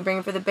bringing, what are we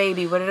bringing for the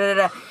baby,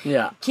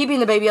 Yeah. Keeping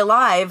the baby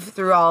alive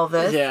through all of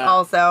this,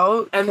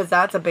 also, because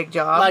that's a big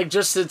job. Like,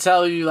 just to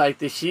tell you, like,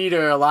 the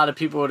heater, a lot of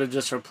people would have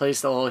just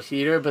replaced the whole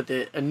heater, but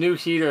a new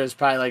heater is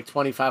probably like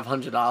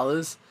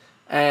 $2,500,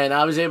 and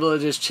I was able to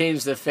just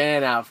change the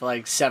fan out for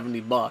like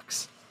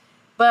 $70.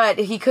 But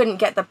he couldn't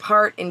get the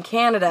part in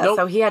Canada,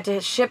 so he had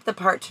to ship the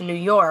part to New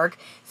York.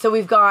 So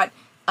we've got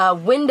a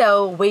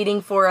window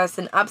waiting for us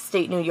in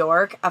upstate New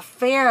York, a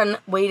fan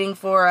waiting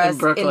for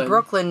us in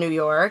Brooklyn, New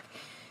York.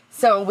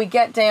 So we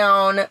get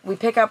down, we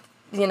pick up,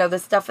 the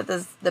stuff at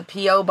the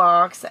P.O.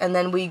 box, and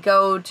then we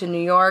go to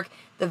New York.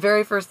 The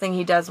very first thing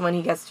he does when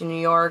he gets to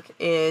New York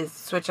is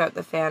switch out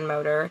the fan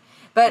motor.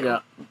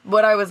 But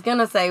what I was going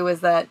to say was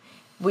that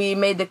we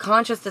made the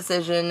conscious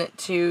decision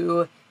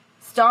to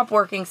stop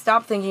working,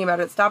 stop thinking about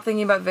it, stop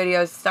thinking about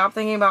videos, stop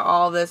thinking about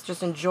all this,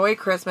 just enjoy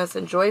Christmas,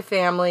 enjoy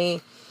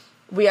family.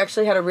 We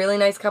actually had a really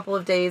nice couple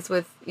of days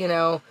with,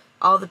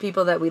 all the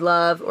people that we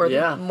love, or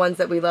the ones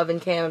that we love in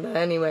Canada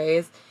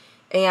anyways,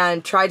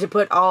 and tried to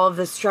put all of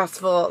the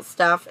stressful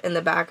stuff in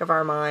the back of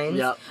our minds.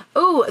 Yep.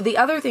 Oh, the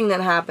other thing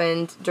that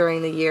happened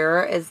during the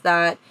year is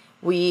that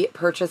we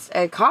purchased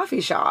a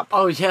coffee shop.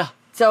 Oh, yeah.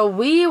 So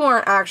we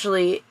weren't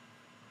actually,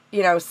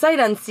 sight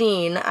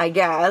unseen, I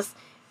guess,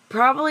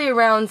 probably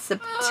around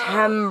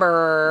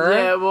September.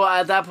 Yeah, well,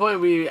 at that point,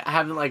 we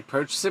haven't,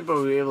 purchased it, but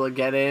we were able to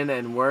get in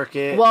and work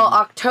it. Well,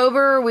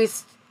 October, we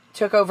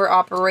took over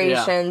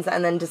operations,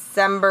 and then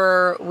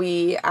December,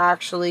 we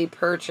actually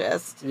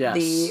purchased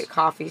the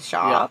coffee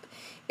shop.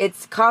 Yeah.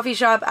 It's coffee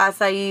shop,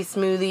 acai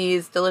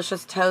smoothies,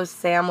 delicious toast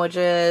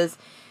sandwiches,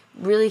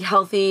 really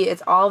healthy.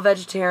 It's all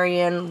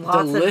vegetarian,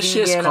 lots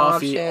delicious of vegan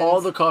coffee. options. All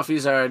the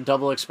coffees are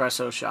double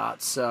espresso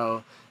shots,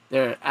 so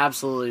they're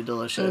absolutely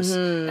delicious.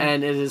 Mm-hmm.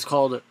 And it is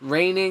called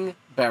Raining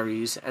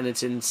Berries, and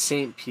it's in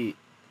St.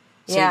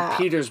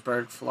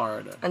 Petersburg,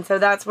 Florida. And so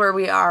that's where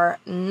we are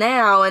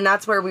now, and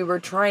that's where we were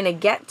trying to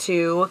get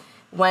to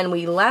when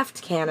we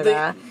left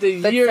Canada. The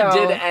year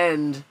did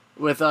end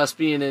with us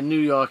being in New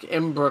York,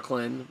 in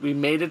Brooklyn. We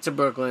made it to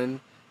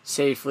Brooklyn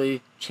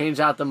safely, changed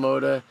out the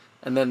motor,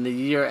 and then the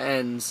year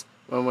ends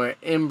when we're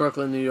in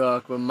Brooklyn, New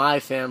York, with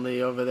my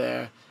family over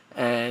there,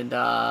 and,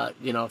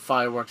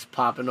 fireworks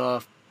popping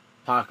off,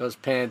 Paco's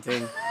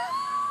panting.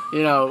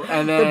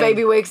 And then the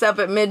baby wakes up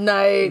at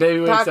midnight.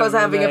 Paco's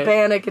having a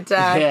panic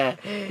attack.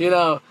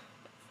 Yeah.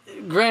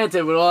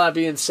 Granted, with all that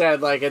being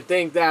said, I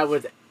think that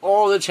with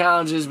all the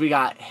challenges we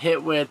got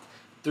hit with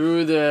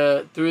through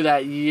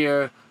that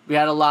year, we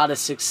had a lot of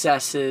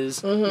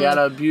successes. Mm-hmm. We had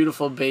a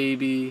beautiful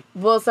baby.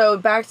 Well, so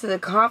back to the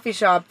coffee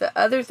shop, the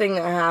other thing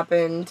that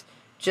happened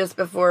just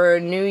before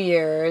New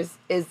Year's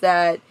is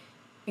that,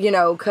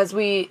 because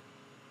we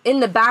in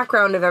the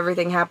background of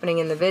everything happening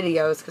in the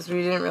videos, because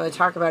we didn't really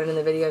talk about it in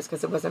the videos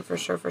because it wasn't for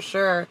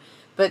sure.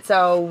 But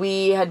so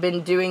we had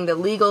been doing the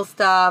legal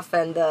stuff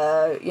and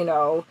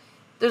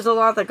there's a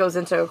lot that goes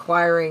into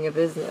acquiring a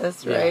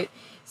business, right? Yeah.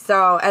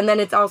 So, and then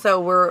it's also,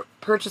 we're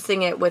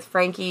purchasing it with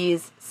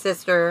Frankie's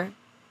sister,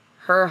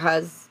 her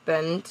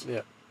husband,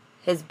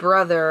 his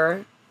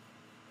brother,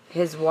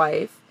 his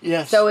wife.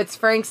 Yes. So it's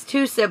Frank's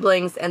 2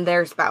 siblings and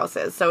their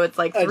spouses. So it's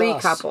like 3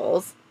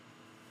 couples.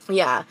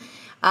 Yeah.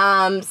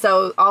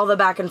 So all the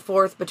back and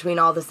forth between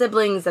all the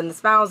siblings and the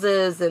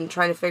spouses and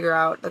trying to figure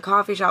out the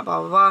coffee shop, blah,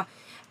 blah, blah.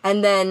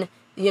 And then,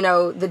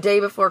 the day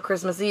before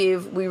Christmas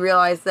Eve, we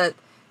realized that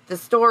the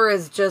store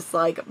is just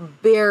like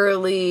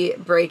barely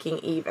breaking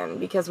even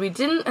because we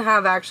didn't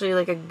have actually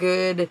like a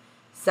good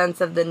sense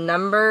of the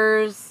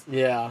numbers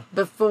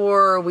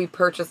before we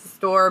purchased the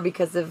store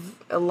because of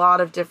a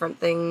lot of different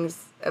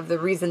things of the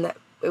reason that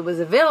it was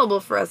available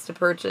for us to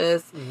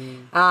purchase,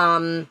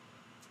 was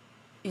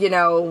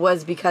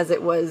because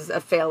it was a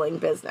failing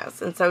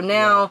business. And so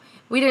now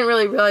we didn't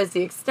really realize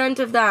the extent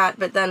of that,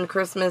 but then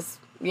Christmas,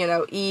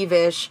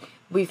 Eve-ish,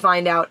 we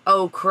find out,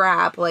 oh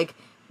crap, like,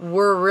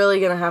 we're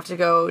really going to have to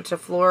go to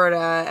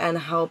Florida and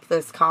help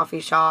this coffee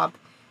shop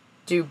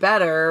do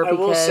better. I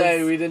will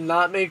say, we did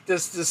not make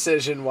this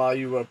decision while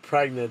you were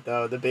pregnant,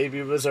 though. The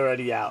baby was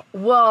already out.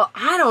 Well,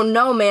 I don't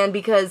know, man,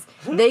 because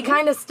they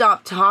kind of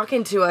stopped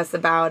talking to us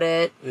about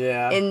it.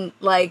 Yeah. And,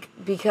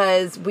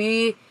 because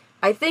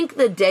I think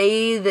the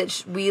day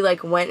that we,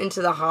 went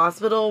into the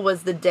hospital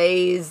was the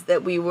days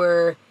that we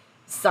were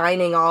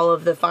signing all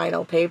of the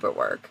final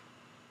paperwork.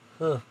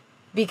 Huh.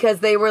 Because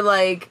they were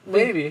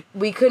maybe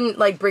we couldn't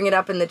bring it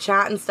up in the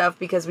chat and stuff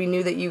because we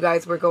knew that you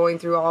guys were going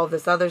through all of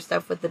this other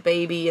stuff with the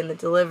baby and the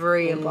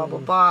delivery and blah blah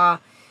blah,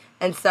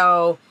 and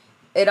so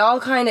it all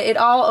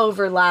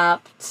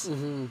overlapped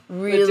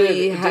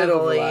really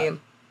heavily.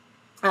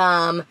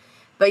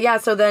 But yeah,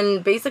 so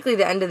then basically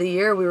the end of the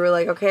year we were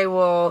like, okay,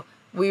 well,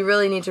 we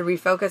really need to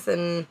refocus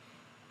and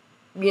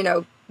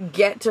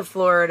get to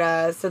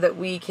Florida so that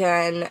we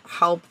can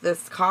help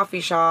this coffee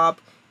shop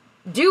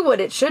do what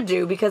it should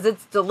do because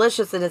it's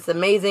delicious and it's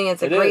amazing.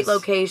 It's a great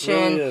location.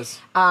 It really is.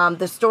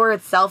 The store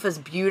itself is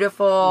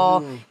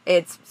beautiful.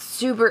 It's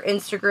super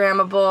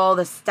Instagrammable.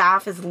 The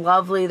staff is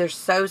lovely. They're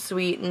so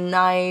sweet and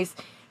nice.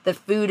 The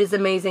food is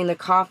amazing. The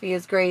coffee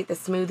is great. The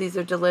smoothies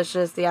are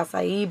delicious. The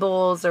acai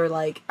bowls are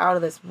out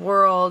of this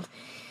world.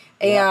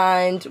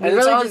 And we it's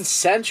really on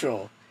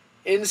Central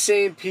in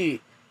St.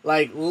 Pete,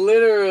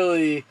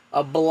 literally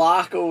a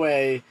block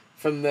away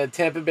from the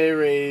Tampa Bay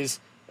Rays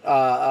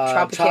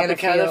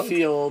Tropicana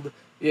Field,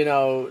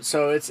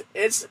 so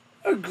it's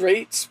a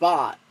great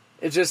spot.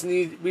 We just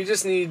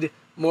need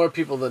more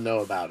people to know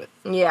about it.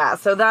 Yeah,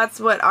 so that's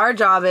what our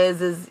job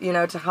is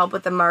to help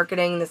with the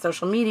marketing, the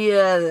social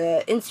media,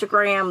 the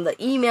Instagram, the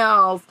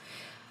emails.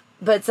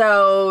 But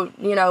so,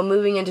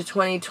 moving into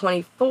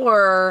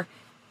 2024,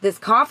 this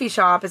coffee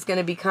shop is going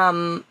to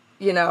become,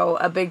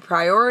 a big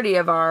priority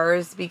of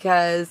ours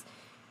because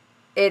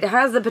it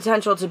has the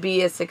potential to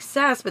be a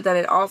success, but then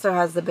it also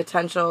has the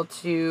potential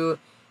to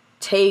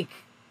take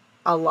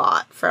a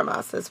lot from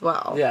us as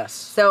well. Yes.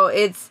 So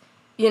it's,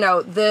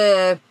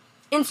 the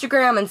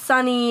Instagram and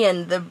Sunny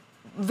and the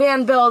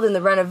van build and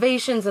the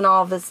renovations and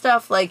all of this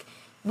stuff,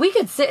 we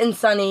could sit in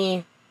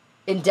Sunny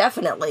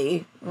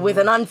indefinitely with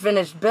an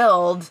unfinished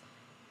build.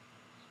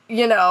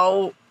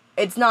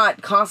 It's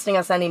not costing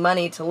us any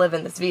money to live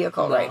in this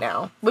vehicle right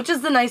now, which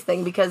is the nice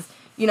thing because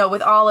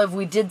with Olive,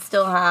 we did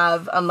still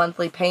have a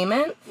monthly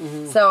payment.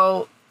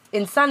 So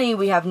in Sunny,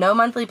 we have no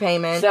monthly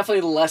payment. It's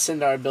definitely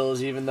lessened our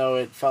bills, even though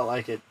it felt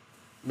like it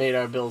made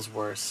our bills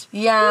worse.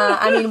 Yeah,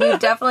 I mean, we've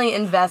definitely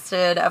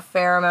invested a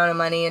fair amount of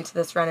money into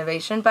this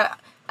renovation. But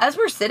as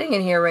we're sitting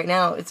in here right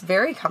now, it's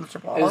very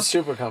comfortable. It's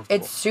super comfortable.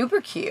 It's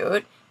super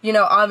cute.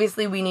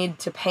 Obviously we need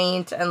to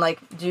paint and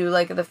do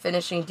the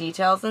finishing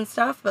details and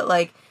stuff.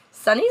 But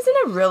Sunny's in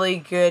a really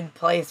good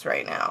place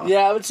right now.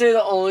 Yeah, I would say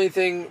the only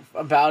thing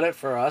about it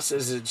for us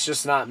is it's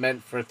just not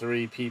meant for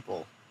 3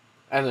 people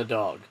and a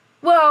dog.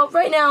 Well,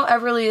 right now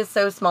Everly is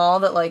so small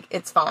that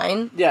it's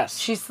fine. Yes.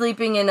 She's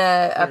sleeping in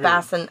a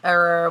basin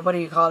or what do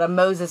you call it? A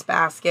Moses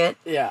basket.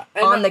 Yeah.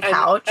 On the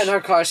couch. And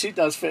her car seat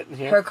does fit in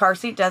here. Her car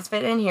seat does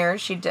fit in here.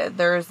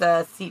 There's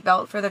a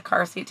seatbelt for the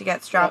car seat to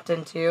get strapped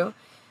into.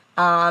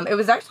 It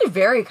was actually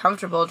very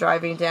comfortable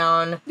driving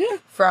down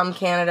from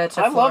Canada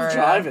to Florida. I love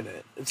driving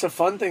it. It's a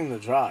fun thing to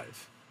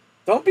drive.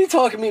 Don't be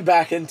talking me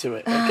back into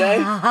it, okay?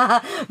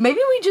 Maybe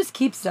we just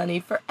keep Sunny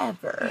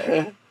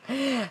forever.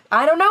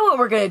 I don't know what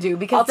we're going to do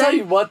because I'll tell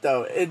you what,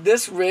 though.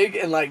 This rig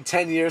in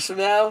 10 years from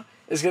now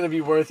is going to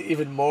be worth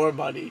even more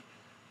money.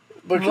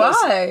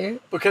 Why?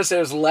 Because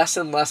there's less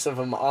and less of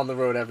them on the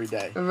road every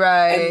day.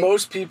 Right. And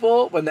most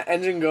people, when the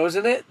engine goes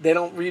in it, they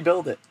don't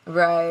rebuild it.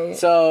 Right.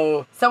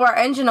 So our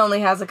engine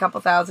only has a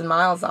couple thousand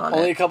miles on it.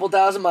 Only a couple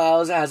thousand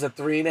miles. It has a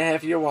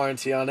 3.5-year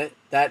warranty on it.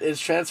 That is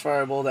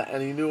transferable to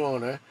any new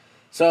owner.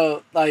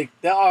 So,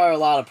 there are a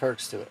lot of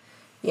perks to it.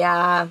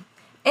 Yeah.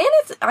 And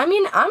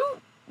I'm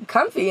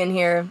comfy in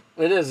here.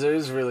 It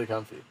is really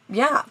comfy.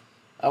 Yeah.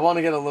 I want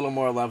to get a little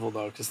more level,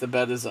 though, because the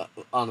bed is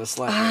on a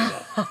slant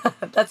right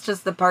now. That's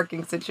just the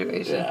parking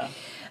situation. Yeah.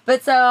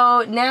 But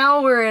so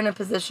now we're in a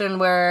position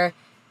where,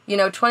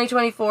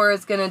 2024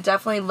 is going to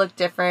definitely look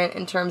different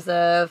in terms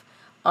of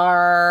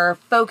our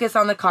focus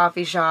on the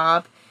coffee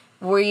shop.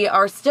 We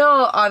are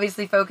still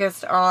obviously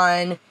focused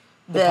on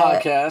the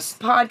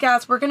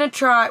podcast. We're going to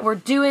try. We're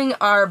doing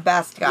our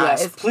best,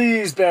 guys. Yes,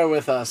 please bear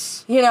with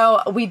us.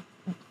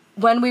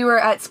 When we were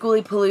at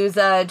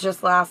Schoolypalooza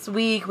just last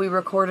week, we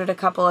recorded a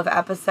couple of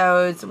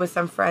episodes with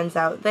some friends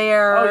out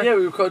there. Oh, yeah,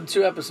 we recorded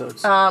 2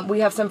 episodes. We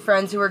have some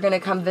friends who are going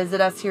to come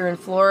visit us here in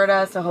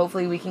Florida, so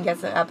hopefully we can get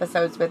some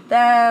episodes with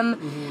them.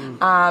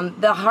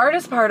 Mm-hmm. The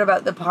hardest part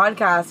about the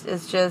podcast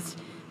is just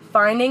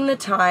finding the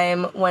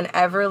time when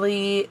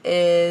Everly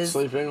is...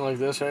 sleeping like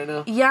this right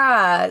now?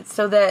 Yeah,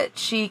 so that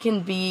she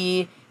can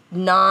be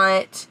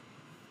not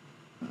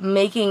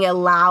making a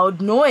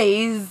loud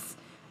noise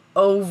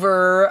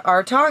over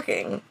our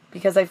talking,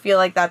 because I feel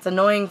like that's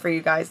annoying for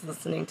you guys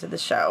listening to the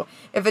show.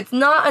 If it's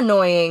not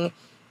annoying,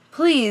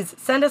 please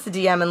send us a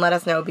DM and let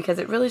us know, because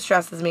it really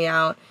stresses me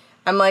out.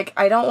 I'm like,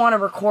 I don't want to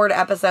record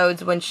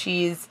episodes when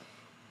she's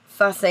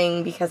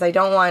fussing, because I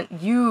don't want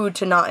you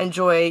to not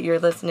enjoy your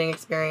listening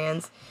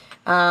experience.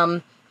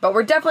 But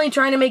we're definitely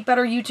trying to make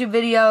better YouTube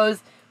videos.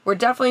 We're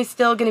definitely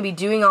still going to be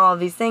doing all of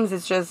these things.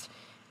 It's just,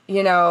 we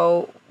have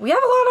a lot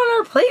on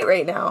our plate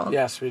right now.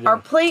 Yes, we do. Our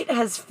plate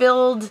has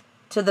filled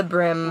to the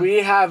brim.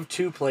 We have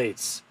 2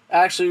 plates.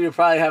 Actually, we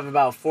probably have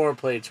about 4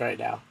 plates right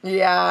now.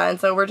 Yeah, and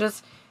so we're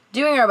just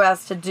doing our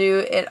best to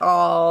do it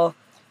all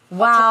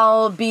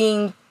while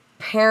being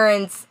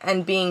parents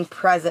and being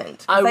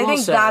present. I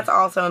think that's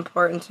also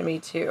important to me,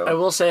 too. I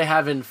will say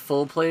having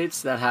full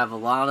plates that have a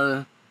lot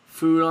of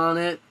food on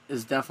it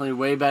is definitely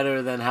way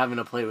better than having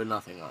a plate with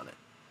nothing on it.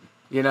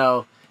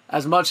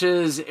 As much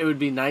as it would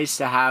be nice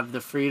to have the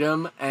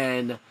freedom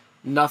and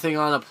nothing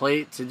on a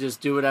plate to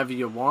just do whatever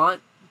you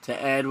want, to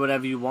add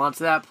whatever you want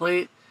to that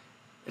plate,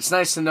 it's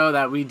nice to know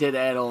that we did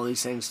add all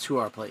these things to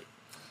our plate.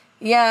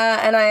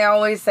 Yeah, and I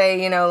always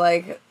say,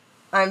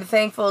 I'm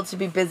thankful to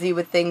be busy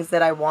with things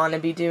that I want to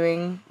be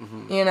doing,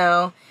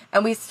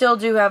 and we still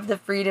do have the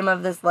freedom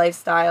of this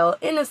lifestyle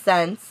in a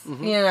sense,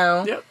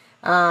 Yep.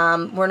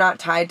 We're not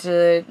tied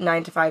to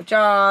 9-to-5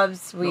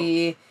 jobs.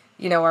 We,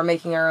 are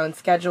making our own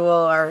schedule.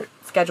 Our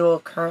schedule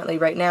currently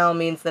right now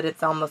means that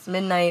it's almost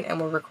midnight and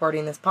we're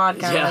recording this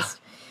podcast.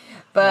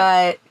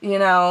 Yeah.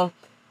 But,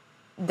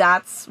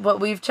 that's what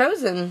we've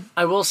chosen.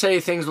 I will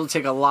say things will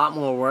take a lot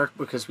more work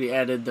because we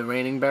added the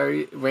raining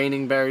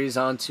berries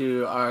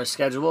onto our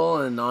schedule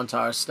and onto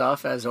our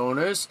stuff as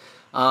owners.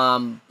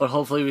 But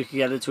hopefully we can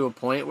get it to a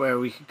point where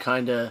we can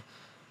kind of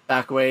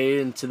back away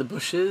into the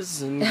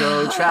bushes and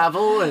go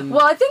travel. And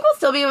well, I think we'll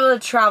still be able to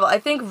travel. I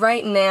think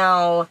right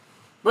now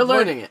we're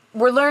learning it.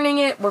 We're learning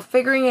it. We're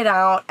figuring it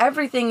out.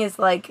 Everything is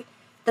like,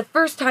 the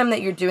first time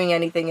that you're doing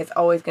anything is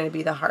always going to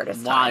be the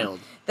hardest time. Wild.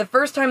 The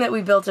first time that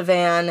we built a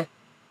van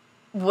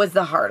was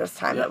the hardest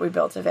time that we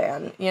built a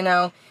van,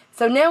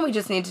 So now we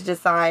just need to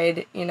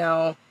decide,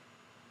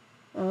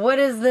 what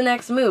is the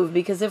next move?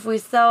 Because if we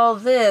sell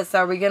this,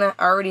 are we going to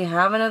already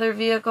have another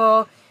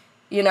vehicle?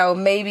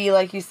 Maybe,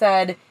 like you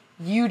said,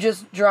 you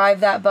just drive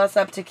that bus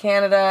up to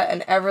Canada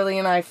and Everly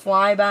and I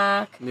fly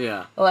back.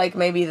 Yeah. Like,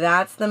 maybe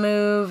that's the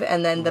move,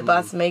 and then the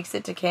bus makes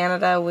it to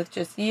Canada with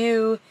just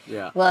you.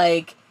 Yeah.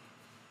 Like,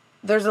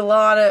 there's a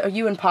lot of...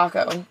 You and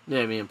Paco.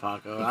 Yeah, me and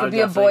Paco. It could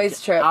be a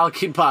boys' trip. I'll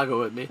keep Paco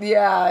with me.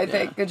 Yeah, I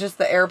think just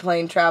the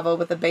airplane travel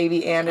with a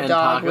baby and a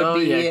dog Paco, would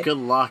be... yeah, good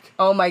luck.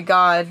 Oh, my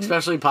God.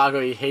 Especially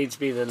Paco, he hates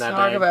being in that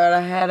Talk bag. about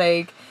a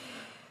headache.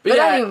 But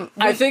yeah,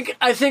 anyway,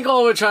 I think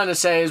all we're trying to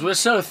say is we're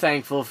so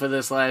thankful for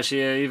this last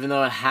year, even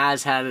though it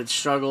has had its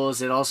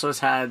struggles. It also has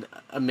had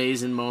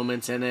amazing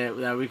moments in it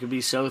that we could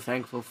be so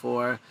thankful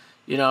for.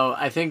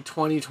 I think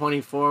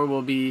 2024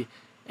 will be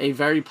a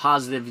very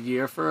positive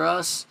year for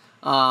us.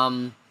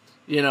 And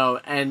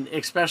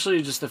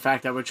especially just the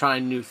fact that we're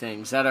trying new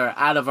things that are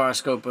out of our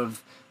scope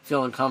of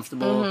feeling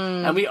comfortable.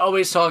 Mm-hmm. And we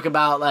always talk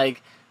about,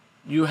 like,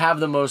 you have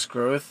the most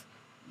growth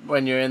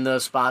when you're in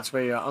those spots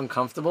where you're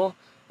uncomfortable.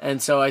 And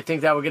so I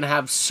think that we're going to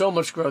have so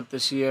much growth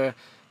this year,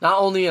 not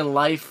only in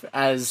life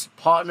as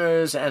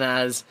partners and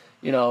as,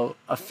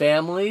 a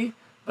family,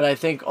 but I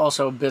think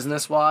also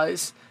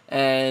business-wise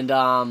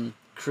and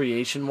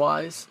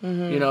creation-wise.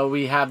 Mm-hmm.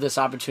 We have this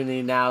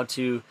opportunity now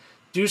to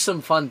do some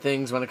fun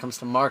things when it comes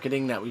to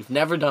marketing that we've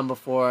never done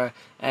before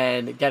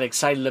and get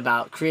excited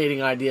about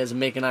creating ideas and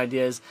making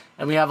ideas.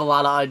 And we have a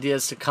lot of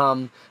ideas to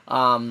come,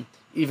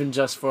 even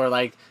just for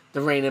like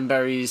the Rain and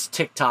Berries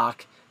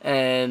TikTok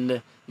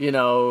and,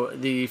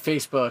 the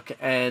Facebook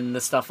and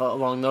the stuff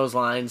along those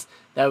lines,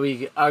 that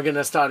we are going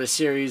to start a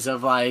series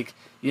of like,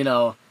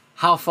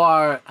 how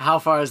far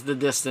is the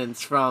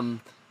distance from,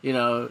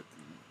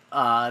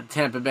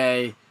 Tampa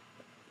Bay,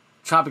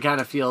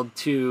 Tropicana Field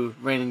to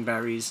Raining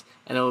Berries,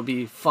 and it will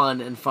be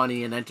fun and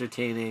funny and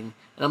entertaining,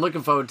 and I'm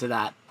looking forward to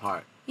that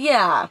part.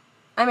 Yeah,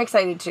 I'm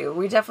excited too.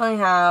 We definitely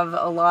have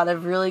a lot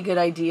of really good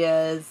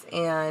ideas,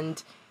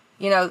 and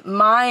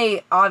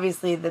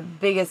obviously the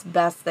biggest,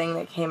 best thing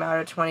that came out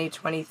of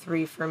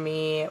 2023 for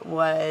me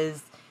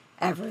was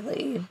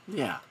Everly.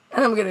 Yeah.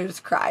 And I'm going to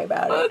just cry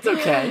about it. It's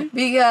okay.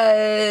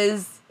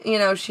 Because,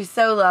 she's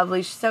so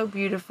lovely. She's so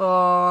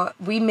beautiful.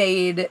 We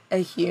made a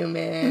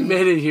human. We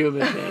made a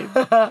human, babe.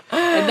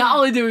 And not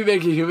only did we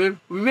make a human,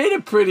 we made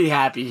a pretty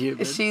happy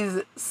human.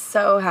 She's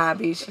so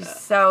happy. She's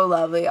so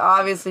lovely.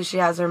 Obviously, she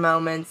has her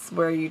moments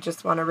where you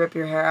just want to rip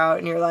your hair out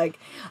and you're like,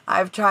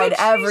 I've tried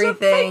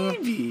everything. She's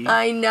a baby.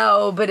 I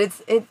know, but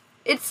it's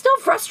still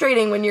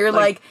frustrating when you're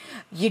like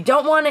you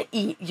don't want to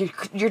eat.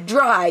 You're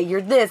dry.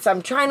 You're this.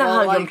 I'm trying to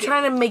hug. I'm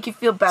trying to make you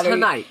feel better.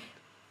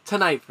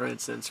 Tonight, for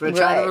instance, we're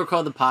trying to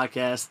record the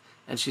podcast,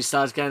 and she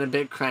starts getting a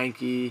bit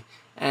cranky,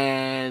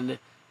 and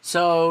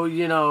so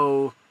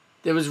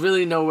there was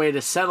really no way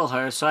to settle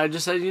her. So I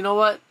just said, you know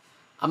what,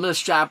 I'm gonna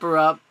strap her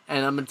up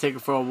and I'm gonna take her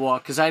for a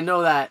walk because I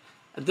know that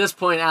at this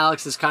point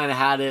Alex has kind of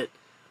had it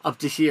up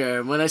to here.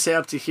 And when I say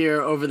up to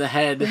here, over the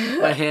head,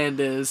 my hand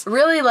is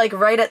really like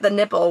right at the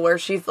nipple where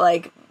she's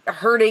like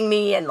hurting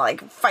me and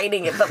like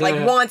fighting it, but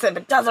like wants it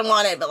but doesn't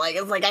want it, but like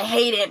it's like I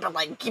hate it, but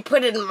like you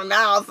put it in my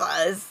mouth.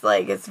 It's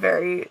like it's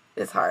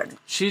hard.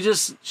 She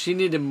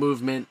needed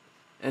movement,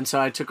 and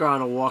so I took her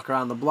on a walk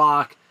around the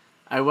block.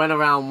 I went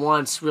around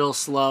once real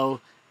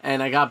slow,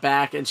 and I got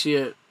back, and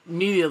she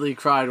immediately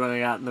cried when I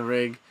got in the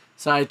rig.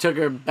 So I took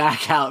her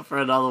back out for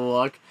another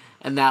walk,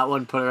 and that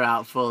one put her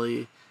out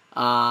fully.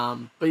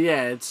 But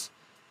yeah, it's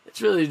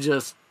really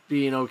just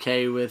being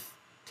okay with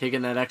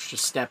taking that extra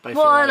step, I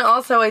feel like. And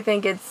also I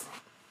think it's,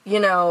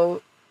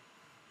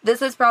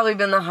 this has probably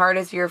been the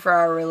hardest year for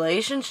our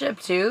relationship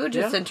too,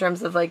 just in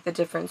terms of like the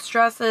different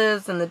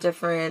stresses and the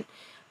different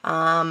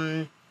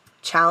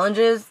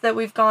challenges that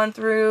we've gone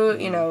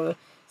through,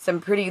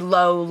 some pretty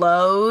low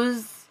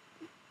lows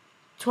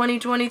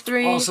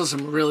 2023. Also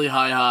some really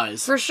high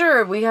highs. For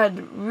sure. We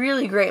had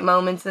really great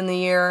moments in the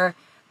year,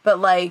 but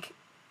like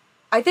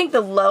I think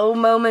the low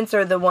moments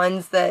are the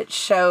ones that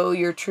show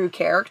your true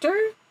character.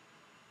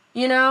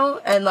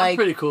 And like I'm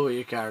pretty cool with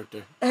your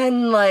character.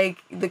 And like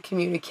the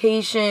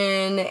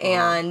communication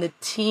and the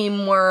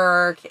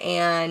teamwork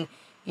and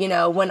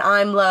when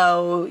I'm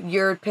low,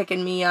 you're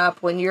picking me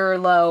up. When you're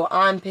low,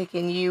 I'm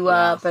picking you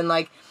up. And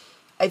like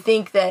I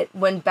think that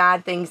when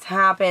bad things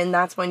happen,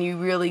 that's when you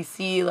really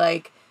see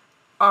like,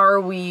 are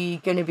we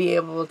going to be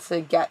able to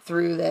get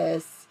through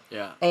this?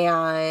 Yeah.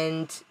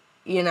 And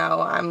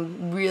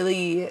I'm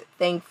really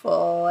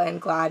thankful and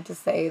glad to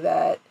say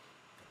that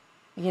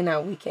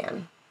we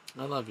can.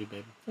 I love you,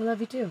 baby. I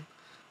love you too.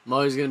 I'm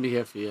always going to be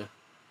here for you.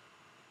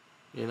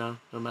 No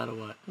matter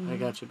what. I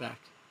got your back.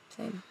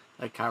 Same.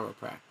 Like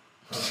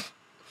chiropractic.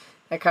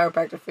 That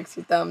chiropractor fixed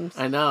your thumbs.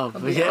 I know.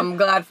 I'm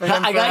glad for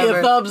him. I got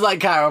your thumbs like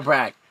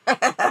chiropractic.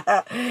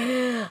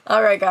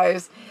 All right,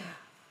 guys.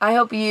 I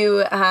hope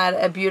you had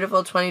a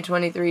beautiful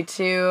 2023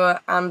 too.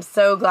 I'm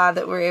so glad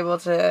that we're able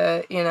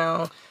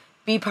to,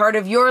 be part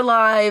of your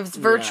lives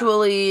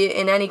virtually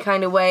in any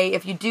kind of way.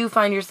 If you do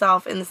find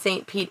yourself in the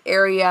St. Pete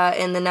area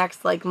in the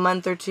next like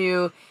month or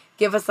two,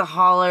 give us a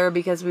holler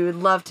because we would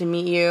love to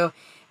meet you.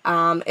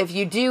 If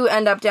you do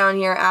end up down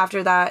here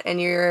after that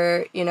and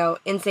you're,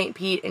 in St.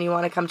 Pete and you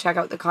want to come check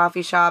out the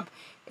coffee shop,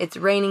 it's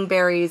Raining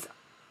Berries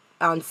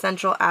on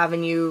Central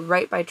Avenue,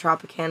 right by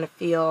Tropicana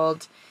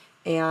Field.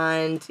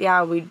 And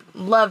yeah, we'd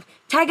love,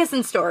 tag us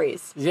in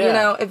stories.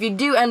 Yeah. If you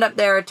do end up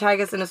there, tag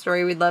us in a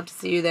story. We'd love to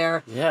see you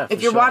there. Yeah.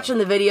 If you're watching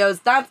the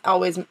videos, that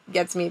always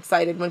gets me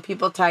excited when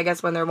people tag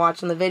us when they're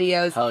watching the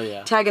videos. Hell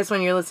yeah. Tag us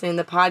when you're listening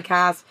to the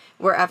podcast.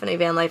 We're FNA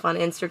Van Life on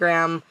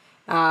Instagram.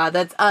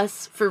 That's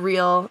us for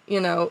real. I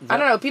don't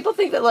know. People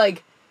think that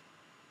like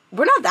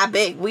we're not that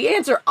big. We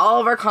answer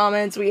all of our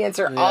comments. We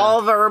answer all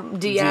of our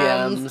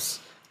DMs.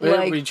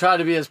 We try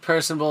to be as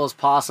personable as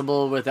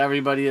possible with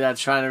everybody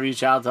that's trying to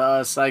reach out to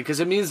us, like,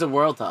 because it means the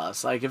world to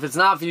us. Like, if it's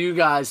not for you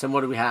guys, then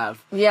what do we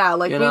have? Yeah,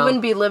 like, we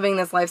wouldn't be living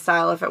this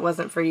lifestyle if it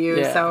wasn't for you.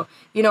 Yeah. So,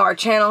 our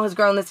channel has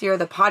grown this year,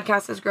 the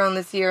podcast has grown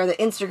this year, the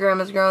Instagram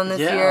has grown this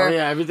year.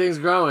 Yeah, everything's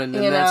growing,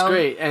 and that's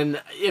great.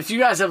 And if you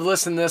guys have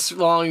listened this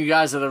long, you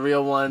guys are the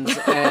real ones,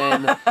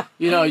 and,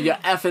 you're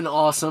effing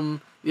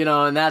awesome.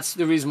 And that's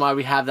the reason why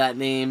we have that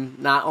name,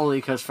 not only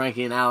because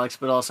Frankie and Alex,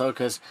 but also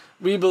because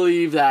we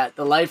believe that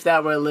the life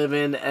that we're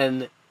living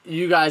and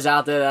you guys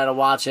out there that are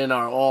watching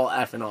are all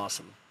effing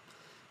awesome.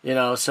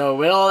 So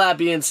with all that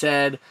being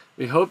said,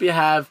 we hope you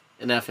have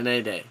an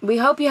FNA day. We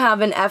hope you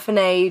have an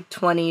FNA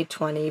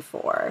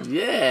 2024.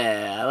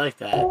 Yeah, I like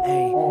that.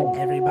 Hey,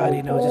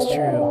 everybody knows it's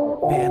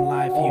true. Van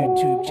Life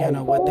YouTube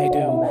channel, what they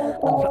do.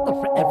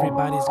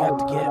 Everybody's got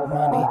to get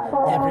money.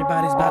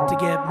 Everybody's about to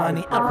get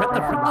money.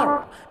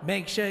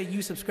 Make sure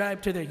you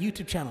subscribe to their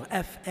YouTube channel,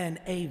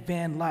 FNA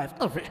Van Life.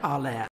 Holla.